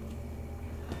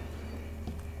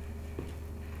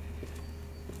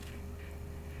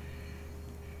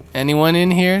 Anyone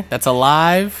in here that's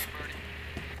alive?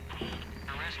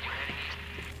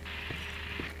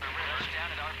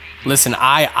 Listen,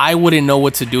 I wouldn't know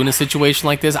what to do in a situation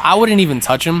like this. I wouldn't even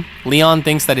touch him. Leon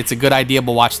thinks that it's a good idea,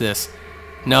 but watch this.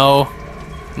 No.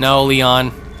 No,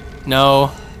 Leon.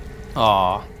 No.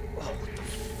 Aw.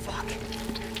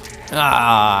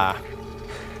 Ah.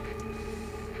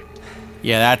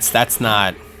 Yeah, that's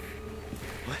not.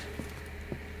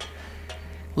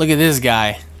 Look at this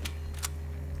guy.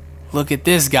 Look at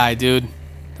this guy, dude.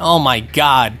 Oh my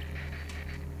God.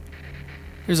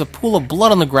 There's a pool of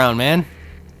blood on the ground, man.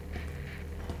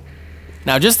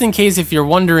 Now, just in case if you're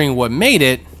wondering what made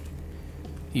it,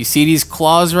 you see these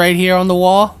claws right here on the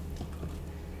wall?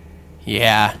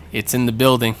 Yeah, it's in the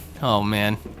building. Oh,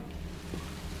 man.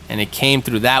 And it came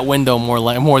through that window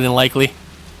more than likely.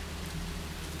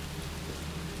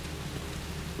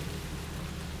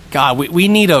 God, we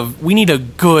need a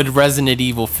good Resident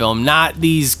Evil film, not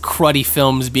these cruddy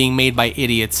films being made by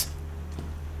idiots.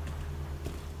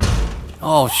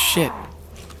 Oh, shit.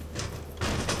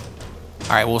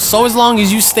 Alright, well, so as long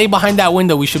as you stay behind that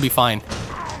window, we should be fine.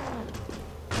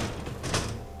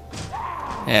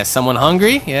 Yeah, someone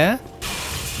hungry? Yeah.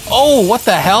 Oh, what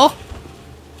the hell?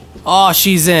 Oh,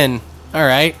 she's in.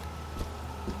 Alright.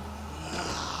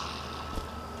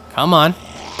 Come on.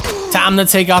 Time to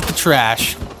take out the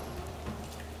trash.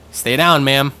 Stay down,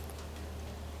 ma'am.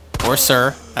 Or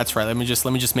sir. That's right, let me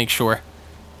just make sure.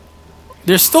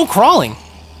 They're still crawling.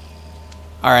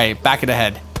 Alright, back of the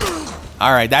head.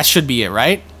 Alright, that should be it,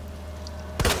 right?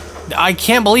 I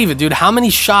can't believe it, dude. How many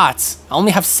shots? I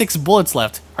only have 6 bullets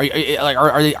left.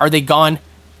 Are they gone?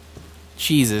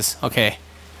 Jesus. Okay.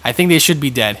 I think they should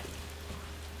be dead.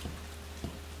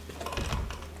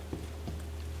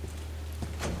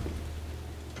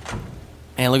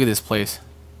 Man, look at this place.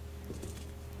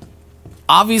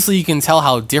 Obviously, you can tell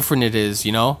how different it is,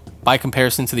 you know, by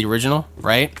comparison to the original,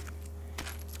 right?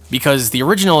 Because the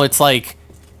original, it's like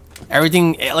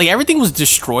everything was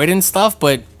destroyed and stuff,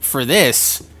 but for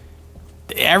this,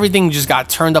 everything just got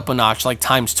turned up a notch, like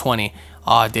times 20.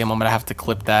 Aw, damn, I'm gonna have to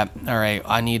clip that. Alright,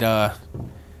 I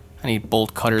need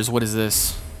bolt cutters. What is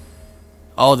this?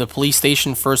 Oh, the police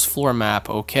station first floor map.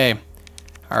 Okay.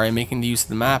 Alright, making the use of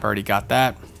the map. Already got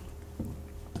that.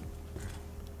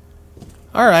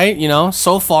 Alright, you know,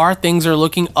 so far things are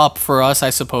looking up for us,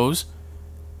 I suppose.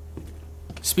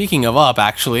 Speaking of up,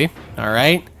 actually.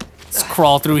 Alright. Let's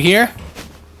crawl through here.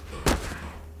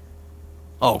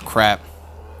 Oh, crap.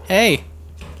 Hey.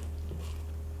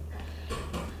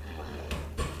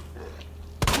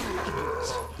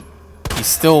 He's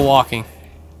still walking.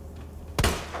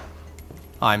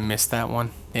 Oh, I missed that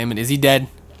one. Damn it, is he dead?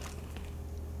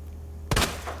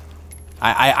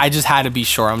 I just had to be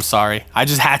sure, I'm sorry. I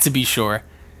just had to be sure.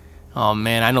 Oh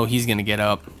man, I know he's gonna get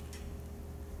up.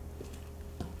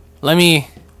 Let me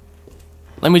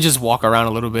just walk around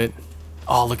a little bit.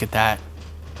 Oh, look at that.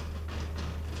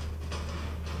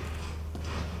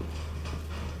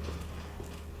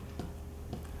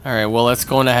 Alright, well, let's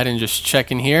go on ahead and just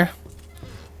check in here.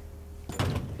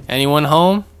 Anyone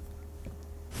home?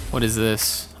 What is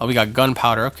this? Oh, we got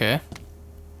gunpowder, okay.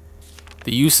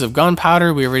 The use of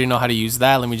gunpowder, we already know how to use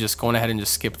that. Let me just go on ahead and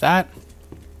just skip that.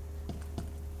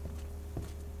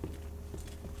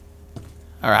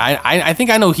 Alright, I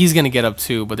think I know he's gonna get up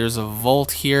too, but there's a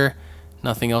vault here.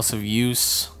 Nothing else of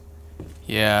use.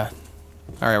 Yeah.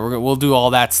 Alright, we'll do all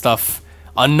that stuff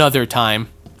another time.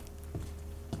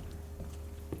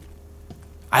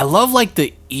 I love, like,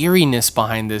 the eeriness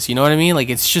behind this, you know what I mean? Like,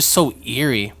 it's just so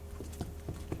eerie.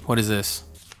 What is this?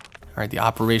 Alright, the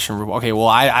operation room. Okay, well,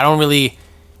 I don't really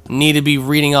need to be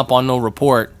reading up on no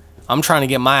report. I'm trying to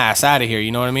get my ass out of here,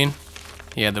 you know what I mean?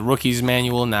 Yeah, the rookie's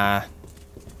manual, nah.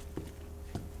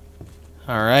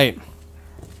 Alright.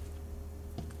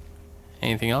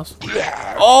 Anything else?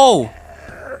 Oh!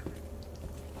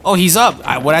 Oh, he's up.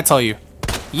 What'd I tell you?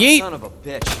 Yeet! Son of a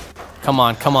bitch. Come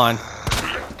on, come on.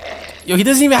 Yo, he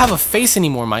doesn't even have a face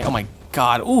anymore, Mike. Oh my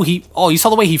god. Ooh, you saw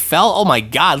the way he fell? Oh my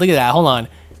god, look at that. Hold on.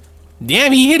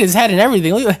 Damn, he hit his head and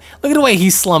everything. Look at the way he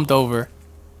slumped over.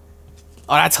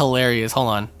 Oh, that's hilarious. Hold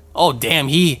on. Oh, damn,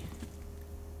 he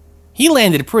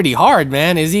landed pretty hard,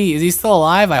 man. Is he still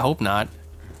alive? I hope not.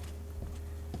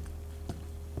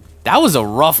 That was a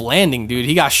rough landing, dude.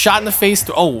 He got shot in the face.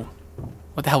 Oh,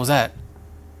 what the hell was that?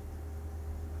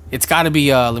 It's got to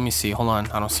be, let me see. Hold on.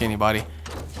 I don't see anybody.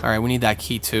 All right, we need that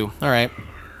key, too. All right.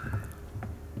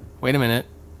 Wait a minute.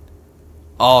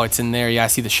 Oh, it's in there. Yeah, I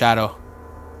see the shadow.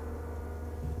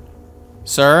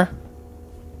 Sir?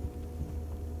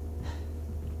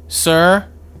 Sir?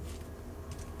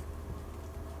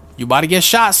 You about to get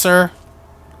shot, sir.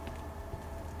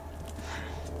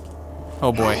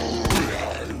 Oh, boy.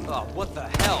 Oh, what the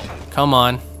hell? Come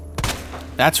on.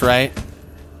 That's right.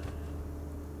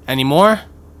 Any more?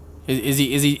 Is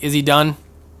he done?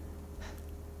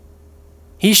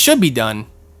 He should be done.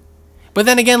 But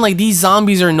then again, like, these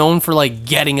zombies are known for, like,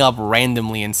 getting up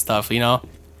randomly and stuff, you know?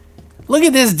 Look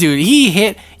at this dude. He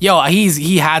hit... Yo,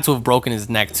 he had to have broken his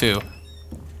neck, too.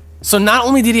 So not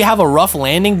only did he have a rough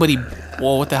landing, but he...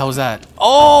 Whoa, what the hell was that?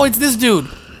 Oh, it's this dude.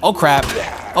 Oh, crap.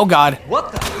 Oh, God.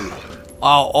 What the...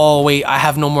 Oh, wait. I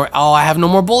have no more... Oh, I have no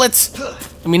more bullets.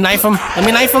 Let me knife him. Let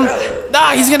me knife him.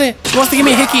 Ah, he wants to give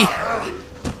me a hickey.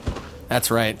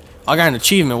 That's right. I got an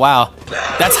achievement. Wow.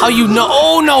 That's how you know...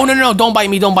 Oh, no. Don't bite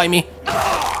me. Don't bite me.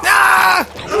 Ah!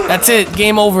 That's it.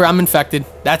 Game over. I'm infected.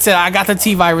 That's it. I got the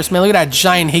T-virus, man. Look at that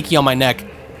giant hickey on my neck.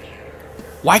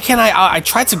 Why can't I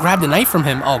tried to grab the knife from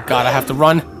him. Oh, God. I have to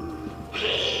run.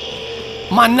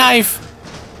 My knife.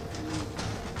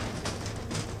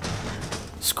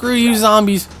 Screw you,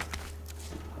 zombies.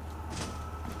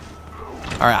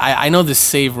 Alright, I know this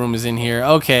save room is in here.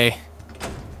 Okay.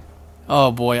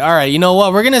 Oh, boy. Alright, you know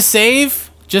what? We're gonna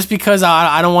save just because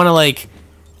I don't want to, like...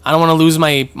 I don't want to lose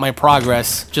my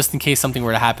progress just in case something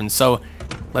were to happen. So,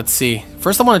 let's see.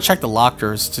 First, I want to check the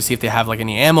lockers to see if they have, like,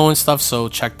 any ammo and stuff. So,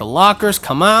 check the lockers.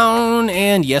 Come on.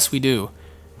 And yes, we do.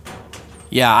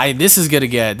 Yeah, this is gonna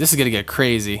get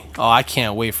crazy. Oh, I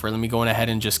can't wait for it. Let me go ahead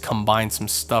and just combine some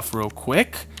stuff real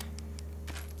quick.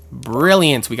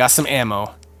 Brilliant. We got some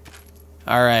ammo.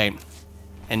 Alright.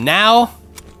 And now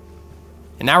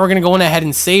we're gonna go ahead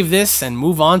and save this and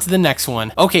move on to the next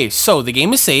one. Okay, so the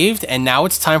game is saved, and now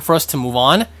it's time for us to move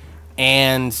on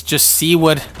and just see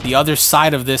what the other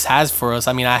side of this has for us.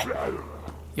 I mean,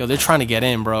 yo, they're trying to get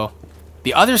in, bro.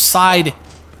 The other side.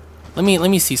 Let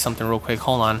me see something real quick.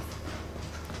 Hold on.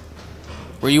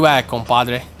 Where you at,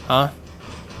 compadre? Huh?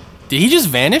 Did he just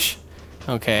vanish?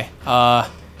 Okay. Let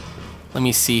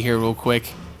me see here real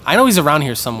quick. I know he's around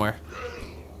here somewhere.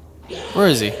 Where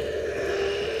is he?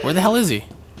 Where the hell is he?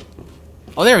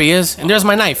 Oh, there he is. And there's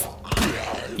my knife.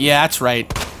 Yeah, that's right.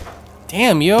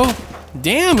 Damn, yo.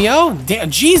 Damn, yo. Damn,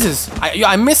 Jesus.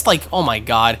 I missed, like... Oh, my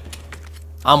God.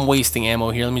 I'm wasting ammo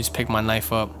here. Let me just pick my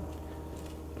knife up.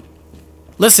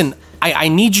 Listen, I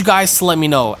need you guys to let me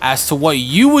know as to what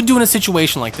you would do in a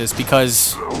situation like this,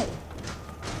 because...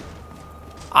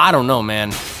 I don't know,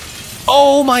 man.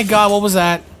 Oh, my God. What was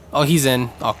that? Oh, he's in.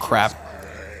 Oh, crap.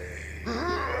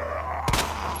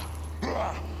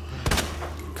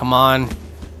 Come on.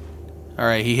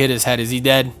 Alright, he hit his head. Is he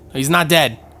dead? He's not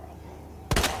dead.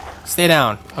 Stay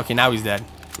down. Okay, now he's dead.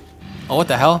 Oh, what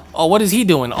the hell? Oh, what is he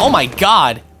doing? Oh my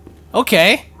God.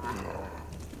 Okay.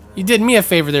 You did me a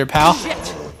favor there, pal.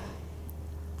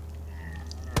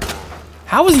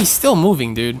 How is he still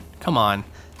moving, dude? Come on.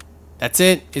 That's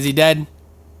it? Is he dead?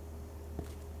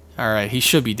 Alright, he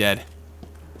should be dead.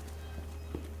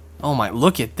 Oh my,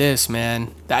 look at this,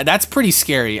 man. That's pretty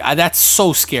scary. That's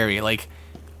so scary. Like...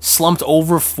 slumped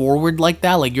over forward like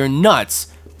that, like, you're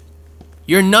nuts.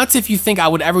 You're nuts if you think I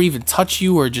would ever even touch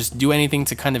you or just do anything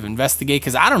to kind of investigate,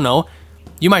 because I don't know,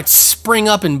 you might spring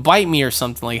up and bite me or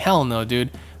something. Like, hell no, dude.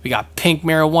 We got pink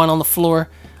marijuana on the floor.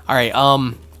 All right,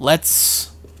 let's...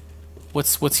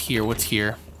 What's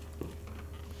here?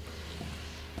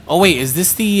 Oh wait, is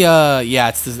this the yeah,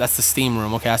 that's the steam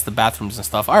room. Okay, that's the bathrooms and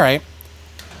stuff. All right.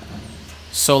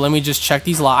 So let me just check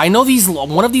these I know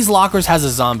one of these lockers has a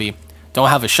zombie. Don't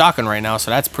have a shotgun right now,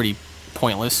 so that's pretty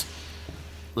pointless.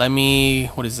 Let me...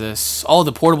 What is this? Oh,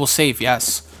 the portable safe,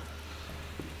 yes.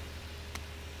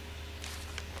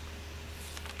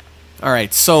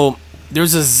 Alright, so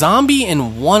there's a zombie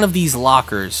in one of these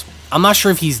lockers. I'm not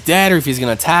sure if he's dead or if he's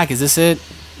going to attack. Is this it?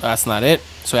 That's not it.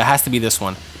 So it has to be this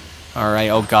one. Alright,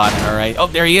 oh God, alright. Oh,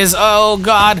 there he is. Oh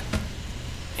God.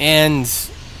 And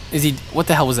is he... What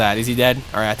the hell was that? Is he dead?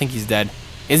 Alright, I think he's dead.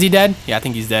 Is he dead? Yeah, I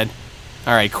think he's dead.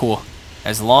 Alright, cool.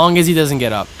 As long as he doesn't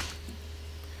get up.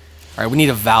 Alright, we need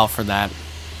a valve for that.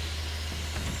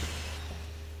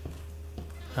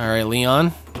 Alright,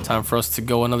 Leon. Time for us to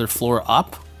go another floor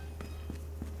up.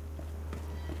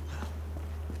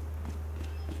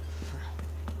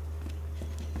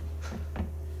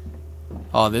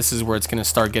 Oh, this is where it's gonna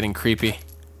start getting creepy.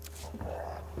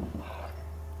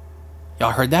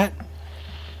 Y'all heard that?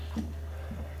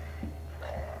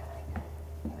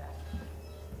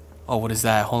 Oh, what is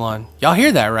that? Hold on. Y'all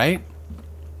hear that, right?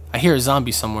 I hear a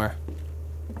zombie somewhere.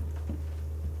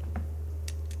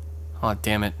 Oh,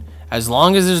 damn it. As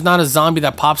long as there's not a zombie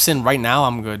that pops in right now,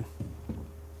 I'm good.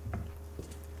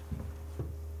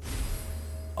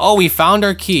 Oh, we found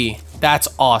our key. That's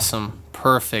awesome.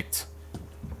 Perfect.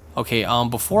 Okay,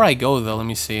 before I go though, let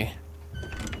me see.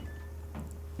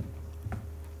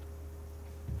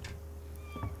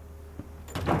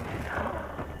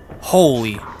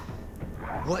 Holy.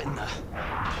 What in the...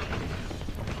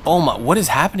 Oh my, what is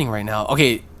happening right now?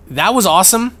 Okay, that was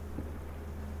awesome.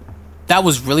 That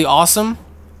was really awesome.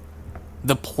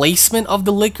 The placement of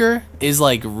the liquor is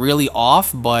like really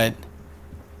off, but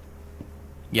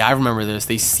yeah, I remember this.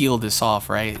 They sealed this off,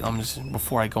 right?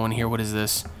 Before I go in here, what is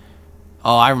this?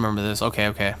 Oh, I remember this. Okay,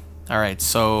 okay. All right,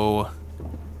 so...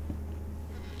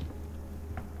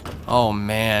 Oh,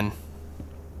 man.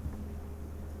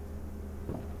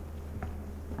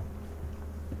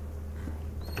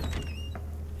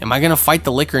 Am I gonna fight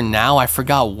the liquor now? I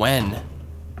forgot when.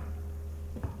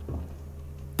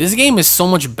 This game is so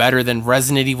much better than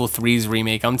Resident Evil 3's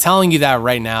remake. I'm telling you that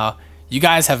right now. You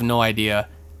guys have no idea.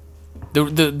 The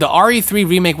RE3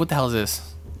 remake, what the hell is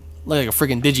this? Look like a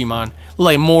freaking Digimon. Look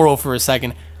like Moro for a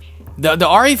second. The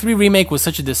RE3 remake was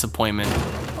such a disappointment.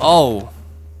 Oh.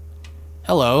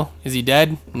 Hello. Is he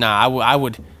dead? Nah, I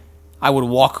would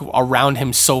walk around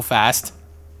him so fast.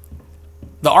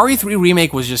 The RE3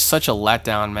 remake was just such a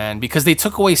letdown, man, because they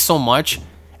took away so much,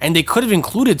 and they could have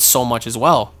included so much as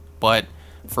well. But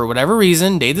for whatever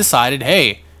reason, they decided,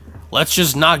 hey, let's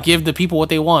just not give the people what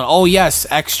they want. Oh, yes,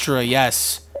 extra,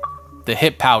 yes. The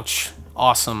hip pouch.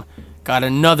 Awesome. Got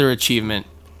another achievement.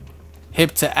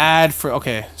 Hip to add for...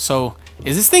 Okay, so...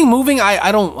 Is this thing moving?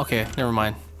 I don't... Okay, never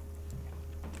mind.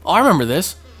 Oh, I remember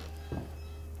this.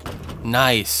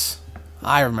 Nice.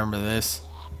 I remember this.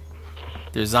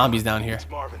 There's zombies down here. It's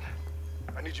Marvin.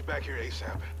 I need you back here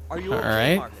ASAP. Are you okay,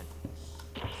 Alright. Marvin?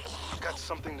 I've got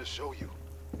something to show you.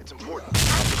 It's important.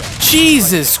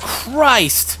 Jesus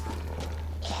Christ!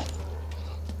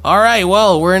 Alright,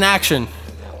 well, we're in action.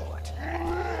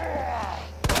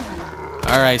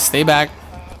 Alright, stay back.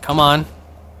 Come on.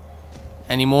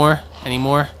 Any more? Any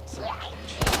more?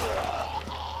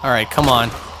 Alright, come on.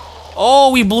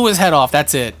 Oh, we blew his head off.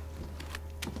 That's it.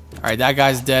 Alright, that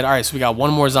guy's dead. Alright, so we got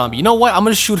one more zombie. You know what? I'm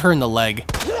gonna shoot her in the leg.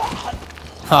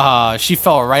 Haha, she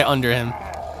fell right under him.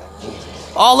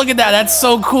 Oh, look at that. That's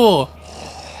so cool.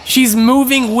 She's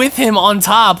moving with him on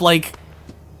top. Like,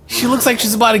 she looks like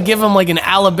she's about to give him like an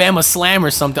Alabama slam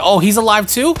or something. Oh, he's alive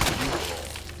too?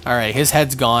 Alright, his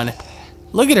head's gone.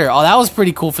 Look at her. Oh, that was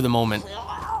pretty cool for the moment.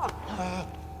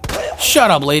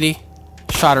 Shut up, lady.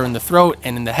 Shot her in the throat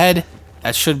and in the head.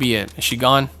 That should be it. Is she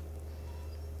gone?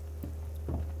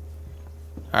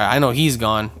 Alright, I know he's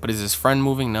gone, but is his friend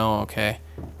moving? No, okay.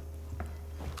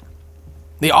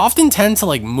 They often tend to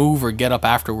like move or get up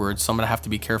afterwards, so I'm gonna have to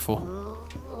be careful.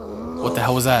 What the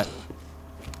hell was that?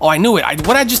 Oh, I knew it. What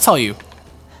did I just tell you?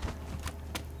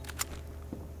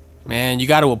 Man, you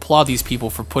gotta applaud these people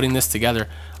for putting this together.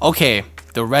 Okay,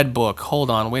 the red book. Hold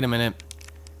on, wait a minute.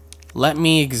 Let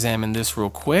me examine this real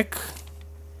quick.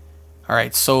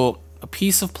 Alright, so a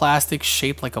piece of plastic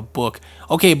shaped like a book.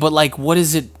 Okay, but like, what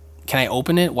is it? Can I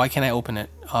open it? Why can't I open it?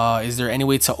 Is there any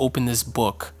way to open this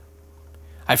book?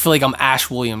 I feel like I'm Ash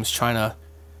Williams trying to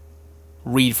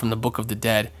read from the Book of the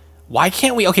Dead. Why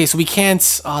can't we? Okay, so we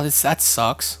can't... Oh, that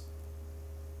sucks.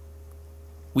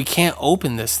 We can't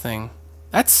open this thing.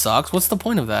 That sucks. What's the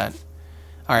point of that?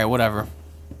 Alright, whatever.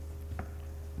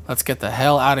 Let's get the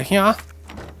hell out of here.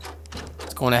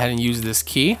 Let's go ahead and use this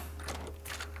key.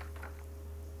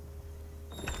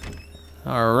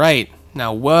 Alright.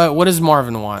 Now, what does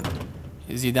Marvin want?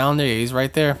 Is he down there? Yeah, he's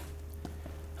right there.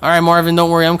 Alright, Marvin,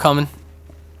 don't worry, I'm coming.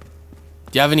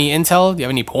 Do you have any intel? Do you have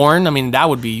any porn? I mean, that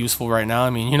would be useful right now. I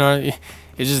mean, you know,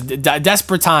 it's just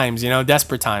desperate times, you know,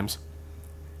 desperate times.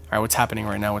 Alright, what's happening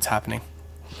right now? What's happening?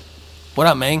 What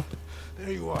up, man?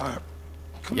 There you are.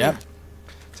 Come Yep. here.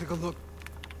 Take a look.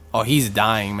 Oh, he's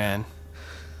dying, man.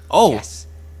 Oh. Yes.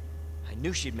 I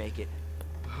knew she'd make it.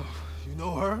 You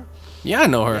know her? Yeah, I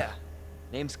know her. Yeah.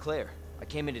 Name's Claire. I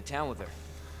came into town with her.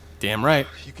 Damn right.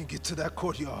 You can get to that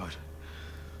courtyard.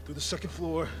 Through the second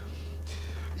floor.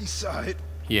 East side.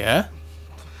 Yeah?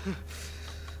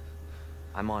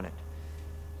 I'm on it.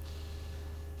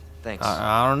 Thanks.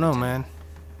 I don't know, man.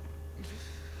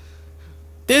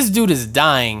 This dude is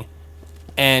dying.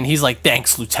 And he's like,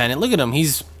 thanks, Lieutenant. Look at him.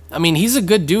 I mean, he's a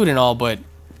good dude and all, but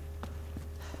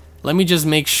Let me just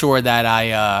make sure that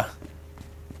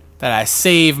I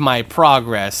save my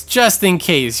progress, just in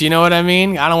case, you know what I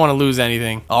mean? I don't want to lose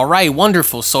anything. Alright,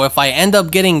 wonderful. So if I end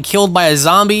up getting killed by a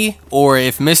zombie, or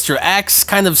if Mr. X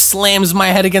kind of slams my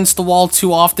head against the wall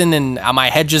too often and my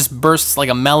head just bursts like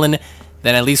a melon,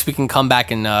 then at least we can come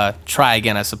back and try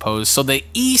again, I suppose. So the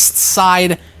east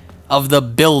side of the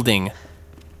building.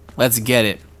 Let's get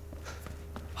it.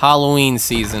 Halloween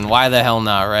season, why the hell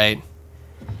not, right?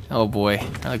 Oh boy,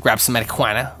 I'll grab some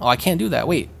marijuana. Oh, I can't do that,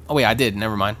 wait. Oh wait, I did,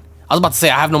 never mind. I was about to say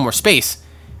I have no more space.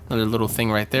 Another little thing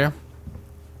right there.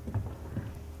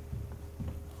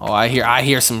 Oh, I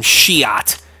hear some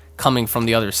shiat coming from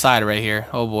the other side right here.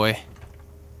 Oh boy.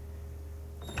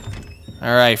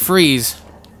 All right, freeze.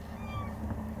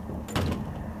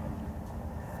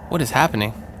 What is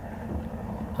happening?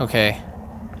 Okay.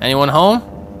 Anyone home?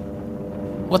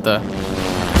 What the?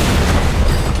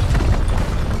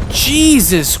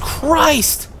 Jesus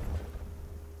Christ!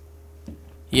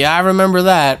 Yeah, I remember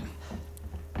that.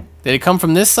 Did it come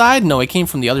from this side? No, it came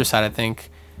from the other side, I think.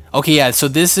 Okay, yeah, so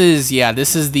this is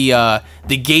the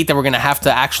gate that we're gonna have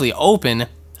to actually open,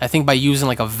 I think by using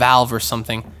like a valve or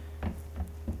something.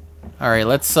 Alright,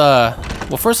 let's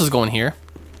well, first let's go in here.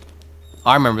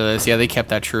 I remember this, yeah, they kept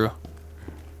that true.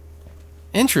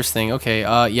 Interesting, okay,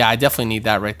 yeah, I definitely need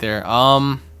that right there.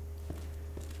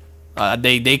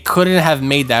 They couldn't have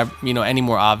made that, you know, any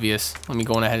more obvious. Let me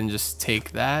go on ahead and just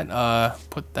take that,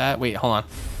 put that, wait, hold on.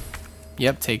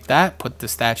 Yep, take that, put the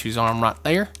statue's arm right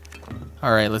there.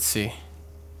 Alright, let's see.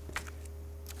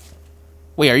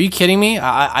 Wait, are you kidding me?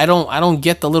 I don't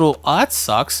get the little, oh, that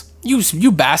sucks.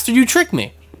 You bastard, you tricked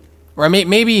me. Or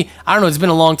maybe, I don't know, it's been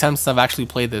a long time since I've actually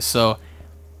played this, so.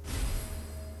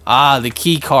 Ah, the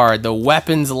key card, the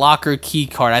weapons locker key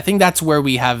card. I think that's where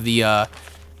we have the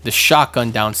shotgun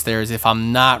downstairs, if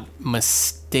I'm not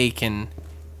mistaken.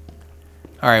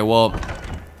 Alright, well,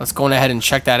 let's go on ahead and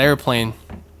check that airplane.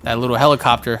 That little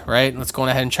helicopter, right? Let's go on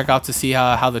ahead and check out to see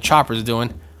how the chopper's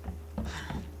doing.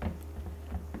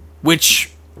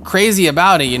 Which, crazy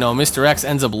about it, you know, Mr. X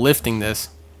ends up lifting this.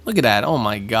 Look at that, oh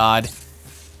my god.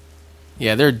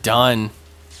 Yeah, they're done.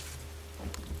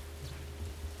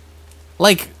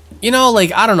 Like, you know,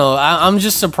 like, I don't know. I'm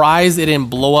just surprised it didn't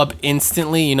blow up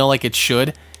instantly, you know, like it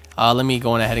should. Let me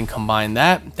go on ahead and combine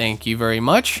that. Thank you very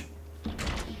much.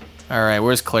 Alright,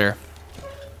 where's Claire?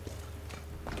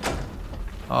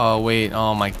 Oh, wait.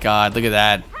 Oh, my God. Look at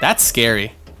that. That's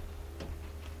scary.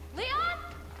 Leon?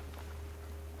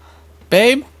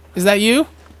 Babe? Is that you?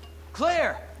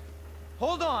 Claire!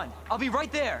 Hold on. I'll be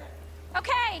right there.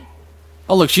 Okay.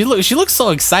 Oh, look. She looks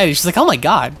so excited. She's like, oh, my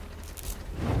God.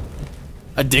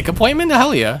 A dick appointment?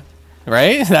 Hell yeah.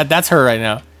 Right? That's her right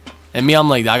now. And me, I'm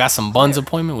like, I got some buns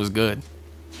appointment. Was good.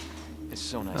 It's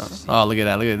so nice to see. Oh, look at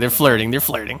that. Look at that. They're flirting. They're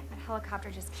flirting. The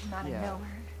helicopter just came out of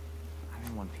nowhere. I'm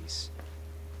in one piece.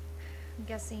 I'm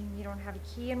guessing you don't have a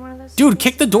key in one of those. Dude,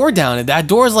 kick the door down. That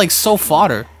door is like so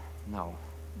fodder. No.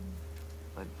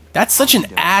 But that's such an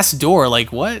ass door.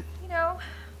 Like, what? You know,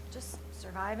 just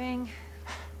surviving.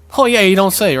 Oh, yeah, you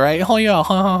don't say, right? Oh, yeah.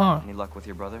 Ha. Any luck with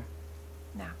your brother?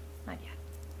 No, not yet.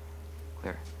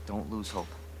 Claire, don't lose hope.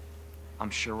 I'm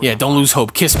sure yeah, don't lose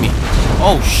hope. Kiss me.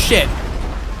 Oh, shit.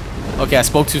 Okay, I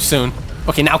spoke too soon.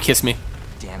 Okay, now kiss me.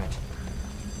 Damn it.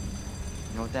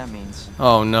 You know what that means?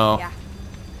 Oh, no. Yeah.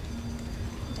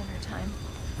 Dinner time.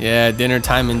 Yeah, dinner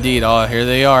time indeed. Oh, here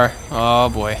they are. Oh,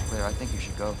 boy. Claire, I think you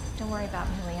should go. Don't worry about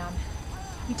me, Leon.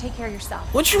 You take care of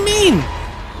yourself. What you mean?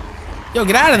 Yo,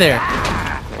 get out of there.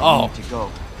 Claire, oh. You need to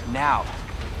go. Now.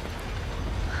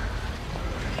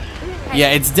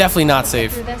 Yeah, it's definitely not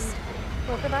safe. Through this,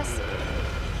 both of us.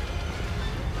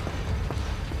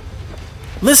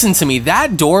 Listen to me,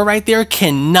 that door right there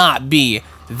cannot be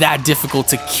that difficult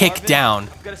to kick down.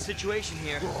 I've got a situation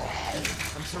here.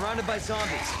 I'm surrounded by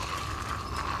zombies.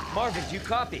 Marvin, do you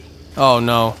copy? Oh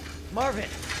no. Marvin.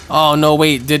 Oh no,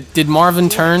 wait, did Marvin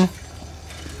turn?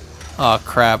 Oh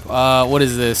crap. What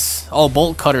is this? Oh,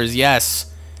 bolt cutters,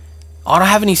 yes. Oh, I don't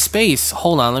have any space.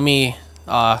 Hold on, let me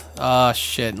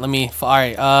shit. Let me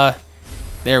alright,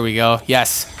 there we go.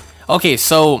 Yes. Okay,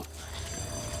 so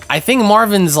I think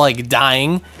Marvin's like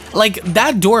dying. Like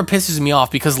that door pisses me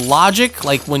off because logic,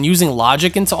 like when using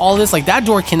logic into all this, like that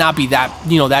door cannot be that,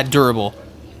 you know, that durable.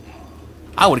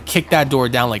 I would kick that door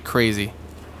down like crazy.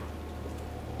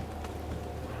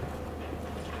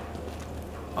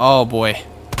 Oh boy.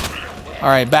 All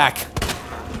right, back.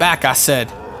 Back, I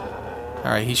said. All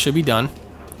right, he should be done.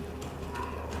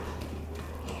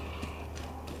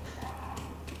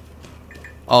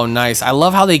 Oh, nice. I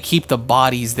love how they keep the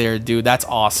bodies there, dude. That's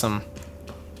awesome.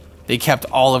 They kept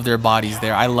all of their bodies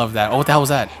there. I love that. Oh, what the hell was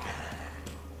that?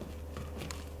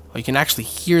 Oh, you can actually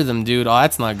hear them, dude. Oh,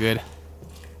 that's not good.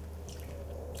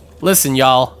 Listen,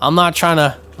 y'all. I'm not trying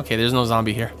to... Okay, there's no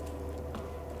zombie here.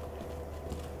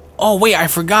 Oh, wait, I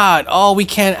forgot. Oh, we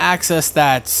can't access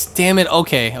that. Damn it.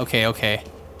 Okay.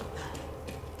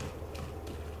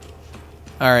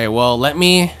 Alright, well, let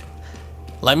me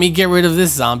get rid of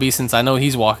this zombie since I know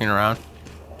he's walking around.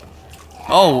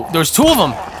 Oh, there's 2 of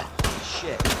them.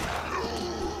 Shit.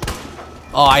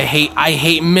 Oh, I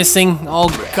hate missing. Oh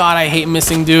god, I hate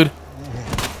missing, dude.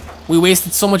 We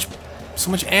wasted so much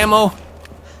ammo.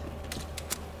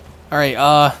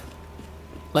 Alright,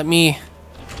 let me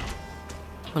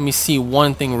see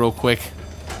one thing real quick.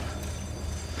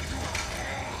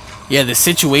 Yeah, the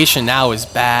situation now is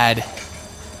bad.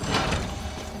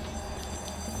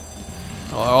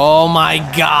 Oh my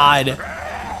god.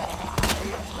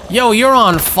 Yo, you're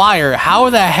on fire. How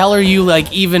the hell are you,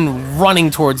 like, even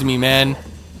running towards me, man?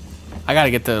 I gotta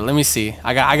get let me see.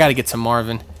 I gotta get to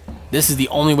Marvin. This is the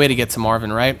only way to get to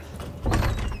Marvin, right?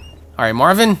 Alright,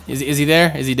 Marvin, is he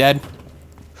there? Is he dead?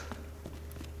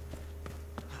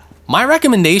 My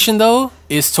recommendation, though,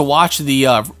 is to watch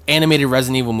the animated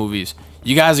Resident Evil movies.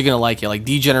 You guys are gonna like it, like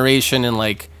Degeneration and,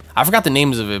 like, I forgot the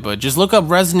names of it, but just look up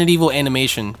Resident Evil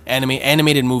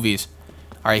animated movies.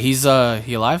 Alright, he's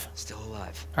he alive? Still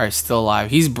alive. Alright, still alive.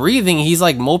 He's breathing, he's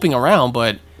like moping around,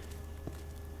 but...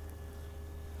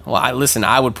 Well, listen,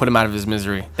 I would put him out of his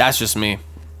misery. That's just me.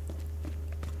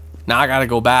 Now I gotta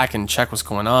go back and check what's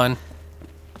going on.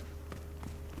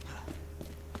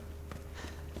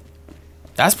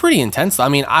 That's pretty intense. I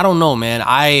mean, I don't know, man.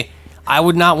 I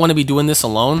would not want to be doing this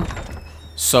alone.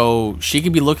 So, she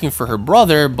could be looking for her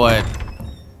brother, but...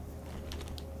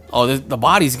 Oh, the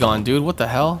body's gone, dude. What the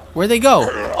hell? Where'd they go?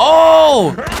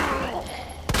 Oh!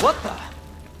 What the?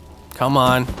 Come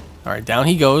on. Alright, down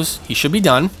he goes. He should be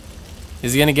done.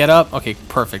 Is he gonna get up? Okay,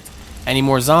 perfect. Any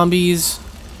more zombies?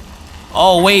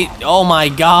 Oh, wait. Oh, my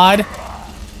God.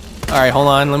 Alright, hold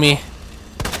on. Let me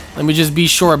just be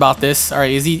sure about this.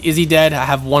 Alright, is he dead? I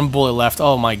have 1 bullet left.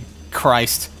 Oh, my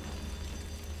Christ.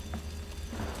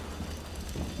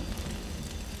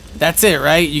 That's it,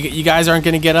 right? You guys aren't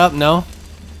gonna get up? No?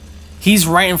 He's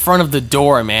right in front of the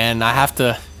door, man. I have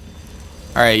to...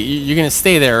 Alright, you're gonna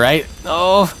stay there, right?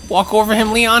 Oh, walk over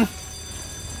him, Leon.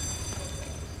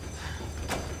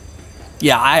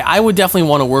 Yeah, I would definitely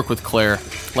want to work with Claire.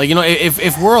 Like, you know,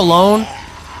 if we're alone...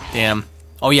 Damn.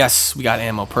 Oh, yes, we got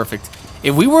ammo. Perfect.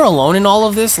 If we were alone in all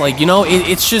of this, like, you know,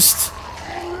 it just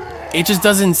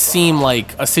doesn't seem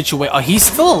like a situation... Oh, he's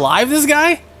still alive, this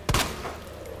guy?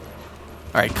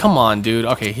 Alright, come on, dude.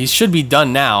 Okay, he should be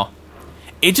done now.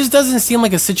 It just doesn't seem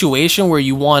like a situation where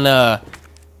you want to,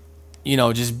 you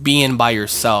know, just be in by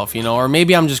yourself, you know? Or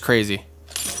maybe I'm just crazy.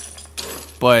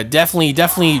 But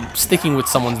definitely sticking with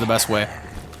someone's the best way.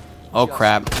 Oh,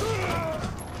 crap.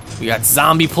 We got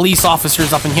zombie police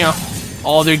officers up in here.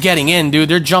 Oh, they're getting in, dude.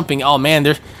 They're jumping. Oh, man,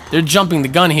 they're jumping the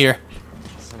gun here.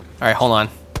 Alright, hold on.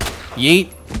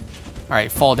 Yeet.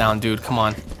 Alright, fall down, dude. Come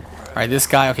on. Alright, this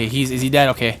guy. Okay, is he dead?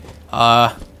 Okay.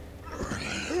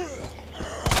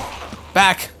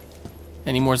 Back.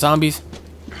 Any more zombies?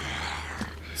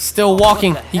 Still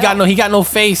walking. He got no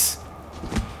face.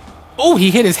 Oh,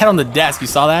 he hit his head on the desk. You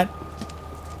saw that?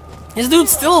 This dude's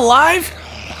still alive?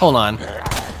 Hold on.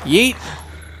 Yeet.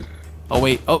 Oh,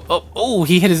 wait. Oh,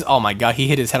 he hit his... Oh, my God. He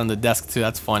hit his head on the desk, too.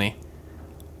 That's funny.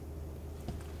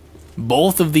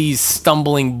 Both of these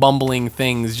stumbling, bumbling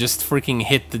things just freaking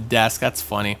hit the desk. That's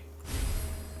funny.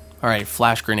 Alright,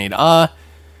 flash grenade.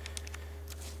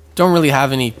 Don't really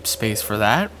have any space for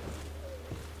that.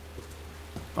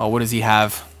 Oh, what does he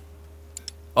have?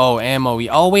 Oh, ammo.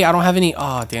 Oh, wait, I don't have any...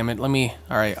 Oh, damn it. Let me...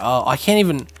 Alright, I can't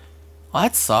even... Oh,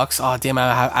 that sucks. Oh, damn it.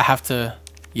 I have to...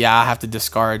 Yeah, I have to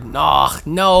discard. Oh,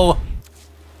 no.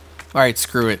 Alright,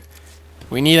 screw it.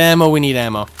 We need ammo, we need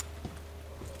ammo.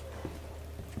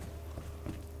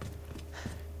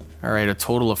 Alright, a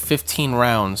total of 15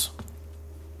 rounds.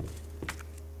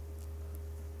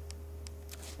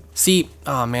 See,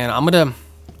 oh man, I'm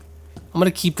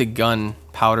gonna keep the gun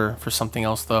powder for something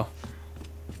else though.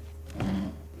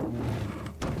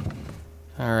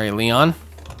 Alright, Leon.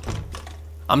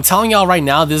 I'm telling y'all right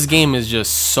now, this game is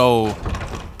just so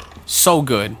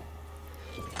good.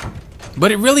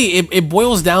 But it really, it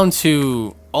boils down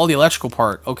to all the electrical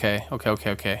part. Okay.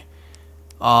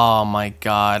 Oh my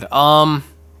God.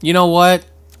 You know what?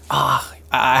 I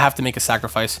have to make a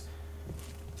sacrifice.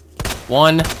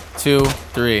 1, 2,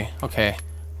 3. Okay.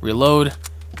 Reload.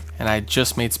 And I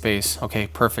just made space. Okay,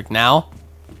 perfect. Now,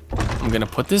 I'm gonna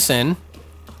put this in.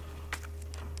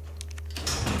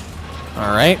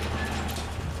 Alright.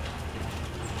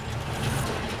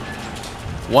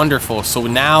 Wonderful. So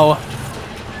now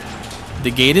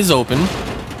The gate is open.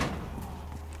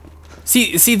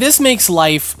 See, this makes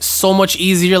life so much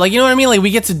easier. Like, you know what I mean? Like, we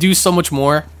get to do so much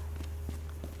more.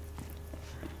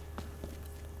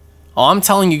 Oh, I'm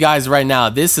telling you guys right now,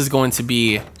 this is going to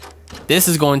be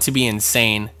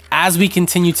insane. As we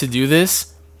continue to do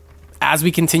this, as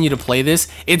we continue to play this,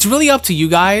 it's really up to you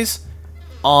guys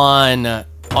on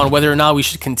whether or not we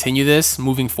should continue this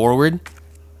moving forward.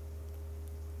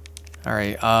 All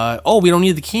right. Oh, we don't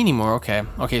need the key anymore. Okay.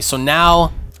 Okay. So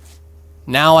now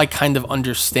I kind of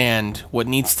understand what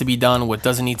needs to be done, what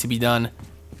doesn't need to be done.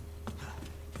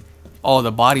 Oh,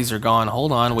 the bodies are gone.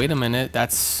 Hold on. Wait a minute.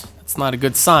 That's not a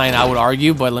good sign, I would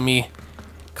argue. But let me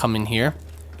come in here.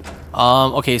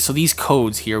 Okay. So these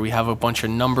codes here, we have a bunch of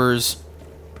numbers.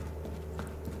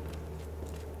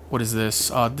 What is this?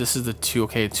 This is the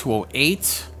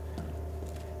 208.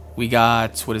 We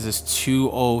got, what is this?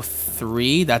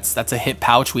 203. That's a hit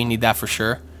pouch. We need that for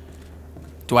sure.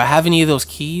 Do I have any of those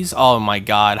keys? Oh my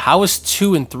god. How is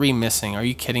 2 and 3 missing? Are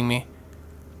you kidding me?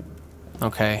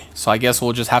 Okay. So I guess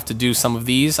we'll just have to do some of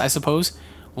these, I suppose.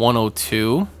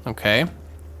 102. Okay.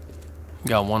 We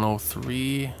got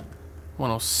 103.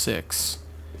 106.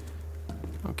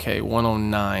 Okay,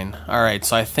 109. Alright,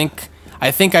 so I think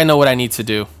I know what I need to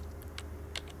do.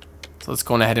 So let's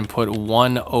go ahead and put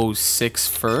 106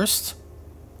 first.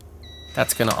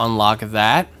 That's going to unlock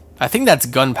that. I think that's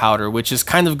gunpowder, which is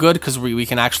kind of good because we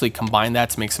can actually combine that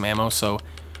to make some ammo. So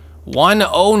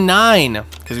 109,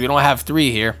 because we don't have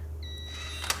 3 here.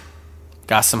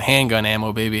 Got some handgun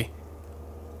ammo, baby.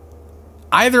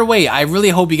 Either way, I really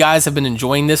hope you guys have been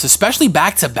enjoying this, especially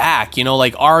back to back, you know,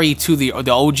 like RE2,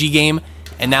 the OG game,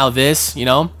 and now this, you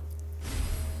know.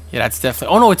 Yeah, that's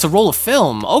definitely... Oh, no, it's a roll of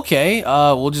film. Okay,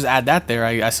 we'll just add that there,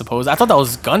 I suppose. I thought that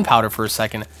was gunpowder for a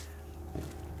second.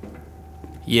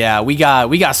 Yeah, we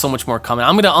got so much more coming.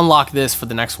 I'm going to unlock this for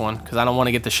the next one because I don't want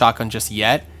to get the shotgun just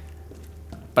yet.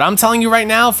 But I'm telling you right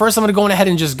now, first I'm going to go ahead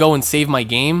and just go and save my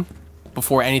game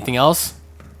before anything else.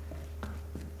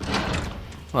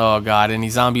 Oh, God, any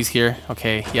zombies here?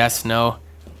 Okay, yes, no.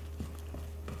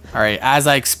 All right, as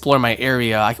I explore my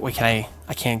area... Wait, I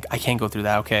can't go through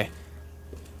that, okay.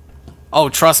 Oh,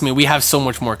 trust me, we have so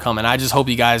much more coming. I just hope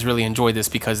you guys really enjoyed this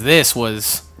because this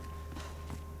was...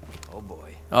 Oh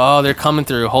boy. Oh, they're coming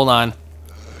through. Hold on.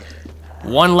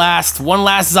 One last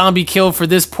zombie kill for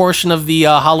this portion of the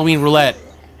Halloween roulette.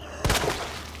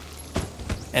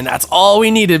 And that's all we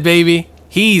needed, baby.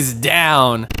 He's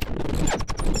down.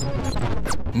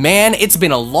 Man, it's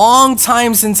been a long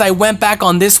time since I went back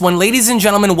on this one. Ladies and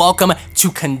gentlemen, welcome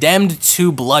to Condemned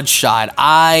to Bloodshot.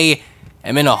 I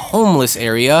am in a homeless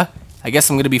area. I guess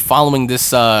I'm going to be following this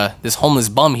this homeless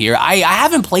bum here. I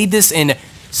haven't played this in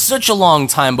such a long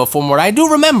time, but from what I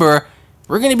do remember,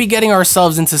 we're going to be getting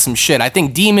ourselves into some shit. I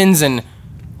think demons and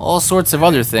all sorts of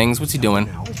other things. What's he doing?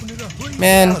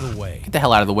 Man, get the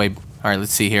hell out of the way. All right,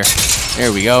 let's see here.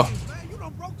 There we go.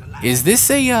 Is this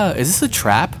a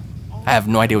trap? I have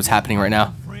no idea what's happening right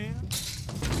now.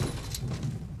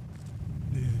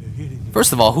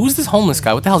 First of all, who's this homeless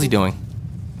guy? What the hell's he doing?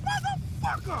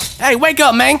 Hey, wake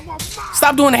up, man!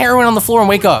 Stop doing heroin on the floor and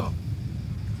wake up.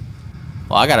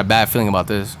 Well, I got a bad feeling about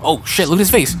this. Oh, shit, look at his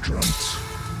face.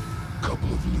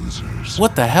 Couple of losers.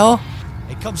 What the hell?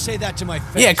 Hey, come say that to my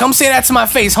face. Yeah, come say that to my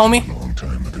face, homie. Long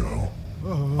time ago.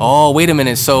 Oh, wait a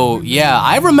minute. So, yeah,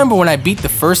 I remember when I beat the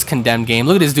first Condemned game.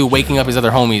 Look at this dude waking up his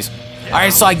other homies.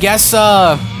 Alright, so I guess,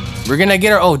 we're gonna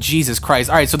get our... Oh, Jesus Christ.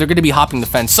 Alright, so they're gonna be hopping the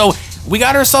fence. So, we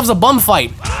got ourselves a bum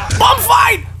fight. Bum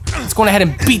fight! Let's go ahead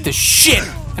and beat the shit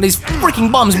out of these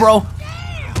freaking bums, bro.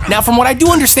 Now, from what I do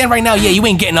understand right now, yeah, you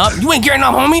ain't getting up. You ain't getting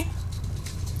up, homie.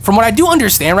 From what I do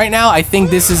understand right now, I think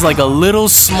this is like a little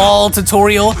small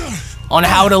tutorial on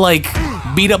how to, like,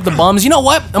 beat up the bums. You know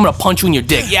what? I'm gonna punch you in your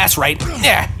dick. Yeah, that's right.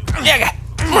 Yeah. Yeah.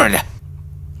 Let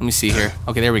me see here.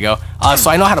 Okay, there we go. So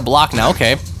I know how to block now.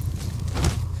 Okay.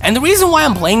 And the reason why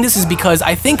I'm playing this is because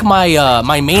I think my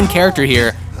my main character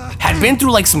here had been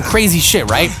through like some crazy shit,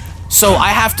 right? So I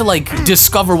have to like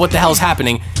discover what the hell's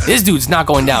happening. This dude's not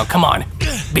going down. Come on,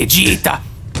 Vegeta.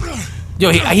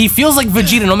 Yo, he feels like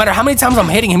Vegeta no matter how many times I'm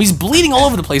hitting him. He's bleeding all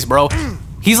over the place, bro.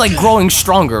 He's like growing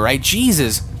stronger, right?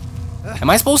 Jesus. Am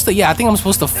I supposed to? Yeah, I think I'm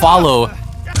supposed to follow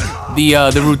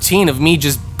the routine of me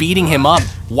just beating him up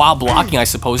while blocking, I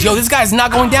suppose. Yo, this guy's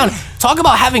not going down. Talk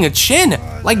about having a chin.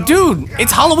 Like, dude,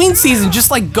 it's Halloween season. Just,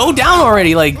 like, go down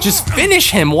already. Like, just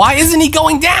finish him. Why isn't he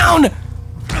going down?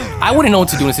 I wouldn't know what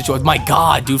to do in a situation. My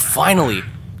God, dude, finally.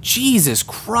 Jesus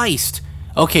Christ.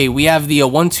 Okay, we have the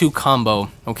 1-2 combo.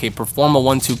 Okay, perform a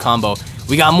 1-2 combo.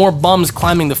 We got more bums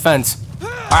climbing the fence.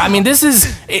 I mean, is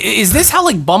this how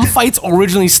like bum fights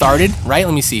originally started, right?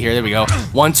 Let me see here. There we go.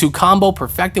 1-2 combo,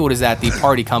 perfected. What is that? The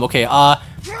party combo. Okay,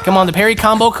 come on, the parry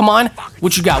combo, come on.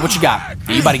 What you got? What you got?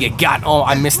 Yeah, you about to get got. Oh,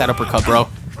 I missed that uppercut, bro.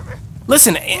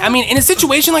 Listen, I mean, in a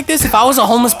situation like this, if I was a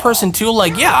homeless person too,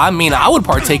 like, yeah, I mean, I would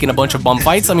partake in a bunch of bum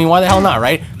fights. I mean, why the hell not,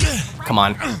 right? Come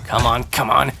on, come on, come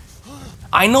on.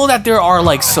 I know that there are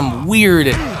like some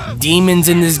weird demons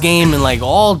in this game and like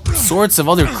all sorts of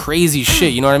other crazy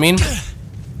shit, you know what I mean?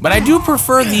 But I do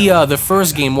prefer the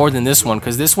first game more than this one,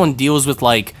 because this one deals with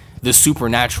like the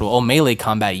supernatural. Oh, melee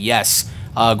combat, yes.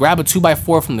 Grab a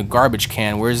 2x4 from the garbage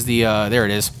can. Where's the, there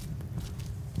it is.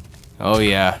 Oh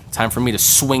yeah, time for me to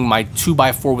swing my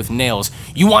 2x4 with nails.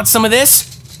 You want some of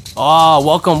this? Oh,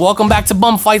 welcome back to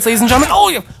bum fights, ladies and gentlemen. Oh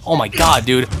yeah, oh my god,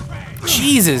 dude.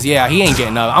 Jesus, yeah, he ain't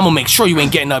getting up. I'm gonna make sure you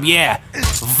ain't getting up, yeah.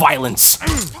 Violence.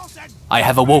 I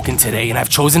have awoken today and I've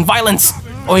chosen violence.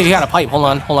 Oh, he got a pipe, hold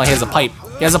on, he has a pipe.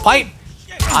 He has a pipe.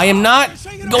 I am not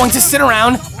going to sit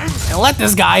around and let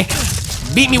this guy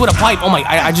beat me with a pipe. Oh my,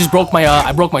 I just broke my,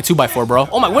 I broke my 2x4, bro.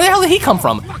 Oh my, where the hell did he come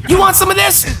from? You want some of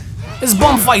this? This is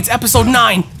Bum Fights, episode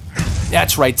 9.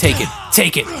 That's right, take it,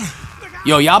 take it.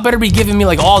 Yo, y'all better be giving me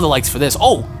like all the likes for this.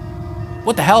 Oh,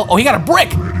 what the hell? Oh, he got a brick.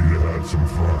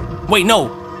 Wait,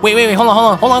 no. Wait, hold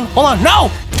on. No!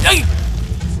 Hey!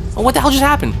 Oh, what the hell just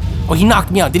happened? Oh, he knocked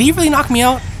me out. Did he really knock me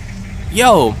out?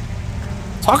 Yo,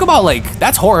 talk about like,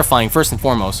 that's horrifying first and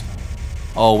foremost.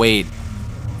 Oh, wait.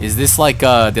 Is this like,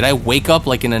 did I wake up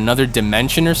like in another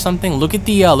dimension or something? Look at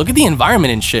the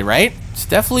environment and shit, right? It's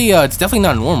definitely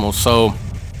not normal. So,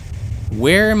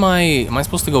 where am I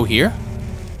supposed to go here?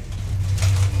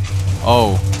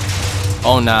 Oh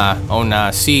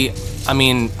nah. See, I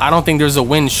mean, I don't think there's a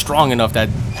wind strong enough that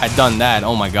had done that.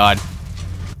 Oh my god.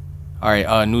 All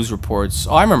right, news reports.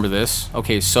 Oh, I remember this.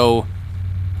 Okay, so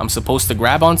I'm supposed to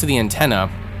grab onto the antenna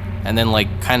and then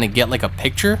like kind of get like a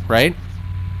picture, right?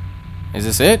 Is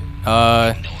this it?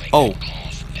 Oh.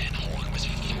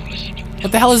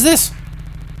 What the hell is this?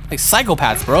 Like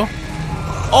psychopaths, bro.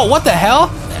 Oh, what the hell?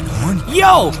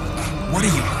 Yo! What are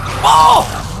you? Oh!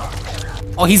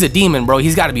 Oh, he's a demon, bro.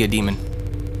 He's got to be a demon.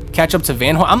 Catch up to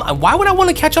Van Horn. Why would I want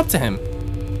to catch up to him?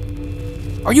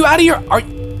 Are you out of your...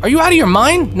 Are you out of your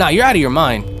mind? Nah, you're out of your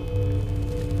mind.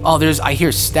 Oh, I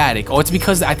hear static. Oh, it's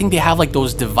because I think they have like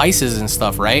those devices and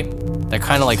stuff, right? That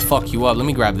kind of like fuck you up. Let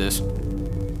me grab this.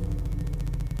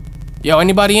 Yo,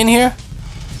 anybody in here?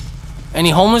 Any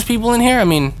homeless people in here? I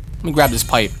mean, let me grab this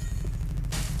pipe.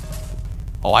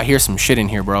 Oh, I hear some shit in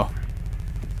here, bro.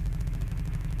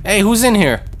 Hey, who's in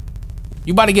here?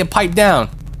 You about to get piped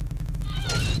down.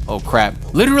 Oh,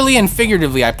 crap. Literally and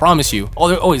figuratively, I promise you.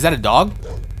 Oh, is that a dog?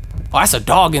 Oh, that's a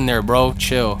dog in there, bro.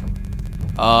 Chill.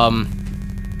 I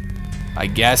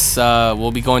guess,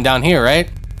 we'll be going down here, right?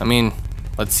 I mean,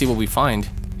 let's see what we find.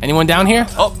 Anyone down here?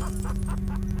 Oh.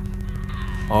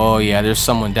 Oh, yeah, there's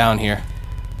someone down here.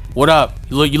 What up?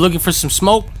 You looking for some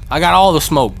smoke? I got all the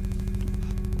smoke.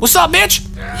 What's up, bitch?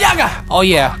 Yaga! Oh,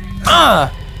 yeah.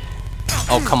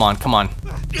 Oh, come on.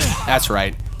 That's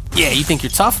right. Yeah, you think you're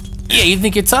tough? Yeah, you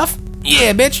think you're tough?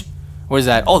 Yeah, bitch. Where's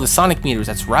that? Oh, the sonic meters.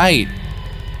 That's right.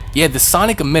 Yeah, the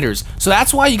sonic emitters. So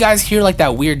that's why you guys hear like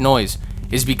that weird noise,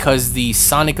 is because the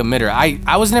sonic emitter.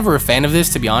 I was never a fan of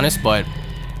this, to be honest, but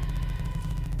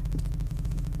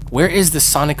where is the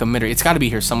sonic emitter? It's got to be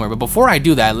here somewhere. But before I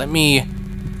do that, let me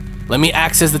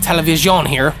access the television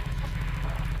here.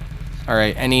 All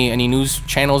right, any news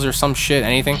channels or some shit?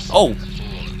 Anything? Oh.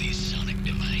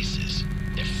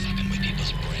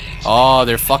 Oh,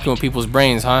 they're fucking with people's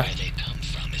brains, huh?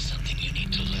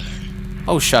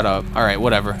 Oh, shut up. All right,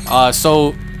 whatever.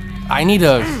 So I need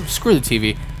to screw the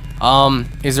TV.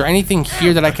 Is there anything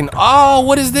here that I can? Oh,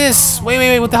 what is this?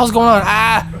 Wait. What the hell's going on?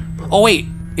 Ah. Oh wait,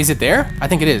 is it there? I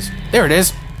think it is. There it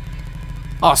is.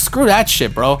 Oh, screw that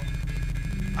shit, bro.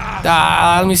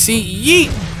 Let me see.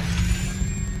 Yeet.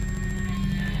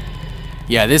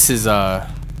 Yeah, this is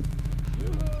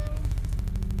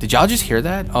Did y'all just hear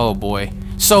that? Oh boy.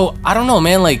 So I don't know,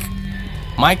 man. Like,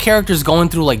 my character's going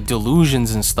through like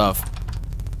delusions and stuff.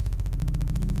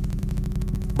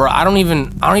 Bro, I don't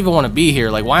even want to be here.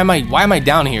 Like, why am I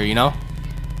down here, you know?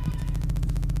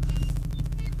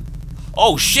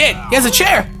 Oh shit! He has a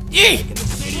chair! Yee!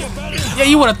 Yeah,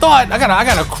 you would have thought. I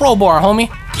got a crowbar, homie.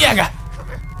 Yeah,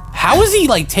 how is he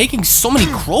like taking so many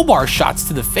crowbar shots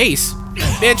to the face?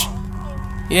 Bitch.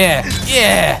 Yeah.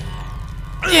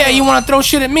 Yeah, you wanna throw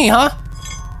shit at me, huh?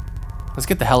 Let's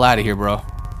get the hell out of here, bro.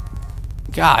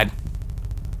 God.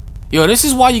 Yo, this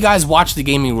is why you guys watch the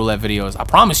gaming roulette videos. I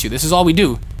promise you, this is all we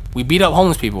do. We beat up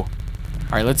homeless people.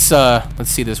 Alright, let's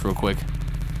see this real quick.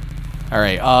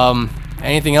 Alright,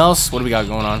 anything else? What do we got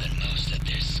going on?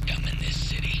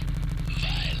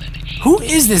 Who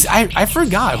is this? I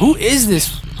forgot. Who is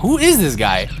this? Who is this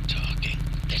guy?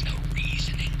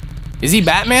 Is he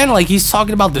Batman? Like he's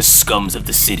talking about the scums of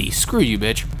the city. Screw you,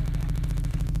 bitch.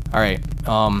 Alright,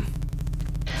 oh.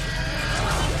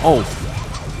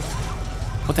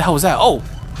 What the hell was that? Oh,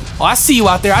 I see you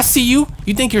out there. I see you.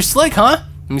 You think you're slick, huh?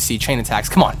 Let me see. Chain attacks.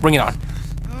 Come on, bring it on.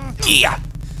 Yeah.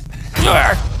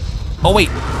 Oh wait.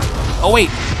 Oh wait.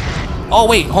 Oh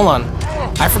wait. Hold on.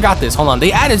 I forgot this. Hold on.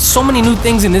 They added so many new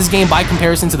things in this game by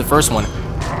comparison to the first one.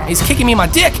 He's kicking me in my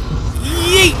dick.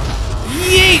 Yeet.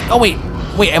 Yeet. Oh wait.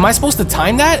 Wait. Am I supposed to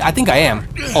time that? I think I am.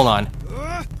 Hold on.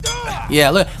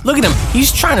 Yeah. Look at him.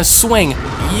 He's trying to swing.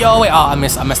 Yo. Wait. Oh, I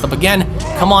messed up again.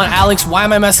 Come on, Alex. Why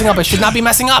am I messing up? I should not be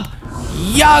messing up.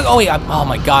 Yeah. Oh wait. Oh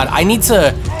my God. I need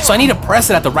to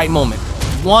press it at the right moment.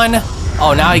 One.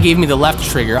 Oh, now he gave me the left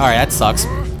trigger. All right, that sucks.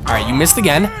 All right, you missed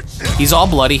again. He's all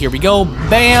bloody. Here we go.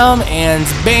 Bam and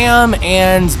bam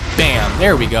and bam.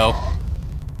 There we go.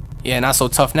 Yeah, not so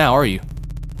tough now, are you,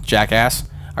 jackass?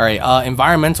 All right.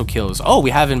 Environmental kills. Oh, we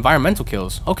have environmental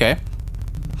kills. Okay.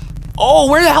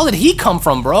 Oh, where the hell did he come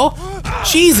from, bro?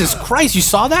 Jesus Christ, you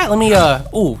saw that? Let me,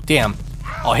 oh, damn.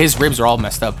 Oh, his ribs are all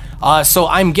messed up. So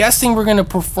I'm guessing we're gonna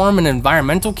perform an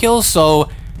environmental kill, so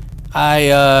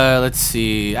let's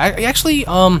see. I actually,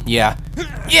 yeah.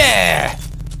 Yeah!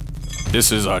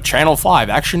 This is, Channel 5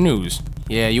 Action News.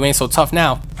 Yeah, you ain't so tough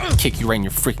now. Kick you right in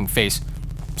your freaking face.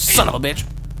 Son of a bitch.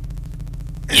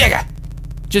 Yeah!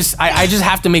 I just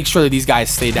have to make sure that these guys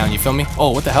stay down, you feel me?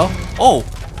 Oh, what the hell? Oh!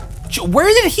 Where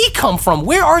did he come from?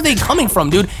 Where are they coming from,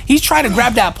 dude? He's trying to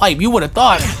grab that pipe. You would have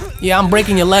thought. Yeah, I'm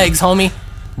breaking your legs, homie.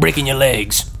 Breaking your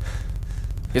legs.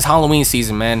 It's Halloween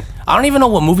season, man. I don't even know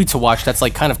what movie to watch that's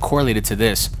like kind of correlated to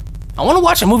this. I want to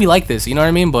watch a movie like this, you know what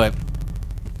I mean? But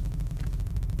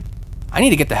I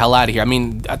need to get the hell out of here. I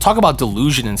mean, talk about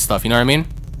delusion and stuff, you know what I mean?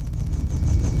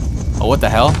 Oh, what the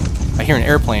hell? I hear an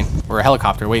airplane or a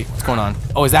helicopter. Wait, what's going on?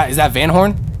 Oh, is that Van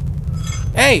Horn?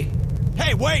 Hey!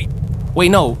 Hey, wait! Wait,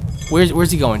 no.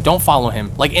 Where's he going? Don't follow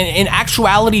him. Like, in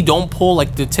actuality, don't pull,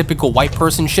 like, the typical white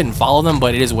person shit and follow them,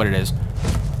 but it is what it is.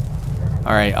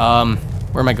 Alright,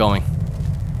 where am I going?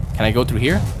 Can I go through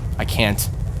here? I can't.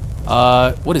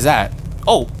 What is that?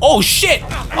 Oh, shit!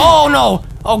 Oh, no!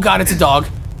 Oh, God, it's a dog.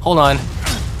 Hold on.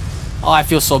 Oh, I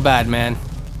feel so bad, man.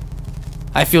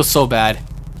 I feel so bad.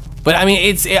 But, I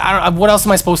mean, what else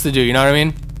am I supposed to do, you know what I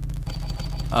mean?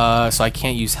 So I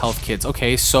can't use health kits.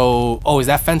 Okay, so... Oh, is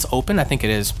that fence open? I think it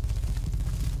is.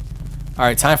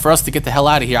 Alright, time for us to get the hell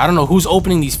out of here. I don't know who's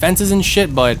opening these fences and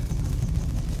shit, but...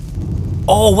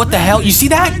 Oh, what the hell? You see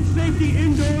that?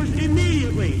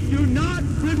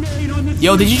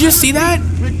 Yo, did you just see that?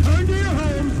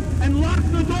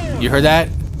 You heard that?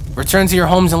 Return to your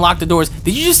homes and lock the doors.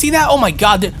 Did you just see that? Oh my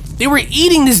God, they were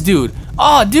eating this dude.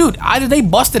 Oh, dude, either they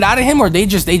busted out of him or they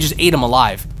just ate him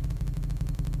alive.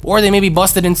 Or they maybe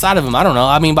busted inside of him. I don't know.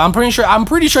 I mean, but I'm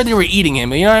pretty sure they were eating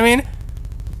him. You know what I mean?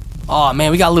 Oh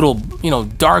man, we got little,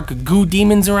 dark goo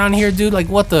demons around here, dude. Like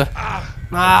what the?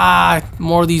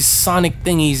 More of these sonic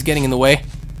thingies getting in the way.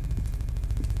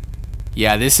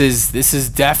 Yeah, this is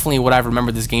definitely what I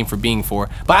remember this game for being for.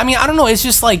 But I mean, I don't know. It's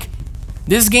just like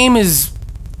this game is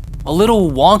a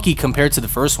little wonky compared to the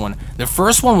first one. The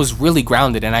first one was really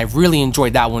grounded, and I really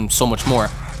enjoyed that one so much more.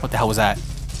 What the hell was that?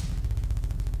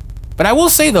 But I will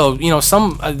say though,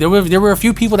 there were a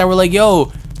few people that were like,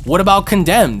 "Yo, what about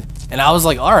Condemned?" And I was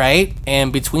like, "All right."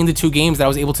 And between the two games that I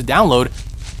was able to download,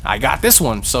 I got this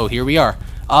one. So here we are.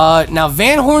 Now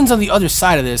Van Horn's on the other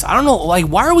side of this. I don't know, like,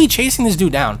 why are we chasing this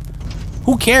dude down?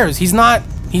 Who cares? He's not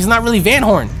really Van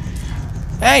Horn.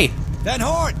 Hey, Van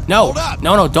Horn. No, hold up.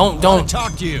 no, don't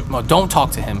talk to you. No, don't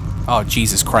talk to him. Oh,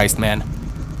 Jesus Christ, man.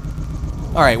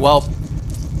 All right, well.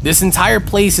 This entire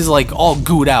place is like all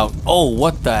gooed out. Oh,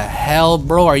 what the hell,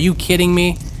 bro? Are you kidding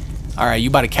me? All right, you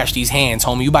about to catch these hands,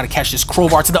 homie. You about to catch this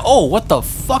crowbar to the... Oh, what the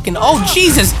fucking... Oh,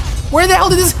 Jesus. Where the hell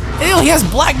did this... Ew, he has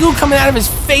black goo coming out of his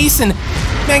face and...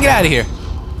 Man, get out of here.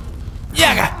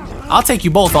 Yeah, I'll take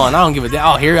you both on. I don't give a damn.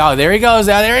 Oh, there he goes.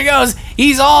 There he goes.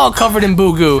 He's all covered in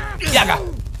boo goo. Yeah,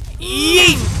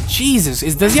 yeet. Jesus.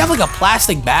 Does he have like a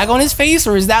plastic bag on his face?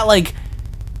 Or is that like...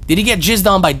 Did he get jizzed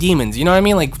on by demons? You know what I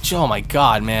mean? Like, oh my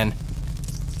God, man.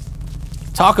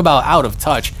 Talk about out of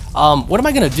touch. What am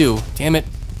I gonna do? Damn it.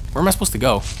 Where am I supposed to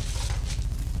go?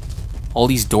 All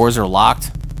these doors are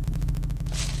locked.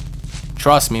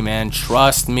 Trust me, man.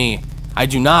 Trust me. I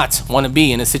do not want to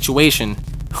be in a situation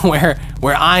where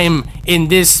I'm in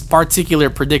this particular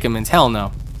predicament. Hell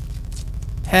no.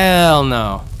 Hell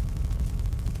no.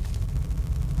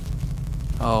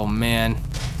 Oh, man.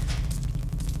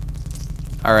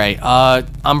 Alright,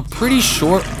 I'm pretty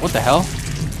sure... What the hell?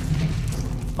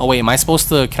 Oh wait, am I supposed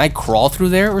to, can I crawl through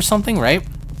there or something, right?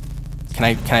 Can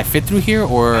I fit through here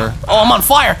or, oh, I'm on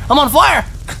fire! I'm on fire!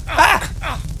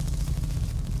 Ah!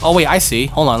 Oh wait, I see.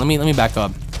 Hold on, let me back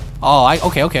up. Oh,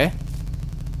 okay.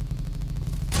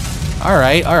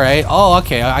 Alright. Oh,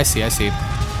 okay, I see.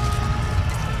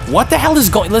 What the hell is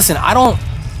going, listen, I don't,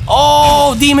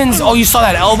 oh, demons! Oh, you saw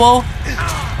that elbow?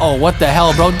 Oh, what the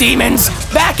hell, bro? Demons!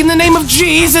 Back in the name of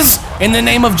Jesus! In the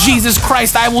name of Jesus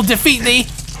Christ, I will defeat thee!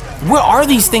 Where are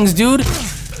these things, dude?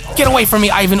 Get away from me,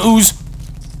 Ivan Ooze!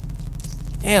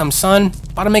 Damn, son.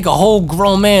 About to make a whole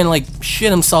grown man, like,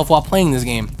 shit himself while playing this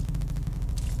game.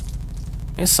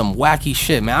 It's some wacky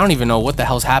shit, man. I don't even know what the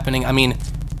hell's happening. I mean,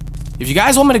 if you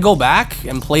guys want me to go back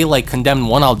and play, like, Condemned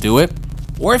 1, I'll do it.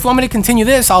 Or if you want me to continue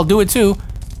this, I'll do it too.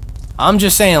 I'm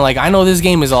just saying, like, I know this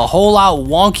game is a whole lot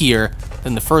wonkier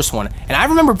than the first one. And I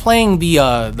remember playing the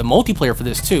multiplayer for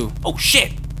this too. Oh,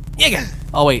 shit! Yeah.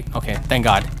 Oh, wait. Okay, thank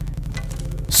God.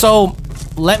 So,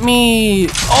 let me...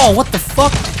 Oh, what the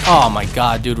fuck? Oh my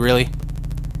god, dude, really?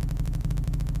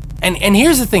 And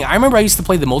here's the thing. I remember I used to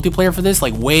play the multiplayer for this,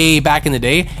 like, way back in the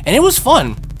day. And it was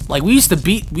fun. Like, we used to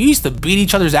beat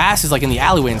each other's asses, like, in the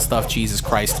alleyway and stuff. Jesus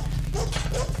Christ.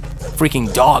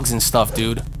 Freaking dogs and stuff,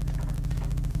 dude.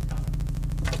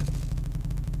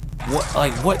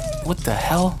 What the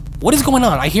hell? What is going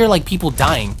on? I hear, like, people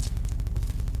dying.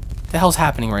 What the hell's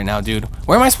happening right now, dude?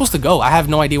 Where am I supposed to go? I have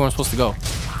no idea where I'm supposed to go.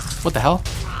 What the hell?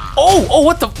 Oh,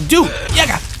 what the, dude,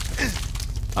 yeah.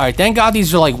 All right, thank God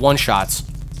these are like one shots.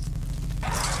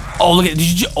 Oh, look at,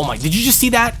 did you just see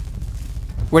that?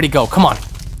 Where'd he go? Come on.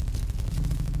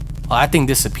 Oh, that thing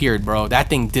disappeared, bro. That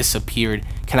thing disappeared.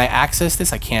 Can I access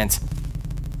this? I can't.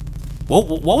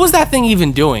 What was that thing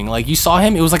even doing? Like, you saw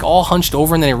him? It was like all hunched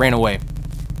over and then it ran away.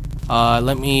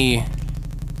 Let me,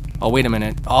 oh, wait a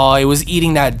minute. Oh, it was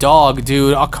eating that dog,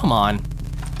 dude. Oh, come on.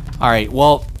 All right,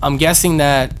 well, I'm guessing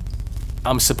that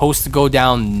I'm supposed to go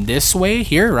down this way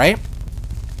here, right?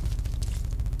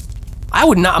 I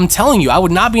would not, I'm telling you, I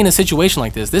would not be in a situation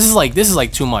like this. This is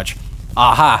like too much.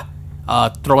 Aha.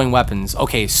 Throwing weapons.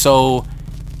 Okay, so, all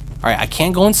right, I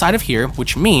can't go inside of here,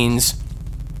 which means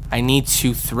I need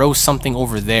to throw something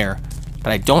over there.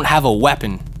 But I don't have a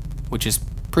weapon, which is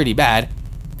pretty bad.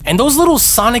 And those little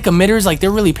sonic emitters, like,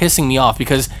 they're really pissing me off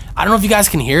because I don't know if you guys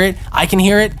can hear it. I can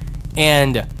hear it,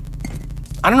 and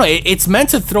I don't know, it's meant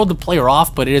to throw the player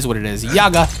off, but it is what it is.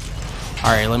 Yaga.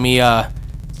 All right, let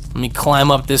me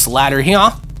climb up this ladder here.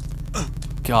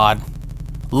 God,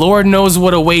 Lord knows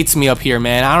what awaits me up here,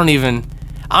 man. I don't even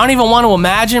want to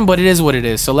imagine, but it is what it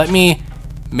is. So let me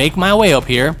make my way up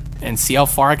here and see how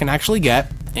far I can actually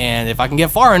get. And if I can get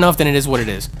far enough, then it is what it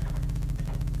is.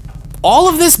 All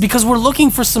of this because we're looking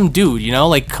for some dude, you know?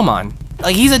 Like, come on.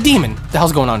 Like, he's a demon. What the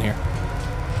hell's going on here?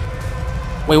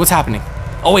 Wait, what's happening?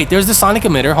 Oh, wait, there's the sonic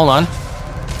emitter. Hold on.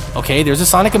 Okay, there's a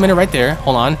sonic emitter right there.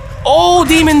 Hold on. Oh,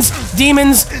 demons!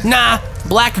 Demons! Nah.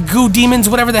 Black goo demons,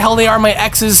 whatever the hell they are, my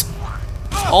exes.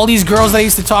 All these girls that I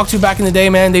used to talk to back in the day,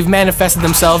 man, they've manifested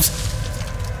themselves.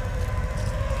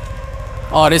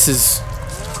 Oh, this is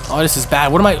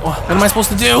bad. What am I supposed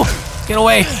to do? Get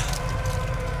away.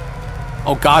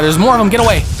 Oh, God, there's more of them. Get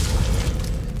away.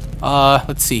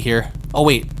 Let's see here. Oh,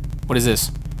 wait. What is this?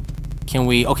 Can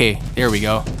we... Okay, there we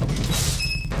go.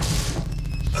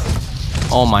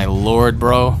 Oh my lord,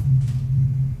 bro.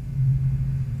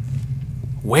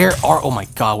 Where are... Oh my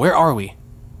god, where are we?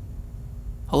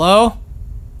 Hello?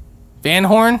 Van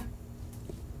Horn?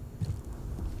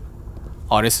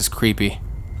 Oh, this is creepy.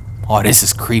 Oh, this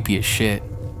is creepy as shit.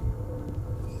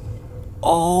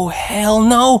 Oh, hell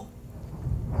no.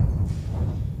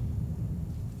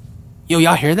 Yo,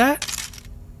 y'all hear that?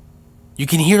 You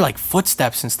can hear like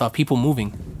footsteps and stuff, people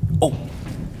moving. Oh.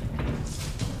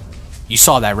 You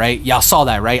saw that, right? Y'all saw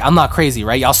that, right? I'm not crazy,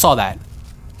 right? Y'all saw that.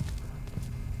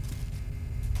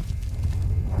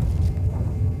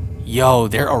 Yo,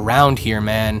 they're around here,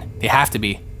 man. They have to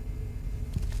be.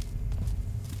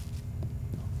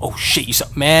 Oh shit, you saw,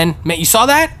 man, you saw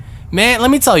that? Man, let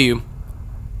me tell you.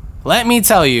 Let me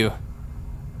tell you.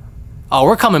 Oh,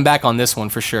 we're coming back on this one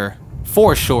for sure.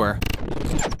 For sure.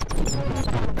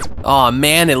 Oh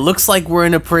man, it looks like we're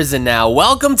in a prison now.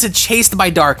 Welcome to Chased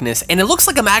by Darkness, and it looks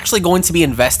like I'm actually going to be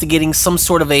investigating some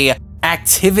sort of a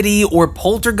activity or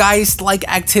poltergeist-like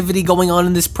activity going on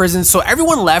in this prison. So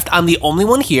everyone left, I'm the only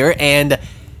one here, and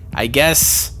I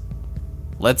guess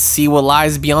let's see what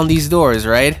lies beyond these doors,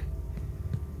 right?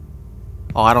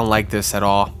 Oh, I don't like this at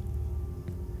all.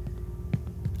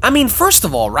 I mean, first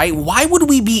of all, right, why would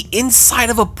we be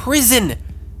inside of a prison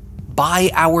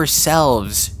by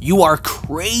ourselves? You are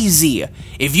crazy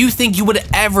if you think you would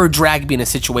ever drag me in a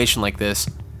situation like this.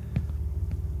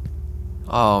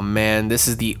 Oh man, this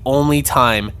is the only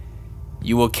time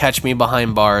you will catch me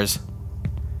behind bars.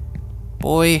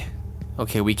 Boy.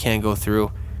 Okay, we can't go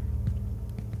through.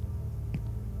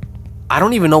 I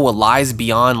don't even know what lies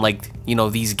beyond, like, you know,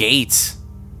 these gates.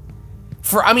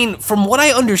 I mean, from what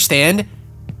I understand,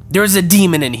 there's a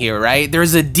demon in here, right?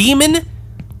 There's a demon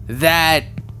that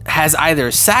has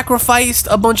either sacrificed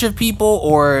a bunch of people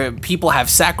or people have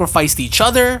sacrificed each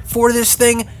other for this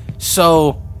thing.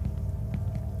 So,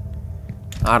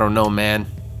 I don't know, man.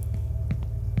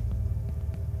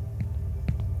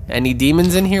 Any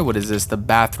demons in here? What is this? The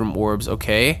bathroom orbs.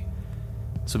 Okay.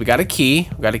 So we got a key.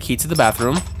 We got a key to the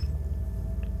bathroom.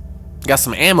 Got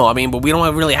some ammo, I mean, but we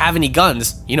don't really have any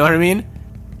guns. You know what I mean?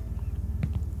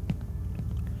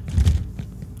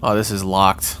 Oh, this is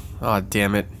locked. Oh,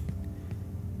 damn it.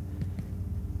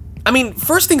 I mean,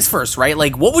 first things first, right?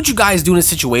 Like, what would you guys do in a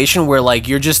situation where, like,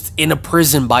 you're just in a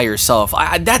prison by yourself?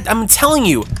 I'm telling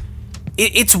you,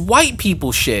 it's white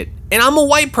people shit. And I'm a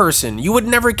white person. You would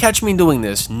never catch me doing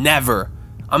this. Never.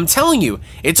 I'm telling you.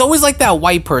 It's always like that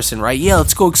white person, right? Yeah,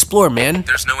 let's go explore, man.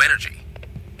 There's no energy.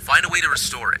 Find a way to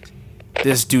restore it.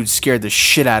 This dude scared the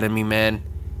shit out of me, man.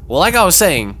 Well, like I was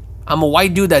saying, I'm a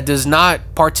white dude that does not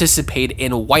participate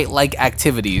in white-like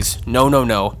activities. No, no,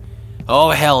 no.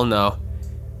 Oh, hell no.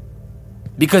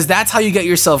 Because that's how you get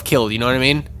yourself killed, you know what I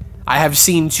mean? I have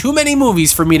seen too many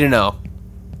movies for me to know.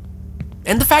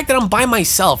 And the fact that I'm by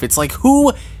myself, it's like,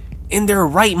 who in their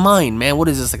right mind, man? What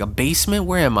is this, like a basement?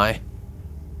 Where am I?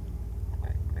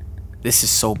 This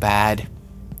is so bad.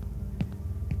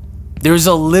 There's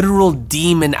a literal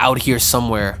demon out here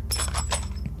somewhere.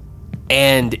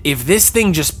 And if this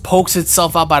thing just pokes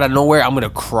itself up out of nowhere, I'm gonna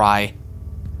cry.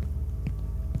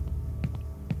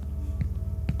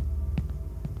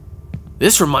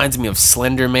 This reminds me of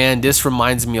Slender Man. This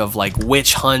reminds me of like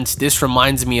Witch Hunt. This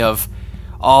reminds me of...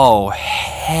 Oh,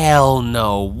 hell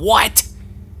no. What?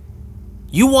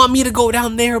 You want me to go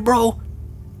down there, bro?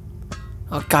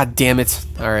 Oh, god damn it.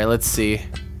 Alright, let's see.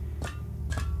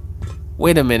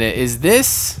 Wait a minute. Is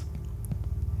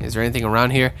there anything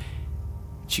around here?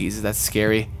 Jesus, that's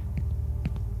scary.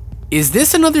 Is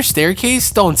this another staircase?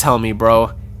 Don't tell me,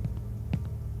 bro.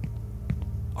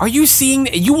 Are you seeing...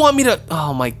 You want me to...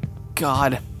 Oh my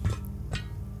god.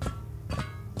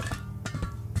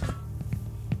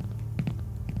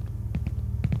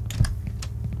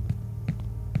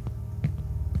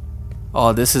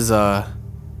 Oh, this is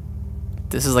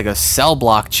like a cell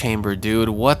block chamber, dude.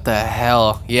 What the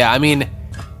hell? Yeah, I mean,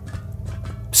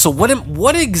 so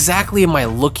what exactly am I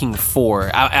looking for?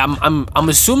 I'm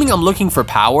assuming I'm looking for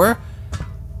power,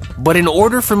 but in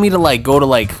order for me to like go to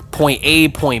like point A,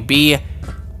 point B,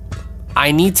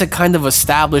 I need to kind of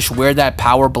establish where that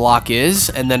power block is,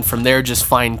 and then from there just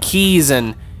find keys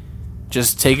and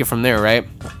just take it from there, right?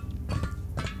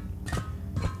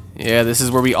 Yeah, this is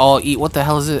where we all eat. What the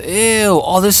hell is it? Ew.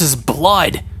 Oh, this is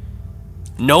blood.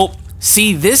 Nope.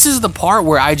 See, this is the part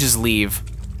where I just leave.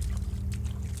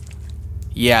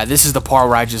 Yeah, this is the part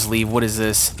where I just leave. What is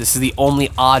this? This is the only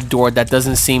odd door that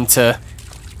doesn't seem to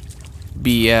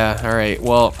be... Yeah, alright,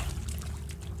 well...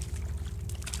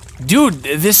 Dude,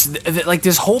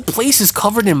 this whole place is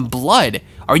covered in blood.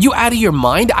 Are you out of your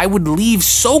mind? I would leave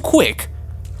so quick.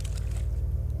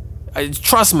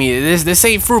 Trust me, this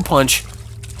ain't Fruit Punch.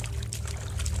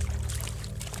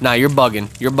 Nah, you're bugging.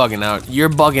 You're bugging out. You're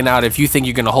bugging out if you think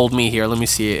you're gonna hold me here. Let me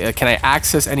see. Can I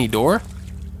access any door?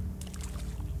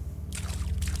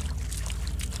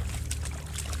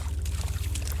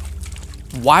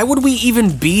 Why would we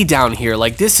even be down here?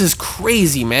 Like, this is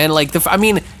crazy, man. Like, I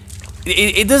mean,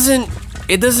 it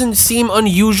doesn't seem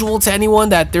unusual to anyone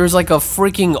that there's like a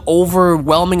freaking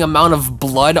overwhelming amount of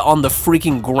blood on the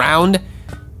freaking ground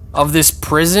of this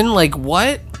prison. Like,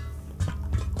 what?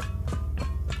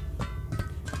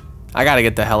 I gotta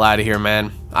get the hell out of here,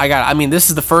 man. I mean, this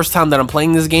is the first time that I'm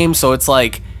playing this game, so it's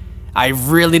like, I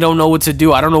really don't know what to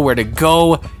do. I don't know where to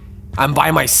go. I'm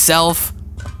by myself.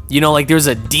 You know, like, there's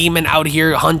a demon out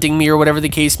here hunting me or whatever the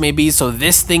case may be, so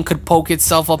this thing could poke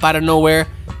itself up out of nowhere.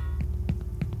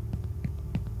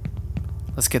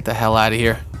 Let's get the hell out of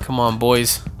here. Come on,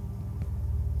 boys.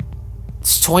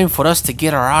 It's time for us to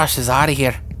get our asses out of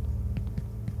here.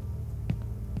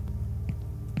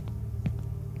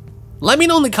 Let me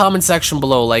know in the comment section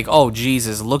below, like, oh,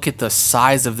 Jesus, look at the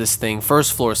size of this thing.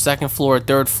 First floor, second floor,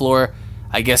 third floor,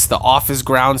 I guess the office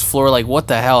grounds floor, like, what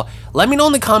the hell? Let me know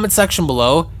in the comment section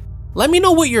below. Let me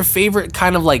know what your favorite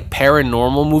kind of, like,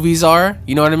 paranormal movies are,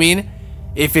 you know what I mean?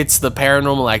 If it's the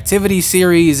Paranormal Activity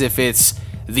series, if it's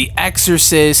The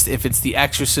Exorcist, if it's The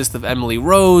Exorcist of Emily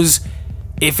Rose,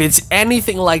 if it's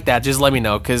anything like that, just let me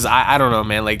know, because I don't know,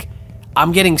 man, like,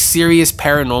 I'm getting serious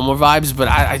paranormal vibes, but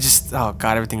I just, oh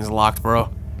god, everything's locked, bro.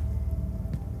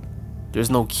 There's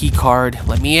no key card.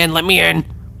 Let me in, let me in.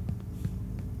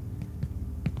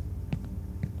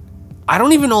 I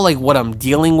don't even know like what I'm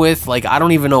dealing with. Like, I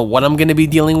don't even know what I'm gonna be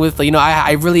dealing with. Like, you know,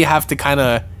 I really have to kind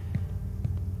of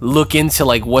look into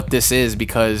like what this is,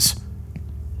 because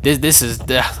this is,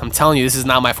 I'm telling you, this is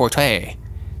not my forte.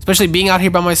 Especially being out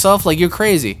here by myself, like, you're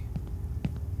crazy.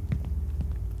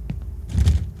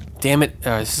 Damn it.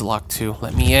 This is locked too.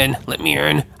 Let me in. Let me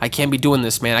in. I can't be doing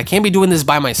this, man. I can't be doing this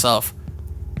by myself.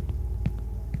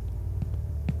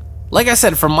 Like I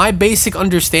said, from my basic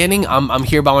understanding, I'm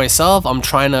here by myself. I'm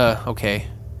trying to... Okay.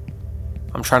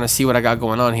 I'm trying to see what I got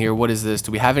going on here. What is this?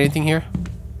 Do we have anything here?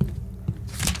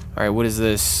 Alright, what is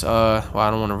this? Well,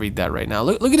 I don't want to read that right now.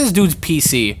 Look at this dude's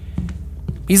PC.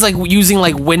 He's like using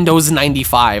like Windows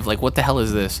 95. Like, what the hell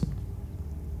is this?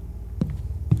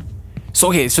 So,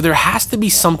 okay, so there has to be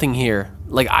something here.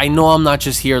 Like, I know I'm not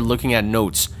just here looking at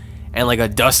notes and like a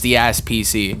dusty ass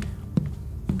PC.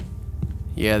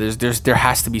 Yeah, there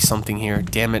has to be something here.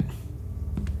 Damn it.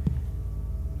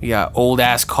 We got old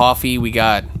ass coffee. We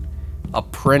got a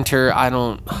printer. I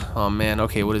don't... Oh man.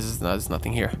 Okay, what is this? No, there's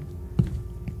nothing here.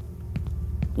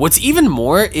 What's even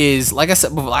more is, like I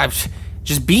said before,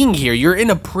 just being here, you're in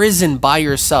a prison by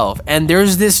yourself, and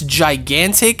there's this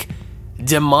gigantic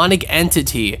demonic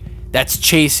entity that's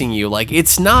chasing you. Like,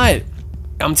 it's not,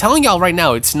 I'm telling y'all right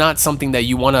now, it's not something that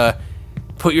you want to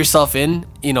put yourself in,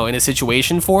 you know, in a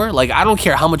situation for. Like, I don't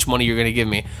care how much money you're going to give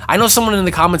me. I know someone in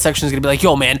the comment section is going to be like,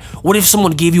 yo, man, what if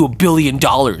someone gave you $1 billion?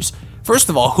 First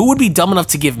of all, who would be dumb enough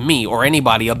to give me or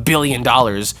anybody $1 billion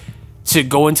to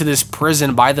go into this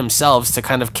prison by themselves to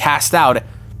kind of cast out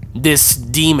this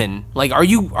demon? Like, are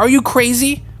you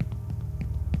crazy?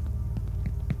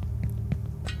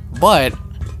 But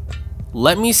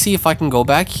let me see if I can go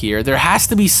back here. There has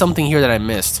to be something here that I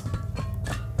missed.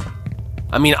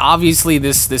 I mean, obviously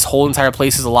this whole entire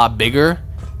place is a lot bigger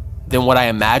than what I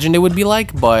imagined it would be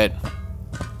like, but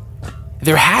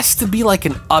there has to be like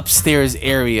an upstairs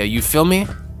area, you feel me?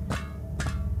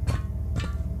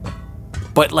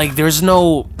 But like there's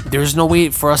no way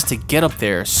for us to get up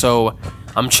there. So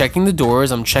I'm checking the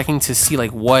doors, I'm checking to see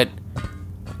like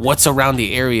what's around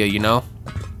the area, you know?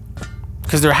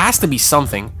 Because there has to be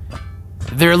something.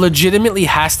 There legitimately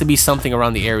has to be something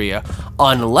around the area.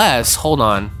 Unless, hold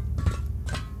on.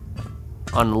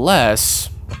 Unless,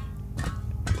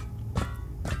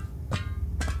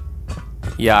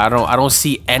 yeah, I don't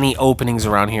see any openings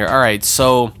around here. All right,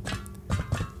 so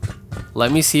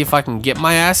let me see if I can get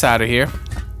my ass out of here.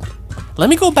 Let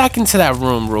me go back into that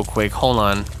room real quick. Hold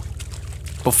on.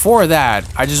 Before that,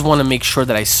 I just want to make sure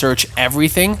that I search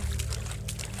everything,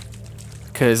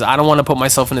 because I don't want to put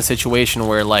myself in a situation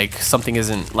where like something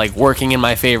isn't like working in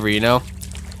my favor, you know?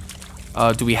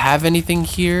 Do we have anything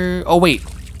here? Oh wait,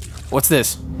 what's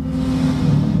this?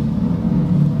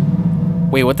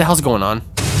 Wait, what the hell's going on?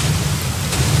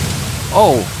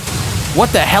 Oh,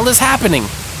 what the hell is happening?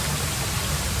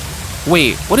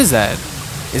 Wait, what is that?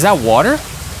 Is that water?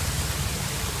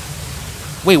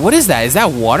 Wait, what is that? Is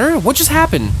that water? What just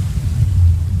happened?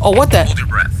 Oh, what the? Hold your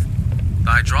breath. The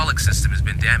hydraulic system has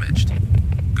been damaged.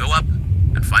 Go up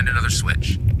and find another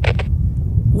switch.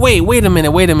 Wait a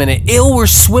minute. Ew, we're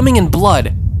swimming in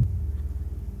blood.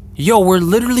 Yo, we're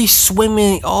literally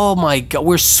swimming. Oh my god,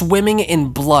 we're swimming in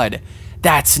blood.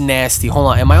 That's nasty. Hold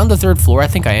on, am I on the 3rd floor? I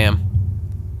think I am.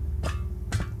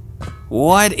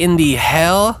 What in the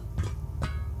hell?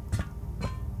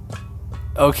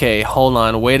 Okay, hold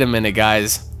on. Wait a minute,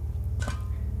 guys.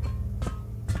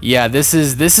 Yeah, this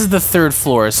is the 3rd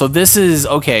floor. So this is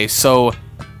okay. So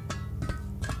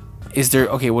is there?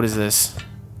 Okay, what is this?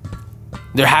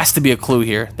 There has to be a clue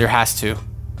here. There has to.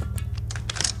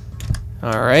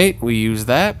 All right, we use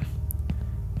that.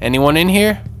 Anyone in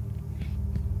here?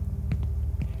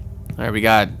 All right, we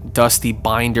got dusty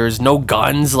binders. No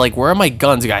guns. Like, where are my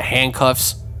guns? We got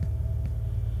handcuffs.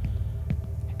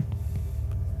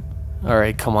 All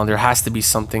right, come on. There has to be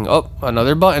something. Oh,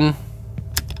 another button.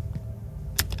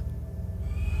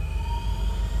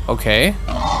 Okay.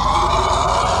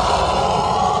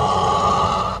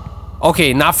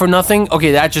 Okay, not for nothing.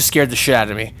 Okay, that just scared the shit out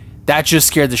of me. That just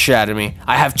scared the shit out of me.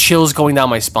 I have chills going down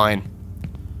my spine.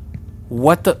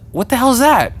 What the hell is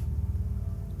that?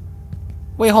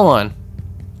 Wait, hold on.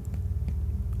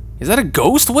 Is that a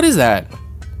ghost? What is that?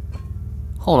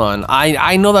 Hold on.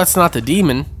 I know that's not the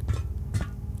demon.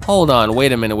 Hold on.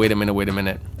 Wait a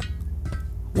minute.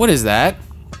 What is that?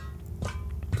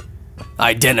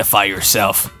 Identify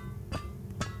yourself.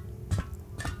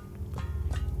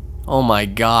 Oh my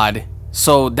god.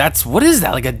 So that's, what is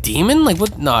that? Like a demon? Like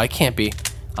what? No, it can't be.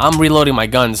 I'm reloading my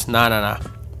guns. Nah.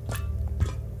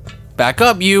 Back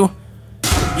up, you.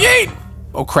 Yeet!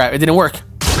 Oh crap, it didn't work.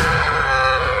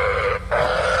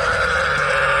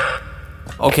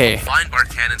 Okay. Find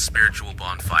Arcanon's spiritual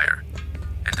bonfire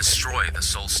and destroy the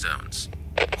soul stones.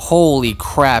 Holy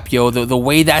crap, yo. The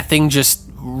way that thing just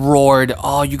roared.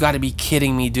 Oh, you gotta be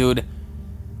kidding me, dude.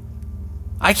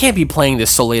 I can't be playing this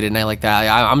so late at night like that.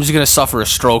 I'm just gonna suffer a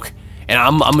stroke. And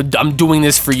I'm doing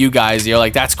this for you guys, yo.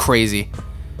 Like, that's crazy.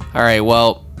 Alright,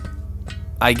 well,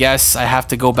 I guess I have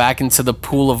to go back into the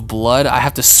pool of blood. I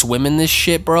have to swim in this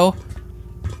shit, bro.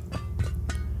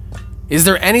 Is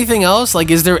there anything else?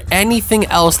 Like, is there anything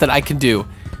else that I can do?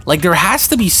 Like, there has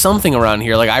to be something around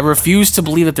here. Like, I refuse to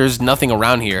believe that there's nothing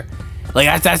around here.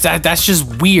 Like, that's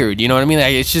just weird, you know what I mean?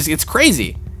 Like, it's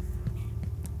crazy.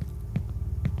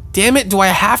 Damn it, do I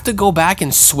have to go back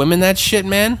and swim in that shit,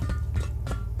 man?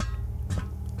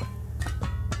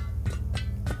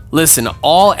 Listen,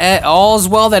 all's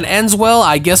well that ends well.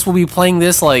 I guess we'll be playing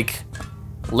this, like,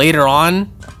 later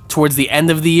on, towards the end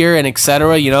of the year and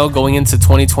etc., you know, going into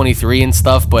 2023 and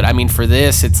stuff. But, I mean, for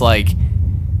this, it's like...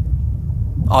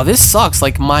 Oh, this sucks.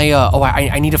 Like, my,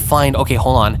 I need to find... Okay,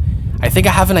 hold on. I think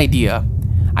I have an idea.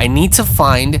 I need to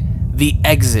find the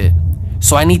exit.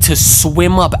 So I need to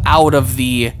swim up out of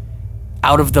the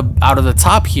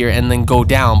top here and then go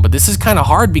down. But this is kind of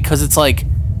hard because it's like...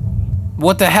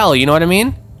 What the hell, you know what I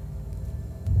mean?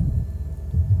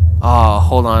 Oh,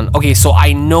 hold on. Okay, so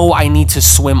I know I need to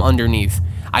swim underneath.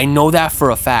 I know that for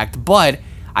a fact, but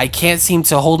I can't seem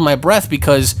to hold my breath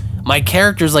because my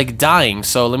character's like dying.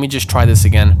 So let me just try this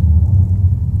again.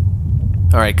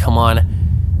 Alright, come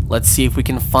on. Let's see if we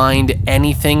can find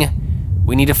anything.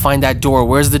 We need to find that door.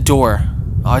 Where's the door?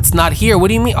 Oh, it's not here. What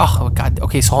do you mean? Oh, God.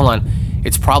 Okay, so hold on.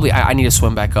 It's probably... I need to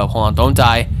swim back up. Hold on. Don't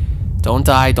die. Don't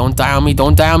die. Don't die on me.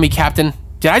 Don't die on me, Captain.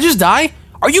 Did I just die?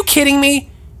 Are you kidding me?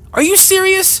 Are you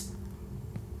serious?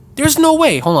 There's no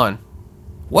way. Hold on.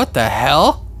 What the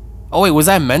hell? Oh, wait. Was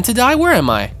I meant to die? Where am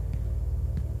I?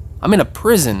 I'm in a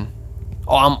prison.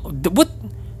 Oh, what?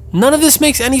 None of this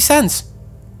makes any sense.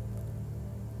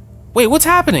 Wait, what's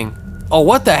happening? Oh,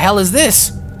 what the hell is this?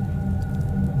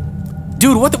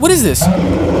 Dude, what is this?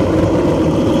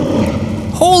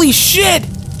 Holy shit!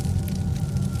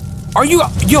 Are you...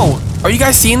 Yo, are you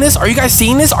guys seeing this? Are you guys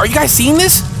seeing this? Are you guys seeing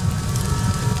this?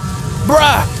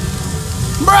 Bruh!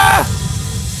 Bruh!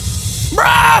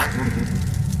 Bruh!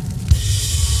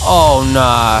 Oh,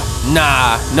 nah.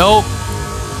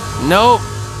 Nope.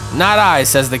 Not I,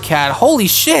 says the cat. Holy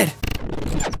shit!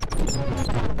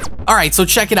 Alright, so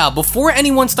check it out. Before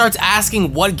anyone starts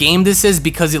asking what game this is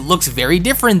because it looks very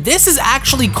different, this is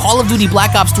actually Call of Duty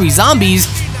Black Ops 3 Zombies,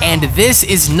 and this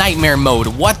is Nightmare Mode.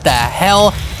 What the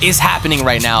hell is happening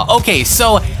right now? Okay,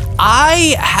 so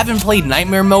I haven't played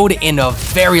Nightmare Mode in a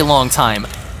very long time,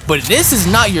 but this is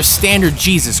not your standard...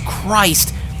 Jesus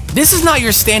Christ. This is not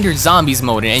your standard Zombies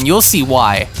mode, and you'll see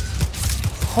why.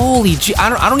 Holy gee,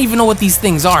 I don't even know what these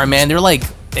things are, man. They're like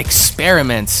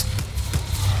experiments.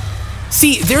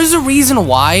 See, there's a reason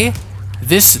why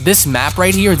this map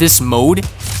right here, this mode,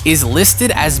 is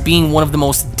listed as being one of the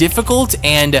most difficult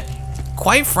and,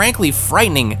 quite frankly,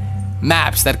 frightening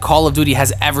maps that Call of Duty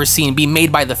has ever seen be made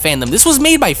by the fandom. This was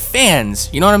made by fans,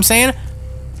 you know what I'm saying?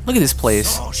 Look at this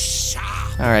place.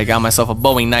 Alright, got myself a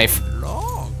Bowie knife.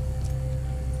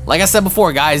 Like I said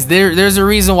before, guys, there's a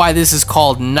reason why this is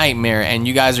called Nightmare, and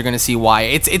you guys are gonna see why.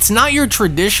 It's not your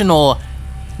traditional...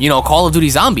 You know, Call of Duty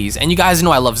Zombies, and you guys know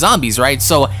I love zombies, right?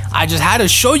 So I just had to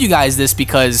show you guys this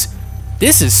because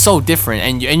this is so different,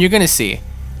 and you're gonna see.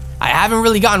 I haven't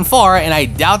really gotten far, and I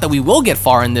doubt that we will get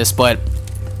far in this, but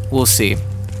we'll see.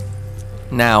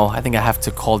 Now, I think I have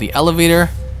to call the elevator.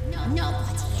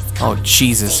 Oh,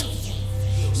 Jesus.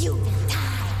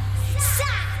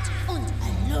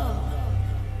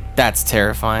 That's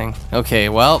terrifying. Okay,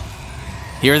 well,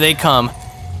 here they come.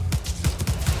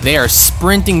 They are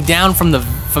sprinting down from the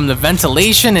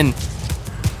ventilation, and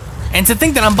to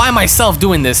think that I'm by myself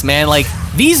doing this, man. Like,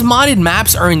 these modded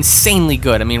maps are insanely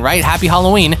good. I mean, right? Happy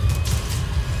Halloween.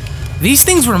 These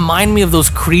things remind me of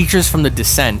those creatures from The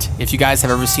Descent. If you guys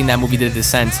have ever seen that movie, The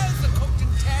Descent.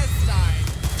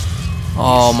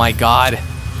 Oh my God.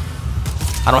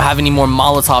 I don't have any more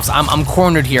Molotovs. I'm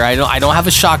cornered here. I don't have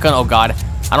a shotgun. Oh God.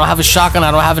 I don't have a shotgun. I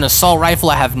don't have an assault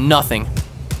rifle. I have nothing.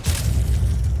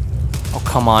 Oh,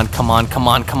 come on, come on, come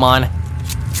on, come on.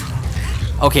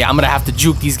 Okay, I'm gonna have to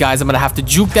juke these guys. I'm gonna have to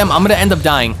juke them. I'm gonna end up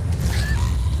dying.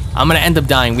 I'm gonna end up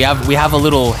dying. We have a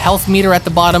little health meter at the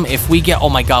bottom. If we get... Oh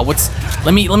my God, what's...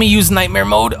 Let me use Nightmare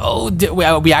Mode. Oh,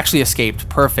 we actually escaped.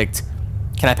 Perfect.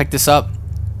 Can I pick this up?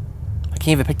 I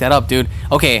can't even pick that up, dude.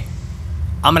 Okay.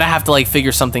 I'm gonna have to like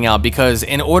figure something out, because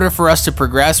in order for us to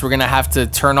progress, we're gonna have to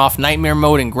turn off nightmare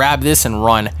mode and grab this and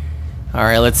run. All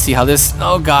right, let's see how this,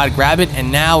 oh God, grab it,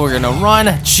 and now we're gonna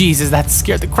run. Jesus, that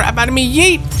scared the crap out of me,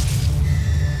 yeet.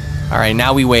 All right,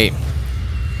 now we wait.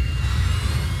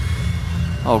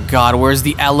 Oh God, where's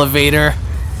the elevator?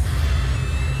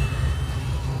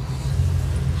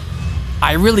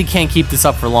 I really can't keep this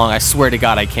up for long, I swear to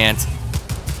God I can't.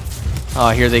 Oh,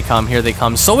 here they come, here they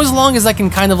come. So as long as I can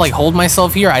kind of like hold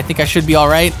myself here, I think I should be all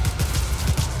right.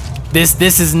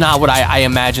 This is not what I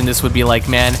imagined this would be like,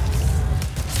 man.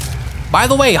 By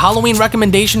the way, Halloween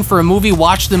recommendation for a movie,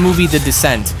 watch the movie The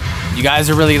Descent. You guys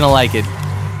are really gonna like it.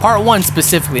 Part 1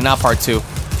 specifically, not part 2.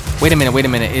 Wait a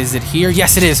minute, is it here?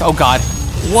 Yes, it is, oh God.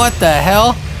 What the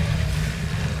hell?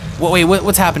 Wait,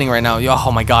 what's happening right now?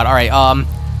 Oh my God, all right,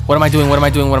 what am I doing? What am I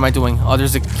doing? What am I doing? Oh,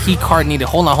 there's a key card needed.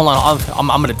 Hold on. I'm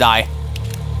gonna die.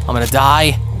 I'm gonna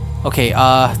die. Okay,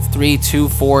 3, 2,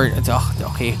 4.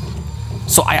 Okay.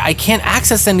 So I can't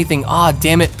access anything. Ah,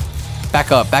 damn it.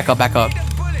 Back up.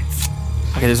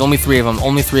 Okay, there's only 3 of them.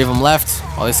 Only 3 of them left.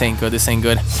 Oh, this ain't good.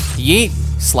 Yeet.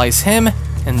 Slice him.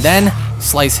 And then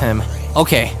slice him.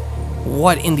 Okay.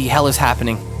 What in the hell is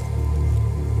happening?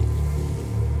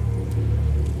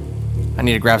 I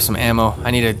need to grab some ammo.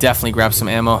 I need to definitely grab some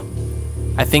ammo.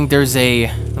 I think there's a,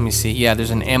 let me see. Yeah,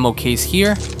 there's an ammo case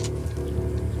here.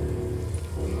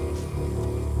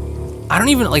 I don't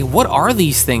even, like, what are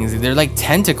these things? They're like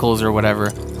tentacles or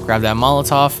whatever. Grab that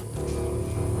Molotov.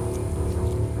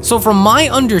 So from my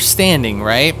understanding,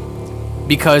 right?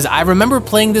 Because I remember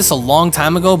playing this a long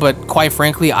time ago, but quite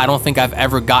frankly, I don't think I've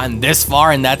ever gotten this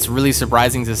far, and that's really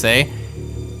surprising to say.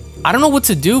 I don't know what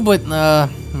to do, but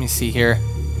let me see here.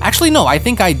 Actually, no, I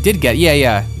think I did get,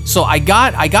 yeah. So I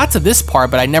got to this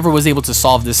part, but I never was able to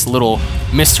solve this little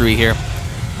mystery here.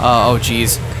 Oh,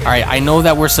 geez. All right, I know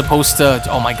that we're supposed to,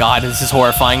 oh my God, this is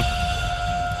horrifying.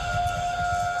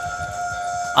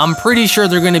 I'm pretty sure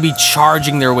they're gonna be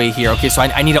charging their way here. Okay, so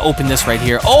I need to open this right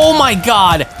here. Oh my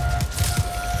God.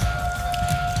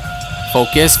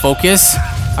 Focus.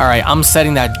 All right, I'm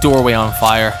setting that doorway on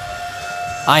fire.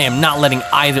 I am not letting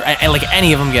either, like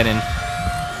any of them get in.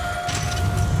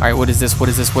 All right, what is this?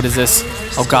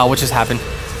 Oh God, what just happened?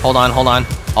 Hold on.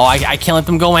 Oh, I can't let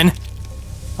them go in.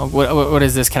 Oh, what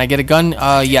is this? Can I get a gun?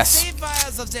 Yes.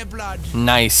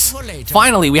 Nice.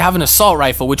 Finally, we have an assault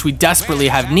rifle, which we desperately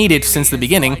have needed since the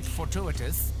beginning.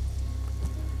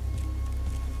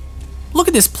 Look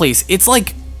at this place. It's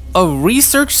like a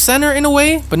research center in a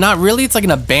way, but not really. It's like an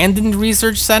abandoned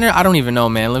research center. I don't even know,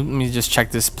 man. Let me just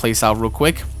check this place out real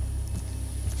quick.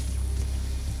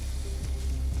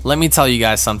 Let me tell you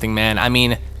guys something, man. I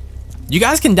mean, you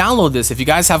guys can download this. If you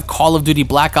guys have Call of Duty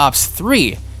Black Ops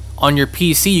 3 on your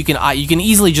PC, you can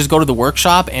easily just go to the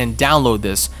workshop and download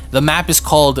this. The map is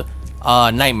called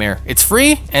Nightmare. It's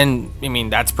free, and I mean,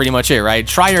 that's pretty much it, right?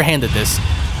 Try your hand at this.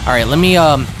 All right, let me,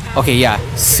 okay, yeah,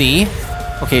 C.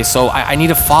 Okay, so I need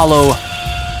to follow,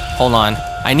 hold on.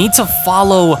 I need to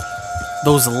follow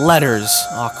those letters.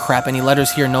 Oh, crap, any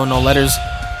letters here? No letters.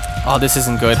 Oh, this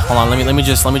isn't good. Hold on, let me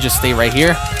just stay right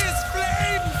here.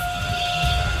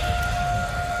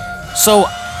 So,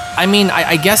 I mean,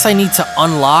 I guess I need to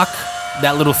unlock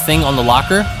that little thing on the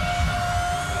locker.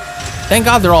 Thank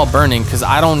God they're all burning, because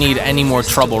I don't need any more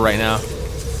trouble right now.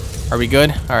 Are we good?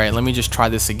 All right, let me just try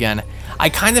this again. I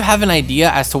kind of have an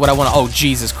idea as to what I want to, oh,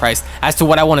 Jesus Christ, as to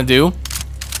what I want to do.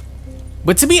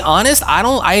 But to be honest,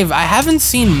 I haven't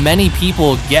seen many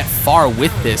people get far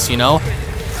with this, you know?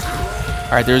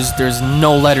 All right, there's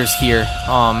no letters here.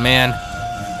 Oh, man.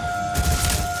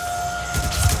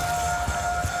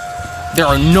 There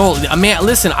are no, man,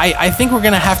 listen, I think we're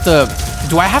gonna have to,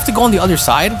 do I have to go on the other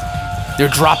side? They're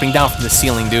dropping down from the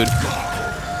ceiling, dude.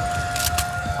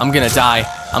 I'm gonna die.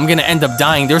 I'm gonna end up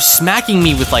dying. They're smacking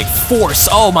me with like force.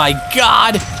 Oh my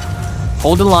God.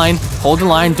 Hold the line,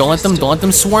 don't let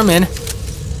them swarm in.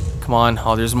 Come on,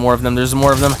 oh, there's more of them.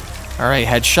 All right,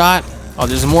 headshot. Oh,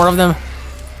 there's more of them.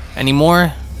 Any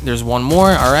more? There's one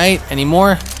more, all right, any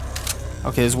more?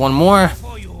 Okay, there's one more.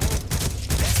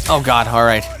 Oh God, all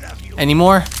right. Any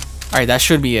more? All right, that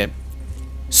should be it.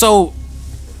 So,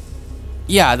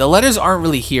 yeah, the letters aren't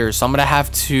really here, so I'm gonna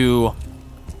have to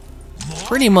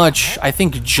pretty much, I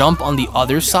think, jump on the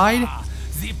other side.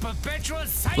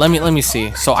 Let me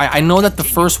see. So I know that the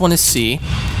first one is C.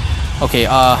 Okay,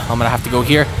 I'm gonna have to go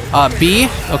here. B.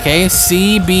 Okay,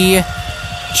 C, B.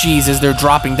 Jesus, they're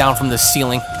dropping down from the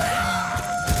ceiling.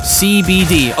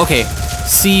 CBD. Okay,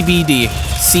 CBD.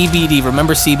 CBD.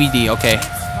 Remember CBD. Okay.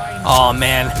 Oh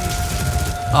man.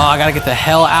 Oh, I gotta get the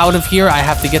hell out of here. I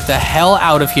have to get the hell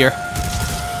out of here.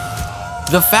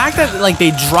 The fact that, like,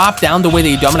 they drop down the way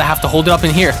they do, I'm gonna have to hold it up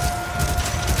in here.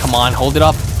 Come on, hold it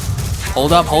up.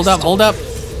 Hold up, hold up, hold up.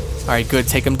 All right, good.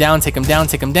 Take him down, take him down,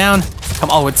 take him down. Come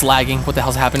on, oh, it's lagging. What the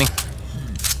hell's happening?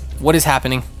 What is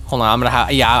happening? Hold on, I'm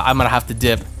gonna have to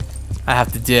dip. I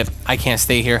have to dip. I can't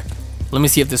stay here. Let me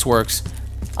see if this works.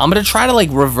 I'm gonna try to, like,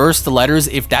 reverse the letters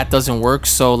if that doesn't work.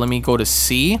 So let me go to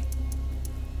C,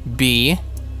 B.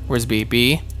 Where's B?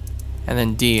 B, and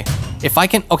then D. If I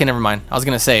can, okay, never mind. I was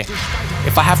gonna say,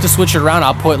 if I have to switch it around,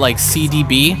 I'll put like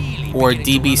CDB or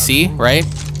DBC, right?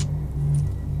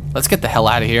 Let's get the hell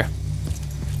out of here.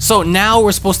 So now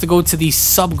we're supposed to go to the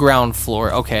subground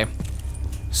floor. Okay.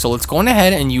 So let's go on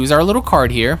ahead and use our little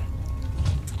card here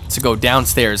to go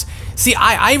downstairs. See,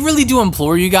 I really do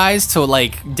implore you guys to,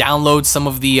 like, download some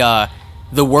of the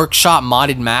workshop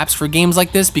modded maps for games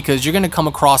like this, because you're gonna come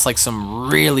across, like, some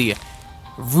really,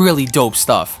 really dope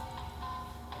stuff.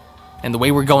 And the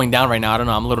way we're going down right now, I don't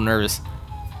know, I'm a little nervous.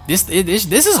 This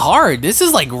is hard. This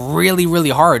is, like, really, really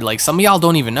hard. Like, some of y'all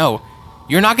don't even know.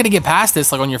 You're not gonna get past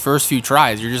this, like, on your first few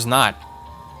tries. You're just not.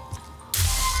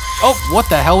 Oh, what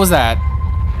the hell was that?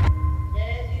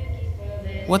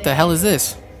 What the hell is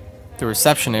this? The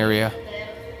reception area.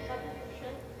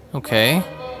 Okay.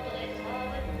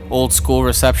 Old school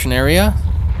reception area.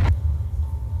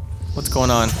 What's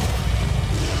going on?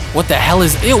 What the hell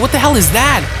is... Ew, what the hell is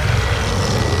that?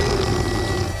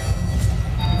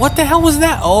 What the hell was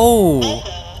that? Oh.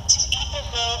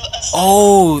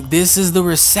 Oh, this is the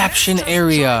reception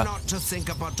area.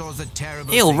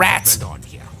 Ew, rats.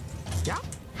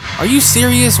 Are you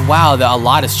serious? Wow, a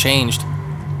lot has changed.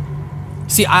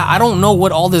 See, I don't know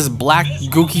what all this black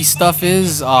gooky stuff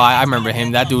is. Oh, I remember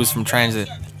him. That dude was from Transit.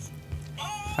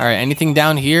 Alright, anything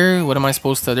down here? What am I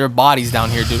supposed to... There are bodies down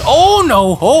here, dude. Oh,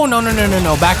 no. Oh, no, no, no, no,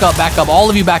 no. Back up, back up. All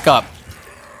of you back up.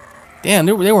 Damn,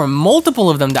 there were multiple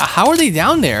of them. How are they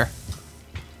down there?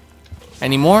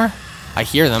 Any more? I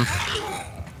hear them.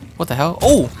 What the hell?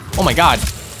 Oh! Oh my god.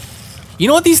 You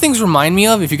know what these things remind me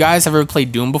of? If you guys have ever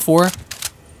played Doom before?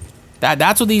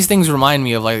 That's what these things remind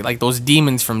me of. Like those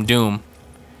demons from Doom.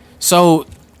 So,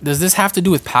 does this have to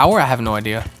do with power? I have no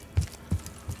idea.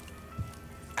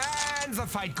 And the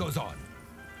fight goes on.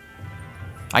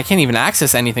 I can't even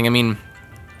access anything. I mean,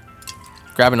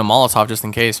 grabbing a Molotov just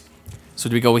in case. So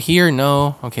do we go here?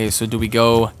 No. Okay, so do we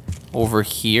go over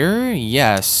here?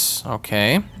 Yes.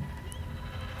 Okay.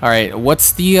 Alright,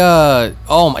 what's the,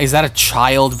 oh, is that a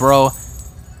child, bro?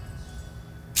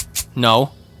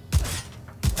 No.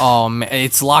 Oh, man,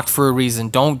 it's locked for a reason. I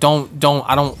don't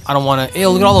want to, ew,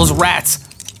 look at all those rats.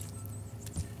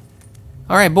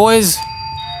 Alright, boys.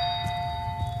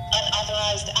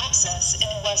 Unauthorized access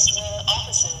in West Wing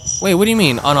offices. Wait, what do you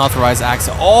mean, unauthorized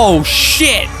access? Oh,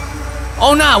 shit!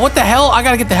 Oh, nah, what the hell? I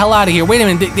gotta get the hell out of here. Wait a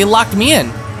minute, they locked me in.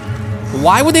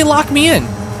 Why would they lock me in?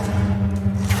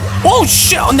 Oh,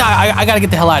 shit! Oh, nah, I gotta get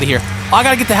the hell out of here. I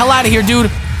gotta get the hell out of here, dude.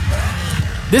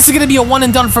 This is gonna be a one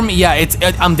and done for me. Yeah,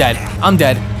 I'm dead. I'm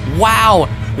dead. Wow.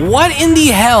 What in the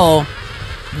hell?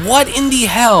 What in the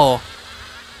hell?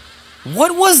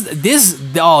 What was this?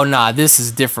 Oh, nah, this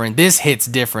is different. This hits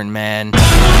different, man.